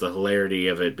then just the hilarity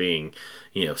of it being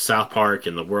South Park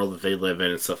and the world that they live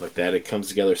in and stuff like that. It comes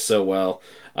together so well.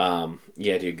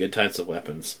 Yeah, dude, Good Times with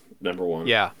Weapons, number one.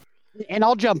 Yeah. And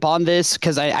I'll jump on this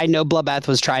because I know Bloodbath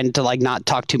was trying to not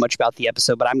talk too much about the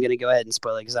episode, but I'm going to go ahead and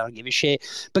spoil it because I don't give a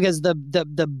shit. Because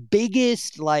the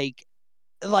biggest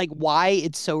like why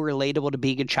it's so relatable to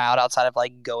being a child outside of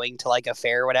like going to like a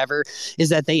fair or whatever is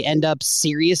that they end up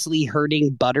seriously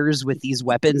hurting Butters with these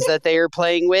weapons that they are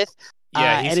playing with.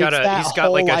 Yeah, and it's that he's got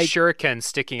whole, like a shuriken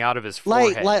sticking out of his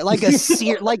forehead. like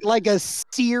a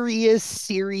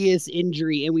serious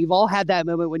injury. And we've all had that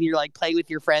moment when you're like playing with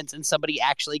your friends and somebody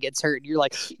actually gets hurt and you're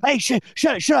like, hey, shut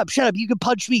up, you can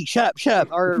punch me, shut up,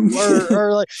 or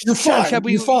like You're fine. shut up.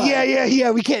 You're fine.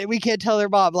 Yeah, we can't tell their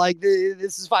mom like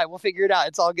this is fine, we'll figure it out,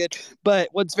 it's all good. But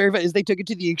what's very funny is they took it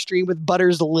to the extreme with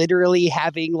Butters literally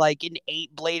having like an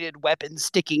 8-bladed weapon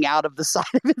sticking out of the side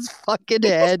of his fucking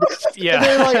head. Yeah. And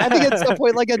they're like, I think at some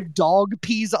point like a dog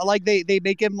pees, like they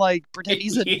make him like pretend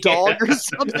he's a dog or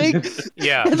something.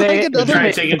 Yeah. And, They like, another-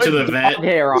 try to take him to the vet.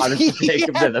 Hair on him to take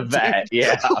him Yeah, to the vet. dude.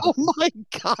 Yeah. Oh my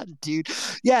god, dude.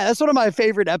 Yeah, that's one of my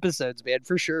favorite episodes, man,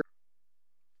 for sure.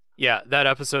 Yeah, that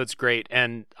episode's great.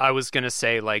 And I was going to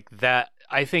say, like, that,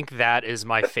 I think that is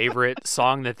my favorite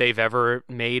song that they've ever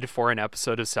made for an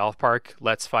episode of South Park,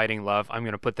 Let's Fighting Love. I'm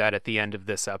going to put that at the end of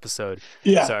this episode.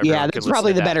 Yeah. So everyone Yeah, can that's listen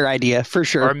probably to the that. better idea, for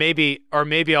sure. Or maybe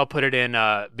I'll put it in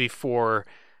before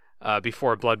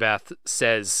Bloodbath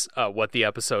says what the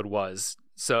episode was.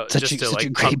 So just to such a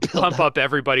like great pump build-up. up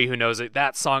everybody who knows it.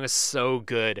 That song is so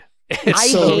good. It's I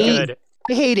so hate- good.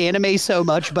 I hate anime so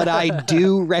much, but I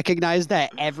do recognize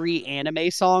that every anime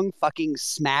song fucking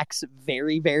smacks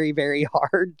very, very, very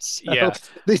hard. So Yeah.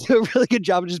 they do a really good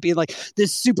job of just being like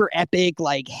this super epic,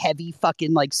 like heavy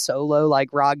fucking like solo, like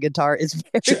rock guitar. It's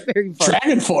very, very fun.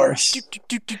 Dragon Force.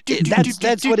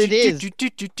 That's what it is.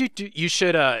 You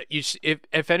should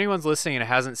if anyone's listening and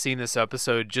hasn't seen this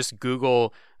episode, just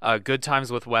Google Good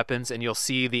Times with Weapons and you'll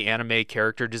see the anime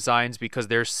character designs because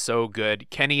they're so good.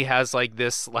 Kenny has like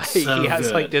this So he has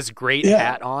good. like this great Yeah.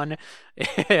 hat on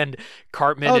and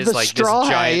Cartman Oh, is the like straw this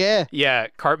hat, giant yeah.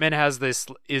 Cartman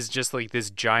is just like this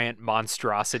giant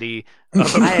monstrosity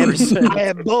of a I person.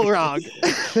 am Bullrog.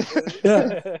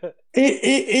 Yeah.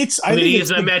 It's. I I mean, think he it's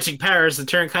has no magic powers to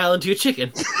turn Kyle into a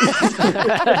chicken.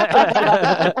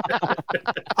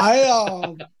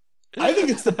 I think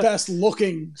it's the best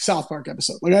looking South Park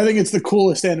episode. Like I think it's the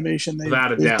coolest animation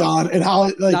Without a they've doubt. done, and how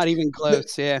like Not even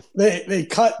close, yeah. they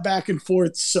cut back and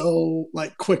forth so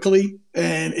like quickly,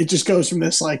 and it just goes from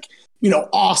this like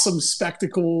awesome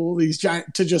spectacle, these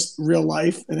giant, to just real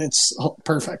life, and it's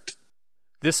perfect.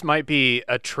 This might be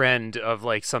a trend of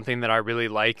like something that I really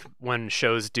like when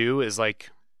shows do is like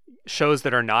shows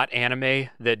that are not anime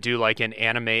that do like an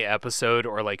anime episode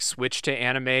or like switch to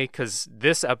anime, because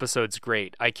this episode's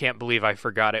great. I can't believe I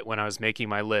forgot it when I was making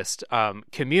my list.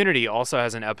 Community also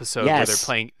has an episode where Yes.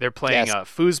 they're playing Yes.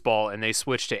 foosball and they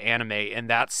switch to anime, and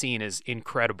that scene is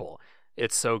incredible.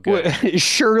 It's so good.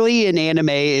 Surely an anime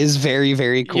is very,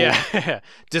 very cool. Yeah,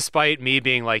 despite me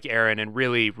being like Aaron and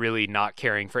really, really not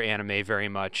caring for anime very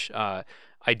much,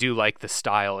 I do like the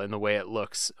style and the way it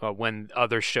looks when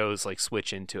other shows like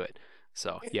switch into it.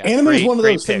 So yeah, Anime is great- one of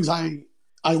great those pick. things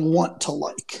I want to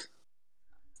like,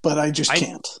 but I just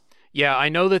can't. Yeah, I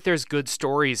know that there's good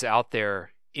stories out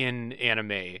there in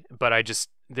anime, but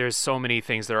there's so many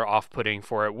things that are off-putting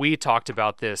for it. We talked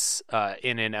about this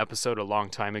in an episode a long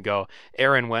time ago.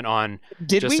 Aaron went on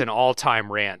Did just we? an all-time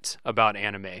rant about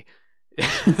anime.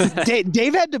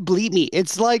 Dave had to bleep me.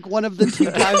 It's like one of the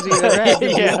 2 times we've ever had to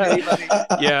bleep Yeah. anybody.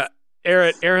 Yeah.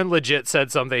 Aaron legit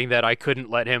said something that I couldn't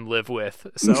let him live with.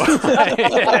 So And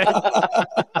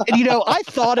I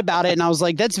thought about it and I was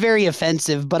like, that's very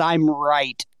offensive, but I'm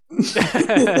right.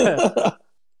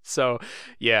 So,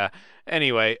 yeah.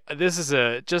 Anyway, this is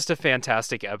just a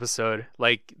fantastic episode.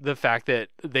 Like the fact that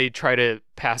they try to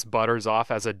pass Butters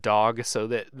off as a dog so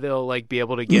that they'll like be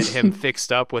able to get him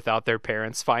fixed up without their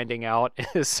parents finding out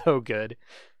is so good.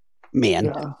 Man.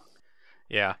 Yeah.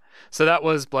 Yeah. So that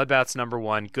was Bloodbath's number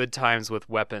 1, Good Times with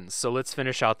Weapons. So let's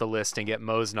finish out the list and get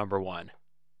Mo's number 1.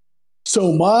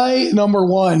 So my number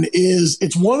 1 is,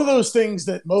 it's one of those things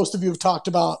that most of you have talked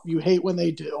about. You hate when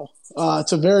they do.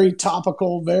 It's a very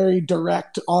topical, very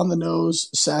direct, on the nose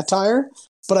satire,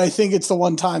 but I think it's the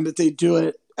one time that they do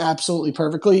it absolutely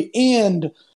perfectly,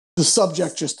 and the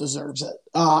subject just deserves it.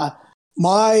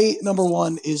 My number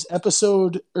 1 is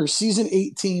season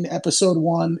 18, episode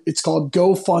 1. It's called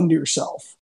Go Fund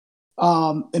Yourself.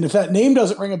 And if that name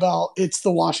doesn't ring a bell, it's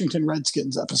the Washington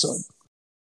Redskins episode.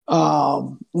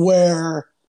 Where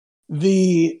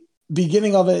the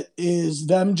beginning of it is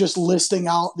them just listing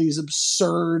out these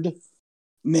absurd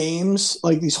names,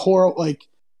 like these horrible, like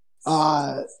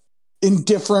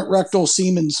indifferent rectal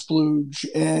semen splooge,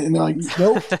 and they're like,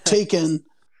 nope, taken.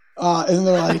 And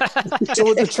they're like, so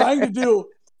what they're trying to do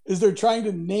is they're trying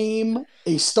to name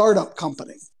a startup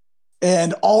company,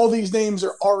 and all these names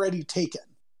are already taken.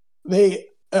 They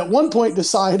at one point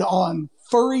decide on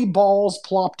furry balls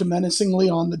plopped menacingly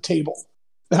on the table.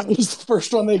 That was the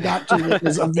first one they got to that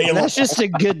was available. That's just a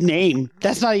good name.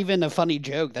 That's not even a funny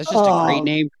joke. That's just a great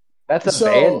name. That's a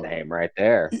band name right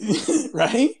there.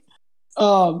 Right?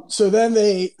 So then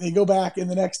they go back, and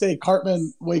the next day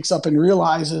Cartman wakes up and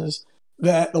realizes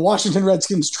that the Washington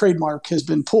Redskins trademark has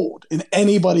been pulled and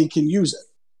anybody can use it.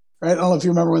 Right? I don't know if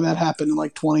you remember when that happened in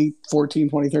like 2014,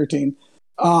 2013.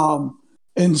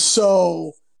 And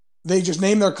so they just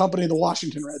named their company the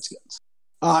Washington Redskins.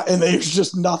 And there's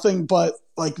just nothing but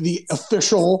like the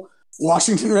official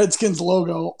Washington Redskins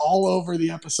logo all over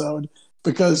the episode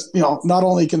because, not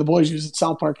only can the boys use it,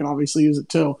 South Park can obviously use it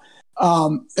too.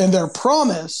 And their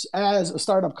promise as a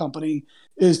startup company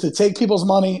is to take people's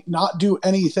money, not do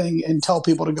anything, and tell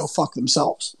people to go fuck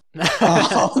themselves.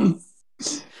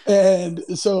 And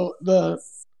so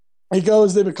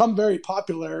they become very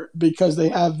popular because they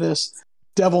have this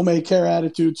devil may care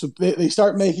attitude. So they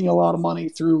start making a lot of money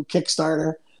through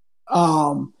Kickstarter.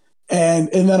 And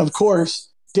then of course,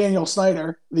 Daniel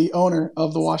Snyder, the owner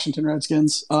of the Washington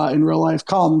Redskins in real life,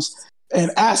 comes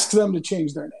and asks them to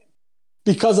change their name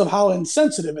because of how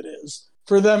insensitive it is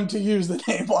for them to use the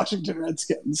name Washington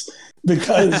Redskins,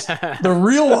 because the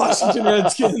real Washington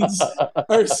Redskins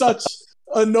are such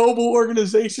a noble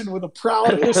organization with a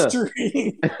proud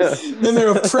history and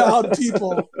they're a proud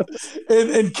people.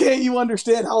 And can't you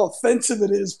understand how offensive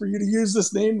it is for you to use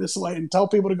this name this way and tell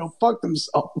people to go fuck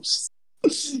themselves?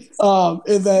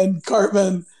 And then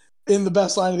Cartman, in the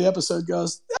best line of the episode,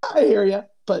 goes, I hear you,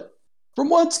 but from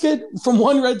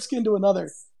one Redskin to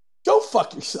another, go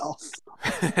fuck yourself.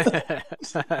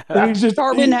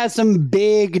 Cartman has some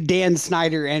big Dan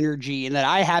Snyder energy, and that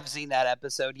I have seen that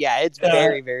episode. Yeah, it's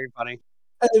very, very funny.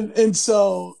 And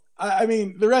so, I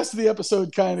mean, the rest of the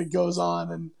episode kind of goes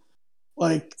on, and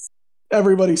like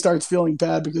everybody starts feeling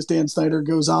bad because Dan Snyder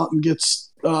goes out and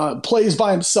gets plays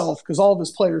by himself because all of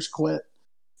his players quit,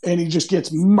 and he just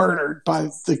gets murdered by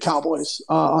the Cowboys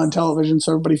on television.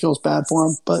 So everybody feels bad for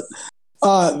him. But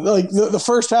like the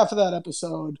first half of that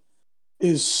episode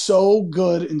is so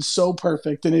good and so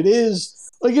perfect, and it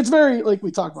is like it's very, like we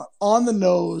talked about, on the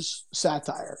nose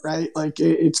satire, right? Like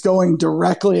it's going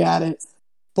directly at it,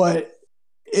 but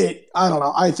I don't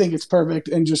know, I think it's perfect.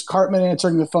 And just Cartman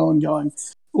answering the phone going,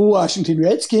 Washington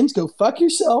Redskins, go fuck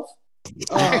yourself.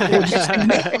 Just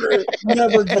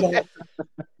never get old.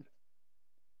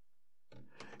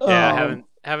 Yeah,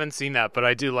 haven't seen that, but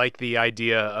I do like the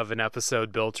idea of an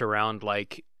episode built around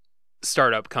like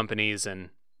startup companies,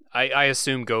 and I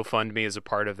assume GoFundMe is a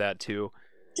part of that too.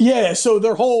 Yeah, so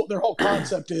their whole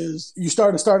concept is you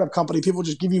start a startup company, people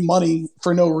just give you money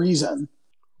for no reason,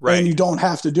 right? And you don't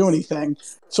have to do anything.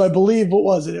 So I believe, what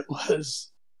was it? It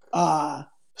was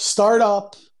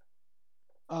startup,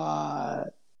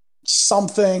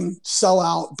 something, sell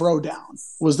out, bro down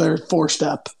was their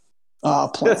 4-step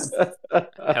plan.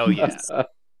 Hell yeah,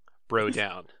 bro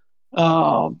down.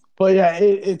 But yeah,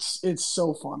 it's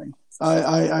so funny.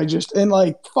 I just, and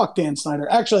like, fuck Dan Snyder.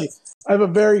 Actually, I have a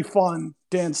very fun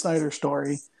Dan Snyder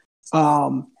story.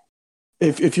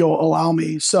 If you'll allow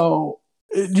me. So,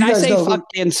 can I say fuck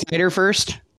Dan Snyder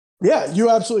first? Yeah,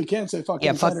 you absolutely can say fuck.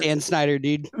 Yeah, fuck Dan Snyder,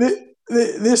 dude.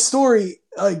 This story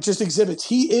just exhibits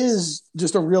he is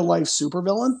just a real life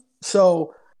supervillain.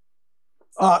 So,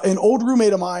 an old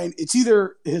roommate of mine, it's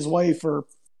either his wife or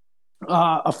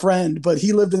a friend, but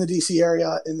he lived in the DC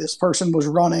area, and this person was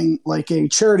running like a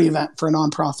charity event for a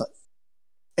nonprofit,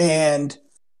 and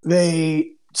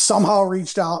they somehow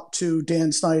reached out to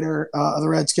Dan Snyder, the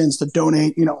Redskins, to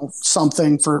donate,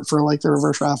 something for like the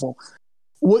reverse raffle.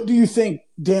 What do you think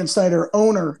Dan Snyder,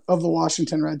 owner of the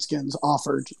Washington Redskins,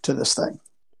 offered to this thing?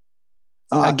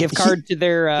 A gift card to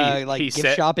their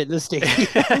gift shop in the state.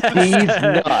 He's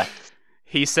nuts.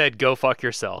 He said, go fuck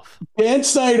yourself. Dan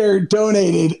Snyder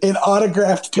donated an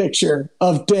autographed picture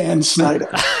of Dan Snyder.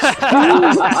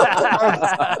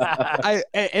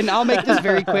 And I'll make this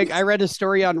very quick. I read a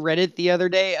story on Reddit the other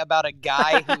day about a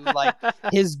guy who, like,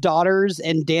 his daughters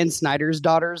and Dan Snyder's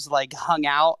daughters, like, hung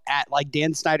out at, like,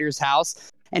 Dan Snyder's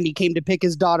house. And he came to pick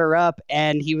his daughter up,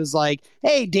 and he was like,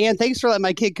 hey, Dan, thanks for letting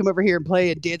my kid come over here and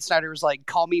play. And Dan Snyder was like,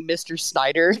 call me Mr.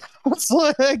 Snyder. I was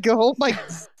like, oh my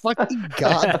fucking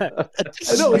God.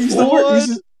 I know,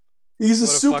 he's a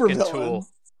super villain.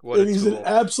 And he's an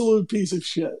absolute piece of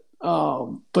shit.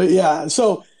 But yeah,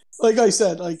 so like I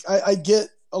said, like I get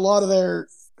a lot of their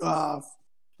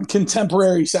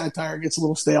contemporary satire gets a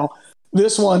little stale.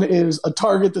 This one is a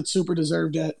target that super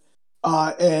deserved it.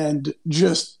 And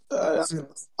just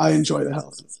I enjoy the hell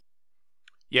of it.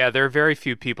 Yeah, there are very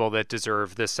few people that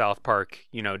deserve this South Park,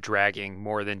 dragging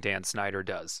more than Dan Snyder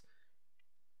does.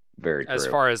 Very true. As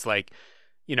far as like,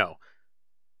 you know,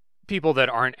 people that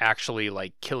aren't actually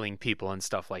like killing people and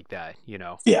stuff like that, you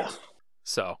know. Yeah.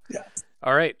 So, Yeah.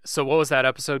 All right. So what was that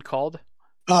episode called?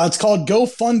 It's called Go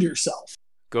Fund Yourself.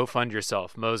 Go Fund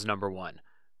Yourself, Moe's number 1.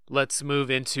 Let's move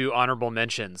into honorable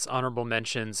mentions. Honorable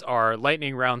mentions are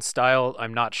lightning round style.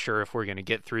 I'm not sure if we're going to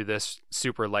get through this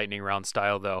super lightning round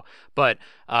style though, but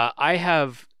I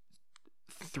have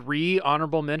 3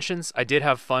 honorable mentions. I did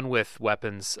have fun with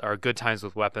weapons, or good times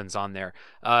with weapons on there.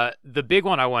 The big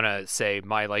one I want to say,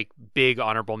 my like big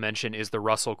honorable mention, is the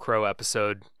Russell Crowe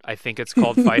episode. I think it's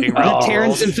called Fighting Around the World.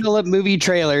 Terrence and Phillip movie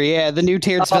trailer. Yeah, the new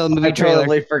Terrence Phillip movie I trailer.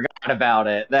 totally forgot about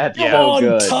it. That's Yeah. so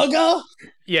good. Tugga?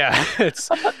 Yeah, it's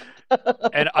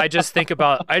and I just think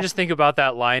about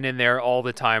that line in there all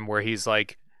the time where he's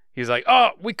like, oh,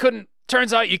 we couldn't.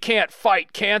 Turns out you can't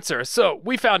fight cancer, so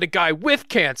we found a guy with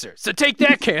cancer. So take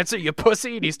that, cancer, you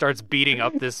pussy! And he starts beating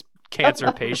up this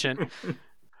cancer patient.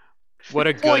 What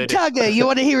a Boy, good. Tugga, you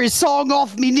want to hear his song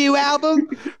off me new album?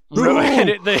 And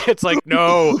it's like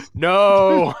no.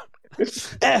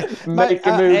 Make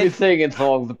a movie singing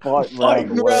songs apart around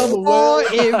the world. All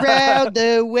around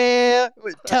the world,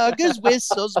 with Tugga's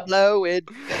whistles blowing,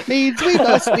 means we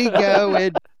must be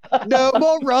going. No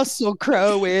more Russell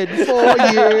Crowing for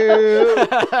you.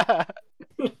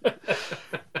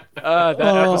 That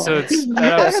episode's I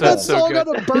had that so song good.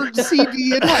 on a burnt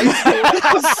CD in high school.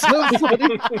 That was so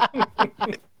funny.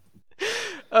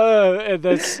 And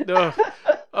that's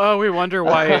we wonder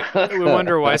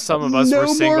why some of us No were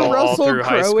single more all Russell through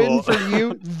high Crowe school. for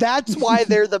you. That's why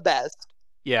they're the best.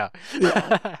 Yeah.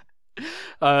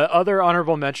 Other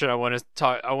honorable mention I want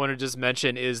to just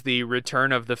mention is the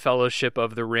return of the Fellowship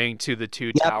of the Ring to the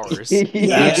Two Towers.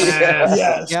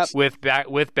 Yes. With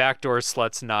Backdoor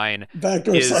Sluts 9.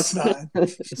 Backdoor is Sluts 9.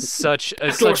 Such a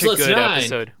Sluts good 9.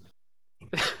 episode.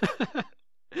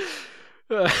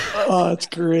 Oh, it's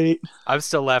great. I'm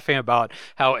still laughing about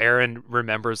how Aaron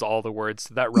remembers all the words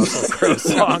to that Russell Crowe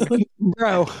song.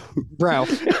 Bro,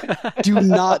 do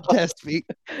not test me.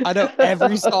 I know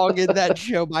every song in that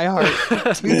show by heart.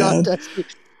 Do not test me.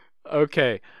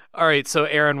 Okay. All right. So,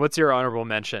 Aaron, what's your honorable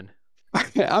mention?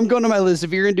 I'm going to my list.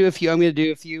 If you're going to do a few, I'm going to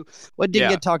do a few. What didn't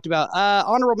Yeah. get talked about?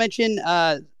 Honorable mention,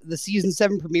 the season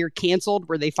 7 premiere canceled,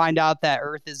 where they find out that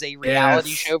Earth is a reality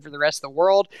Yes. show for the rest of the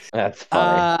world. That's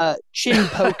funny. Chin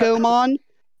Pokemon.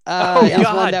 Oh, is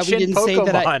God, one that we Chin didn't say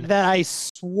Pokemon. that I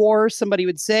swore somebody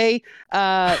would say.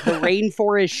 The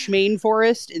Rainforest Schmain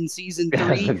Forest in season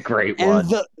 3. That's a great And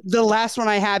one. the last one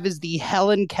I have is the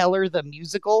Helen Keller the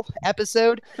musical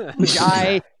episode, which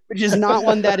is not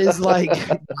one that is like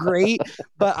great,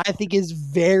 but I think is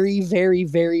very, very,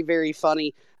 very, very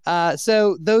funny.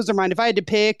 So those are mine. If I had to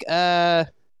pick, yeah,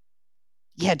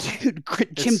 dude,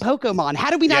 Chin Pokemon. How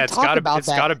do we not talk about it's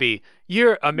that? gotta be.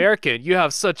 You're American. You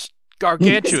have such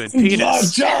gargantuan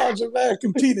penis. John's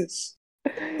American penis.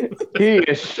 He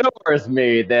assures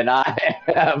me that I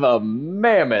have a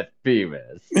mammoth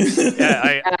penis.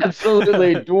 Yeah,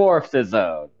 Absolutely dwarfs his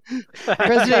own.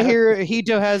 President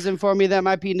Hirohito has informed me that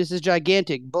my penis is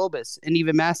gigantic, bulbous, and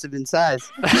even massive in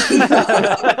size.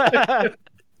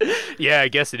 Yeah, I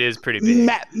guess it is pretty big.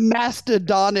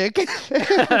 Mastodonic.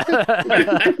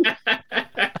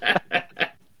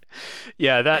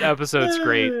 Yeah, that episode's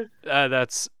great.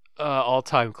 That's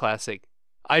all-time classic.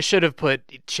 I should have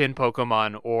put Chin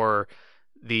Pokemon or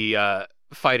the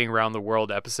Fighting Around the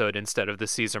World episode instead of the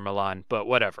Caesar Milan, but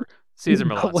whatever. Caesar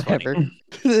Milan's Whatever.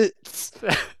 funny.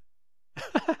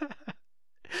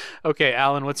 Okay,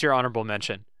 Alan, what's your honorable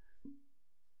mention?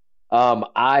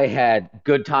 I had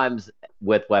good times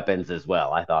with weapons as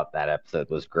well. I thought that episode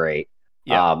was great.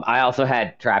 Yeah. I also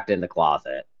had Trapped in the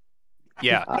Closet.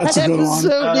 Yeah. That's a That good one.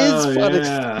 episode is Oh, funny.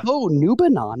 yeah. Oh,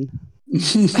 Nubanon.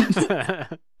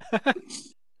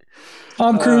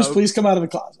 Tom Cruise, please come out of the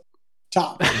closet.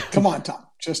 Tom, come on, Tom.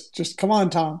 Just come on,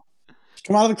 Tom.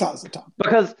 Come out of the closet, Tom.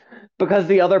 Because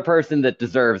the other person that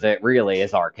deserves it really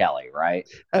is R. Kelly, right?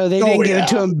 Oh, they Oh, didn't give yeah. it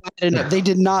to him bad enough. They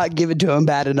did not give it to him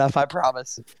bad enough, I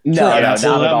promise. No, Right. not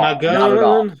Pull at out all. my Not at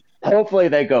all. gun. Hopefully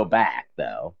they go back,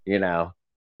 though. Yeah.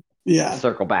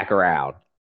 Circle back around.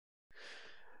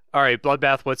 All right,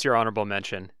 Bloodbath, what's your honorable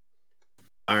mention?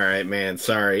 All right, man.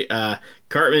 Sorry.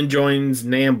 Cartman joins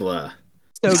Nambla.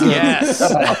 So good. Yes.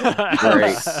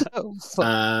 Great. So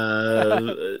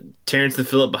fun. Terrence and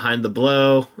Phillip behind the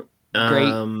blow. Sorry,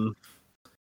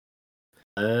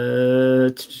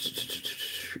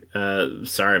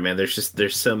 man.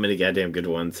 There's so many goddamn good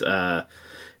ones.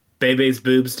 Bebe's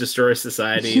boobs destroy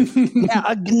society. Yeah,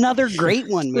 another great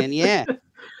one, man. Yeah.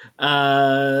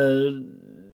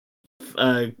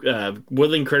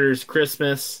 Woodland Critters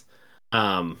Christmas.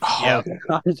 Yeah.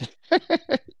 Okay.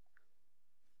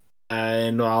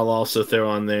 And I'll also throw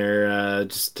on there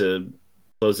just to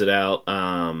close it out.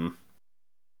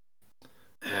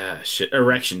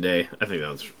 Erection Day. I think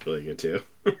that was really good too.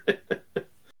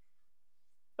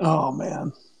 Oh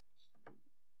man.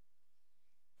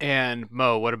 And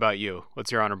Mo, what about you?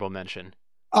 What's your honorable mention?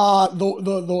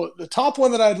 The top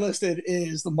one that I'd listed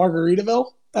is the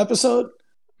Margaritaville episode.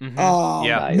 Mm-hmm.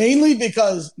 Nice. Mainly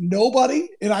because nobody,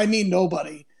 and I mean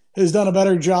nobody, has done a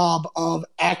better job of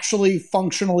actually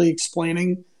functionally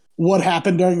explaining what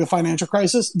happened during the financial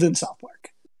crisis than South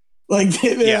Park. Like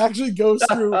they actually go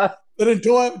through that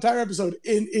entire episode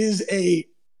and is a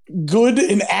good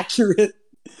and accurate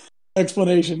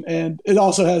explanation, and it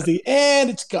also has the "and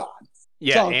it's gone."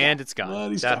 Yeah, it's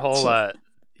gone. That whole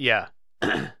yeah.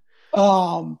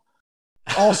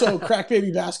 Also, Crack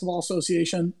Baby Basketball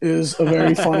Association is a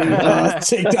very funny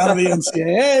takedown of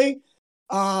the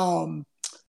NCAA.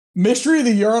 Mystery of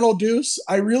the Urinal Deuce,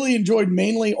 I really enjoyed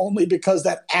mainly only because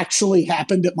that actually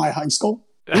happened at my high school.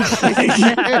 And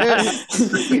I'm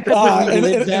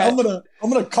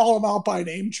gonna call him out by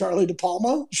name, Charlie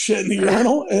DePalma, shit in the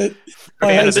urinal at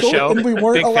my high school, and we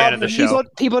weren't Big allowed fan of the show.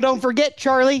 People don't forget,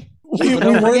 Charlie. We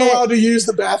weren't allowed to use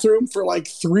the bathroom for like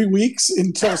 3 weeks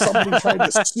until somebody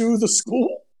tried to sue the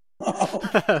school.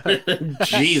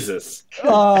 Jesus.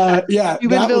 Yeah,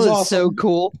 that was awesome. So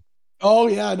cool. Oh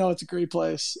yeah, no, it's a great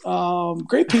place.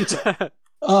 Great pizza.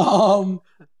 And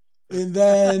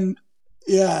then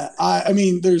I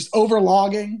mean, there's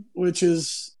Overlogging, which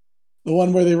is the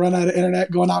one where they run out of internet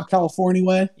going out California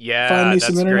way. Yeah, find me that's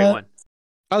some a internet. great one.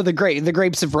 Oh, the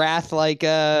Grapes of Wrath, thing.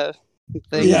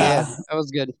 Yeah. That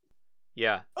was good.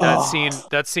 Yeah,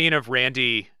 that scene of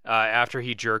Randy after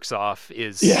he jerks off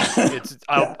is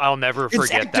I'll never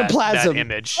forget that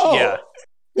image. Oh. Yeah.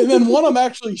 And then one I'm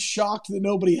actually shocked that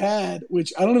nobody had,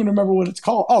 which I don't even remember what it's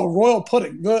called. Oh, Royal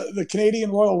Pudding, the Canadian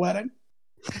Royal Wedding.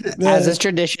 As is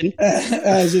tradition.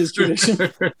 As is tradition.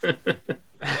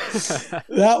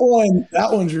 That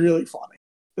one's really funny.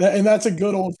 And that's a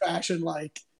good old fashioned,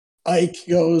 like, Ike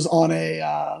goes on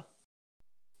a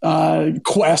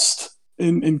quest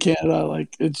in Canada.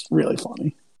 Like, it's really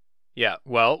funny. Yeah,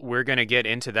 well, we're going to get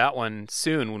into that one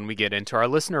soon when we get into our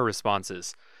listener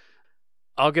responses.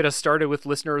 I'll get us started with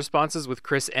listener responses with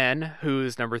Chris N.,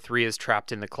 whose number 3 is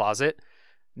Trapped in the Closet.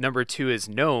 Number 2 is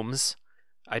Gnomes.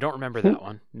 I don't remember that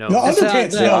one. Gnomes. The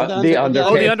Underpants Gnomes. The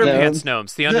Underpants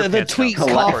Gnomes. The Underpants the Tweet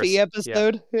Gnomes, Coffee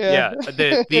episode. Yeah,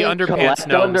 the Underpants Collect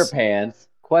Gnomes. Underpants,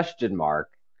 question mark.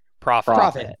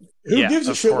 Profit. Who gives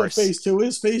a shit course. what phase 2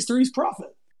 is? Phase 3 is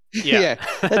profit. Yeah.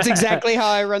 That's exactly how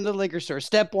I run the liquor store.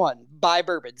 Step 1, buy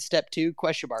bourbon. Step 2,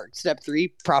 question mark. Step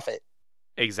 3, profit.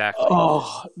 Exactly.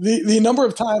 Oh, the number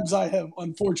of times I have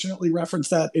unfortunately referenced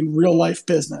that in real life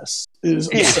business is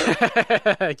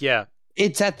absurd. Yeah.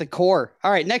 It's at the core.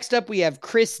 All right, next up we have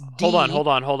Chris D. Hold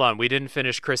on. We didn't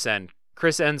finish Chris N.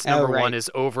 Chris N's number 1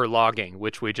 is Overlogging,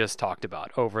 which we just talked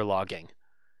about. Overlogging.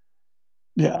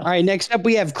 Yeah. All right, next up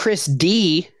we have Chris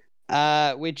D,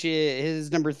 which is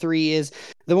his number 3 is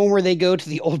the one where they go to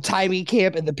the old-timey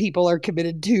camp and the people are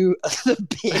committed to the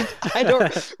pit. I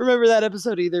don't remember that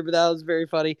episode either, but that was very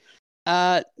funny.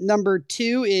 Number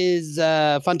 2 is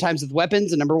Fun Times with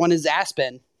Weapons, and number 1 is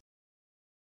Aspen.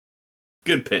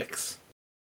 Good picks.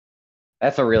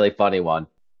 That's a really funny one.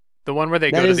 The one where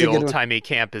they go to the old-timey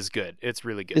camp is good. It's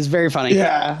really good. It's very funny.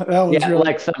 Yeah, that was really...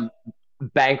 like some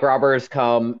bank robbers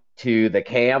come to the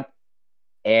camp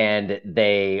and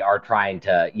they are trying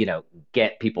to,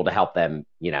 get people to help them,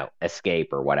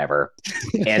 escape or whatever.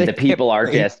 And the people are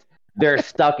just, they're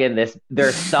stuck in this,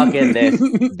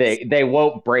 they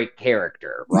won't break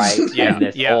character, right? Yeah. And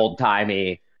this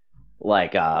old-timey,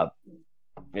 like,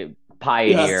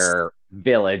 pioneer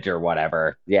village or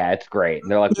whatever. Yeah, it's great. And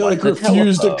they're like, they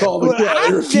refuse to call the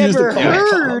I've never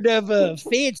heard of a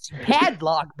fancy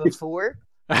padlock before.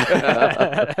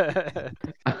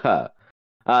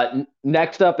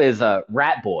 Next up is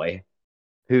Rat Boy,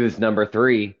 whose number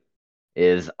 3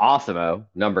 is Awesomeo.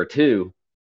 Number 2,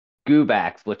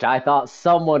 Goobax, which I thought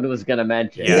someone was going to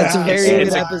mention. Yeah, that's a very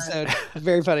good episode.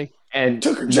 Very funny. And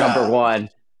number 1,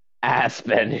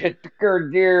 Aspen.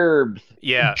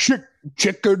 Yeah.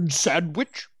 Chicken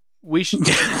sandwich. We should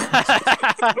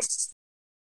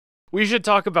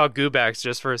talk about Goobax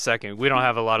just for a second. We don't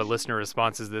have a lot of listener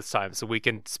responses this time, so we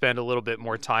can spend a little bit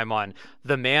more time on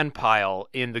the man pile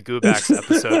in the Goobax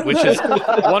episode, which is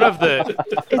one of the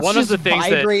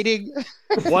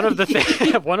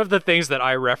things that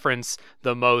I reference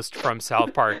the most from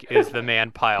South Park is the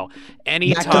man pile.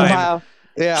 Anytime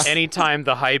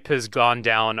the hype has gone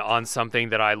down on something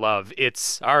that I love,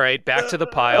 it's all right, back to the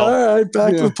pile. All right,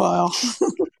 back to the pile.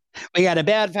 We got to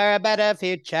build for a better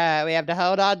future. We have to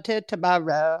hold on to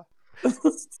tomorrow.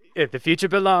 If the future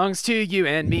belongs to you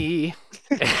and me.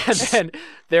 And then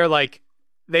they're like,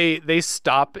 they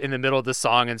stop in the middle of the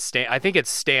song and Stan, I think it's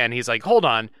Stan, he's like, hold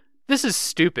on, this is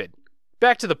stupid.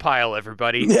 Back to the pile,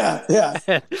 everybody. Yeah.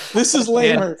 This is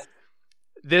lamer.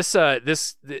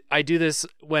 I do this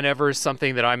whenever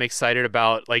something that I'm excited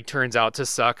about like turns out to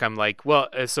suck. I'm like, well,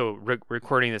 so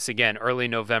recording this again, early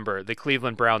November, the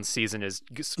Cleveland Browns season is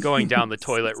going down the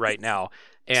toilet right now.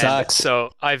 And Sucks. So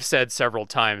I've said several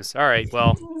times, all right,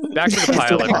 well, back to the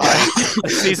pile, everybody. The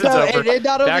season's over. And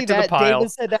not only back to that, the pile.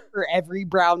 David said that for every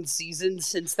Brown season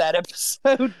since that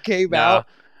episode came No.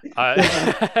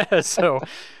 out. So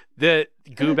the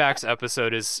Goobacks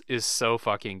episode is so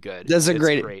fucking good. That's a It's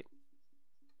great.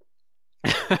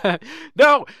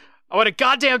 No, I want a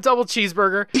goddamn double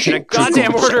cheeseburger and a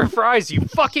goddamn order of fries, you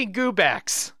fucking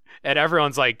Goobacks. And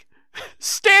everyone's like,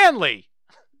 Stanley.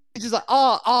 He's just like,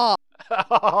 oh.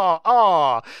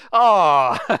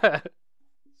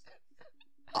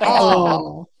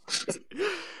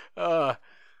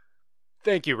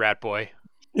 Thank you, Rat Boy.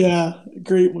 Yeah,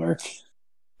 great work.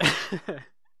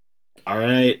 All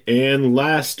right, and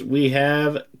last we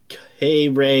have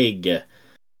K-Reg.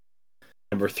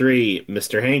 Number 3,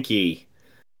 Mr. Hanky.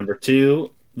 Number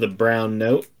 2, The Brown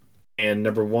Note. And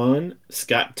number 1,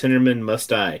 Scott Tenorman Must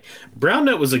Die. Brown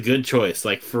Note was a good choice.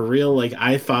 Like, for real, like,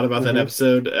 I thought about that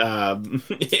episode.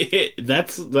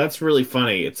 That's really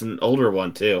funny. It's an older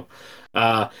one, too.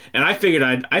 And I figured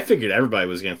everybody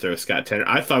was going to throw Scott Tenorman.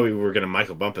 I thought we were going to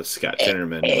Michael Bumpus Scott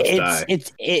Tenorman Must Die.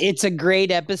 It's a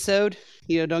great episode.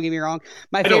 Don't get me wrong.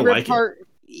 My don't favorite like part.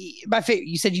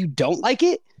 You said you don't like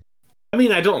it? I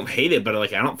mean, I don't hate it, but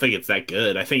like, I don't think it's that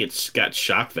good. I think it's got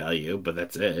shock value, but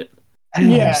that's it.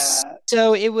 Yeah.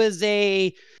 So it was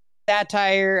a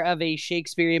satire of a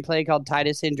Shakespearean play called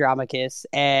Titus Andromachus,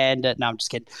 and no, I'm just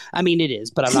kidding. I mean, it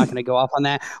is, but I'm not going to go off on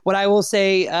that. What I will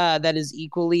say that is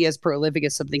equally as prolific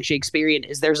as something Shakespearean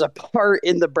is there's a part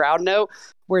in the Brown Note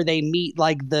where they meet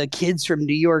like the kids from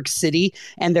New York City,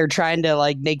 and they're trying to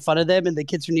like make fun of them, and the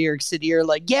kids from New York City are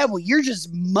like, "Yeah, well, you're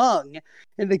just mung,"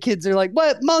 and the kids are like,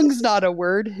 "What? Mung's not a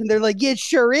word," and they're like, "Yeah, it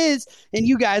sure is," and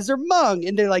you guys are mung,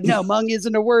 and they're like, "No, mung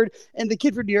isn't a word," and the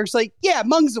kid from New York's like, "Yeah,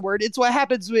 mung's a word. It's what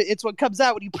happens. It's what comes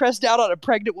out when you press down on a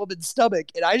pregnant woman's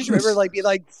stomach," and I just remember like being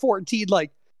like 14,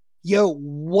 like, "Yo,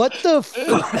 what the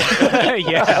fuck?"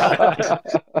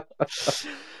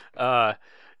 Yeah.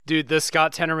 Dude, the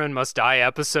Scott Tenorman Must Die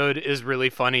episode is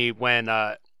really funny when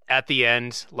at the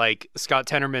end, like, Scott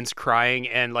Tenorman's crying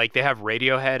and like they have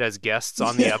Radiohead as guests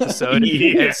on the episode.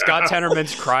 Yeah. And Scott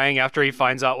Tenorman's crying after he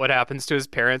finds out what happens to his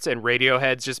parents, and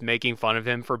Radiohead's just making fun of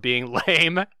him for being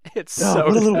lame. It's so what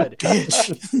a little good.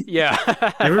 bitch. Yeah.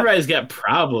 Everybody's got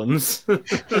problems.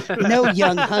 "No,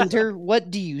 young hunter, what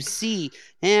do you see?"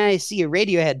 "And I see a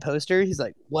Radiohead poster." He's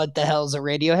like, "What the hell's a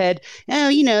Radiohead?" "Oh,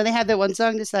 they have that one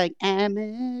song that's like, I'm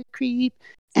a creep,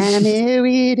 I'm a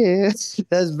weirdo."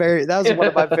 That was one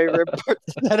of my favorite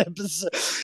parts of that episode.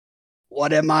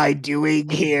 "What am I doing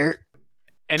here?"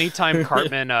 Anytime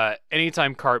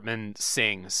Cartman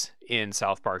sings in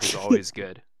South Park is always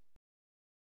good.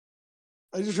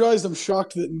 I just realized I'm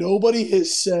shocked that nobody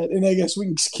has said, and I guess we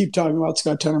can keep talking about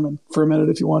Scott Tenorman for a minute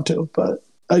if you want to, but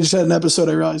I just had an episode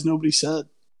I realized nobody said.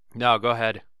 No, go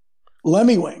ahead.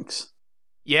 Lemmy Winks.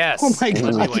 Yes. Oh my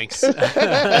God. Lemmy Winks.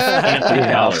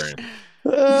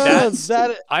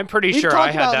 That I'm pretty We've sure talked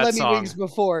I had about that Lemmy song. Winks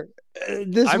before.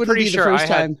 This I'm wouldn't pretty be sure the first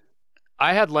time.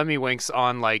 I had Lemmy Winks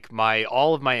on like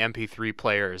all of my MP3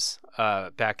 players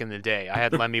back in the day. I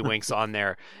had Lemmy Winks on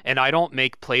there, and I don't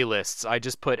make playlists. I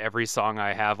just put every song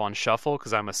I have on shuffle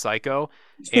because I'm a psycho.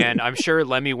 And I'm sure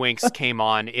Lemmy Winks came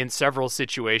on in several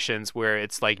situations where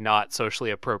it's like not socially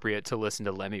appropriate to listen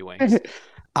to Lemmy Winks.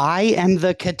 I am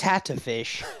the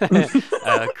catatafish.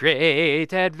 A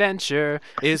great adventure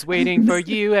is waiting for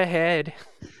you ahead.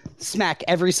 Smack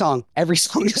every song. Every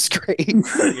song is great.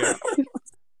 Yeah.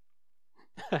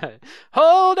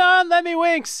 Hold on, Lemmy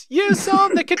Winks. You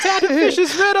solved the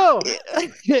catatafish's riddle.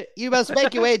 You must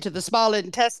make your way to the small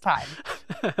intestine.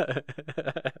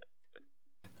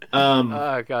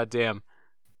 Oh, goddamn.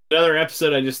 Another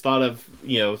episode I just thought of,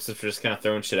 since we're just kind of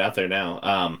throwing shit out there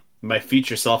now. My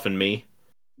Future Self and Me.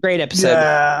 Great episode.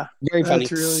 Yeah, Very funny.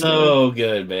 that's really So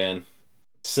good, man.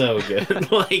 So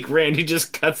good. Like, Randy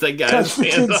just cuts that guy's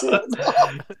hands off.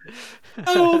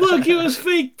 Oh, look, it was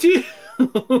fake, too.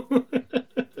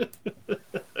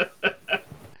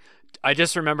 I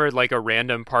just remembered like a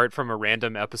random part from a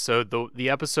random episode, the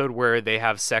episode where they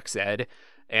have sex ed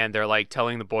and they're like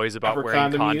telling the boys about Proper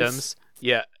wearing condom condoms. use?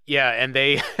 Yeah, Yeah, and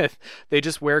they they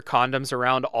just wear condoms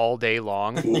around all day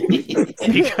long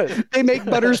because They make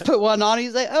Butters put one on.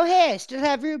 He's like, "Oh hey, I still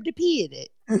have room to pee in it."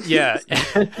 yeah.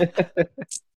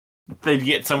 They'd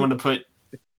get someone to put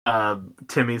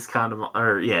Timmy's condom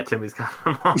on.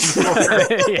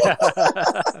 Yeah.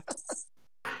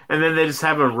 And then they just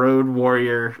have a road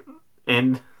warrior,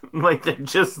 and like they're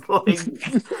just like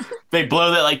they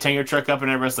blow that like tanker truck up, and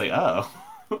everybody's like, oh,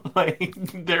 like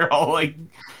they're all like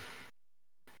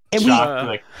And shocked.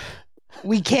 Like,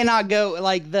 we cannot go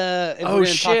like the. If Oh, we're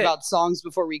gonna talk shit. about songs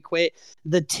before we quit,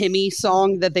 the Timmy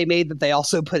song that they made that they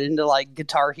also put into like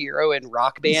Guitar Hero and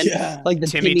Rock Band, Yeah. like the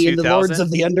Timmy Timmy and the 2000? Lords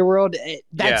of the Underworld.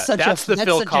 That's the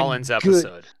Phil Collins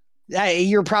episode.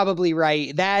 You're probably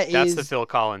right. That's the Phil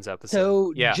Collins episode.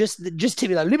 So yeah. just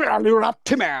Timmy like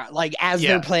Timmy, like as Yeah.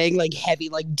 they're playing like heavy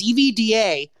like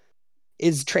DVDA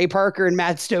is Trey Parker and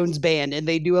Matt Stone's band, and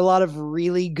they do a lot of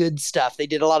really good stuff. They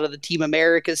did a lot of the Team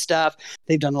America stuff.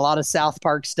 They've done a lot of South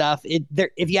Park stuff.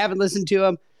 If you haven't listened to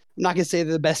them, I'm not gonna say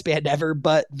they're the best band ever,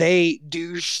 but they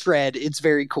do shred. It's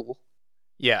very cool.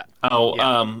 Yeah.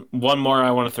 one more I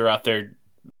want to throw out there.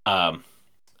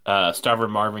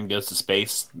 Starboard Marvin Goes to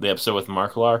Space, the episode with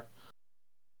Marklar.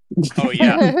 Oh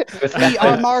yeah. We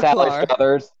are Marklar.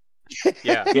 Others.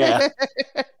 Yeah. Yeah.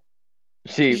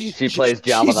 She plays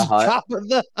Jabba She's the Hutt. Jabba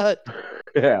the Hutt.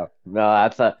 Yeah. No,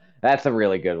 that's a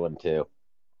really good one too.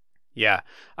 Yeah.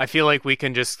 I feel like we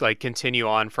can just like continue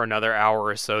on for another hour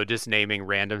or so just naming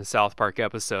random South Park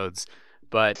episodes.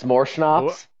 But S'more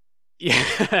schnapps.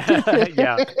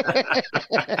 yeah.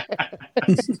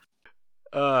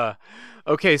 Yeah.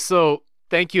 Okay, so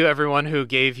thank you everyone who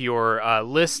gave your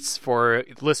lists for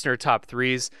listener top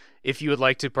threes. If you would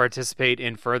like to participate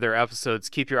in further episodes,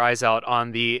 keep your eyes out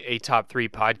on the A Top 3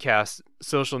 podcast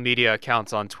social media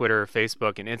accounts on Twitter,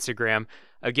 Facebook, and Instagram.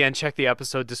 Again, check the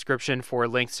episode description for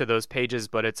links to those pages,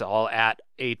 but it's all at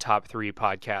A Top 3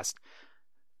 podcast.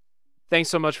 Thanks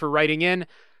so much for writing in.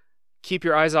 Keep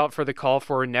your eyes out for the call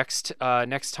for next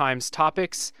time's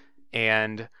topics.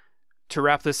 And to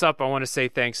wrap this up, I want to say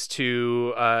thanks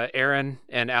to Aaron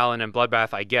and Alan and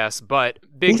Bloodbath, I guess, but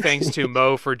big thanks to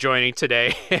Mo for joining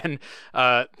today and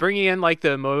bringing in like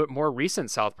the more recent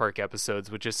South Park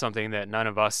episodes, which is something that none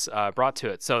of us brought to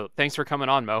it. So thanks for coming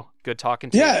on, Mo. Good talking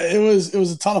to you. Yeah, it was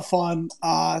a ton of fun.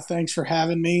 Thanks for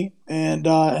having me. And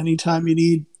anytime you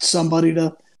need somebody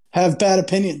to have bad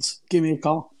opinions, give me a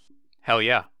call. Hell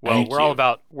yeah. Well, Thank we're you.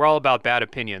 all about bad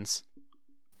opinions.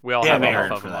 We all Yeah, have Aaron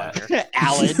enough of for them that.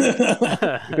 on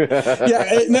here.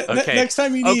 Yeah, Okay. next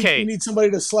time you Okay. need somebody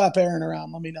to slap Aaron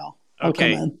around, let me know. I'll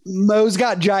Okay. come Mo's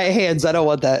got giant hands. I don't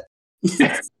want that.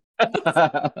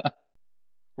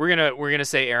 We're gonna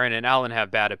say Aaron and Alan have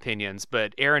bad opinions,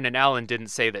 but Aaron and Alan didn't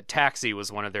say that Taxi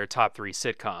was one of their top 3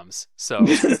 sitcoms. So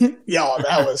in. Yeah,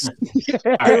 that was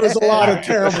there was a lot of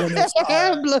terribleness.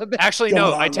 actually, Going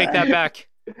no, on I take there. that back.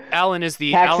 Alan is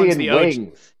the Taxi Alan's and the OG.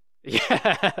 wings.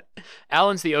 Yeah,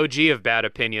 Alan's the OG of bad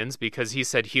opinions because he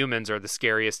said humans are the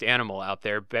scariest animal out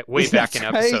there way back in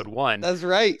That's episode right. 1. That's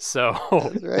right. So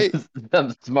That's right.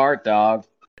 I'm smart dog.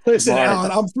 Listen, Smart.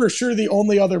 Alan, I'm for sure the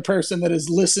only other person that has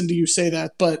listened to you say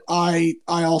that, but I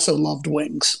also loved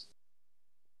wings.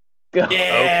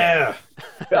 Yeah.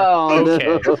 Oh, Okay.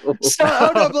 no.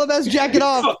 Oh no, Bloodbath's jacking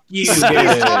off. Fuck you, Stop dude.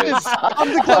 him.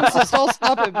 I'm the closest. I'll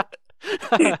stop him.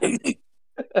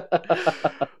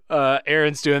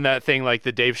 Aaron's doing that thing like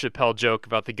the Dave Chappelle joke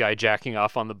about the guy jacking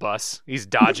off on the bus. He's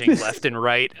dodging left and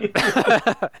right.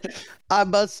 I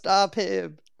must stop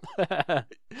him.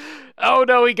 Oh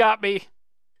no, he got me.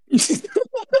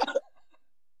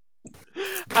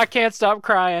 I can't stop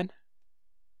crying.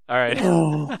 All right.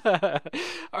 Oh.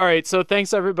 All right. So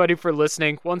thanks everybody for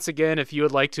listening. Once again, if you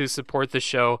would like to support the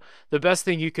show, the best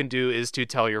thing you can do is to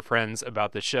tell your friends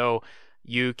about the show.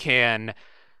 You can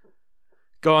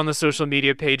go on the social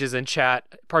media pages and chat,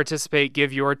 participate,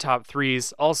 give your top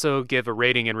threes, also give a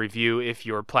rating and review if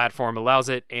your platform allows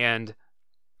it, and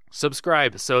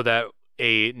subscribe so that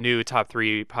a new top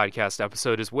 3 podcast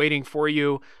episode is waiting for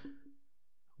you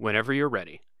whenever you're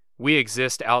ready. We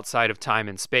exist outside of time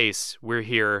and space. We're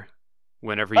here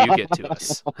whenever you get to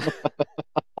us.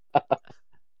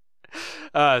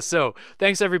 So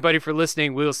thanks everybody for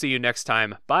listening. We'll see you next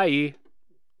time. Bye.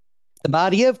 The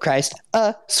body of Christ,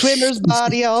 a swimmer's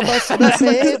body, all busted up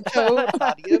head. Oh,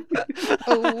 body of Christ.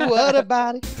 Oh, what a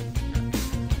body.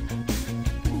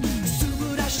 素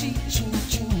晴らしいちん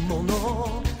ちんも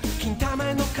の金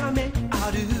玉の亀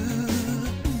ある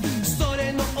そ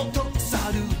れの音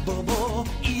サルボボ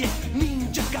いえ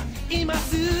忍者がいま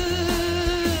す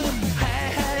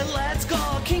Hey hey let's go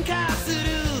金化する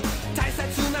大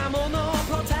切なもの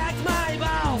Protect my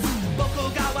vows 僕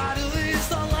が悪い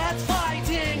それ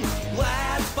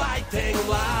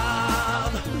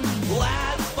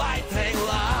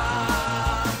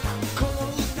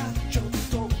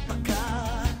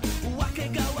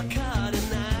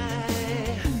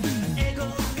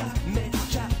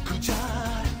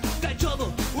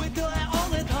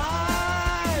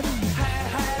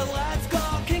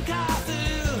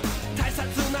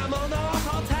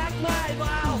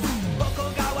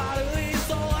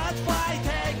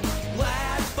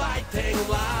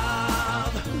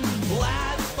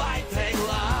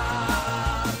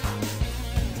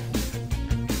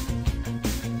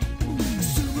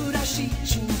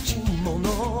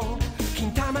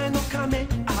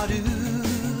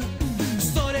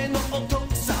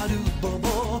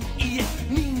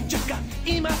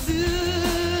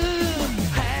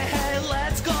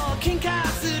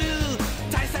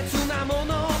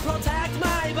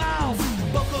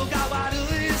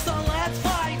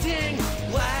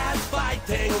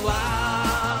は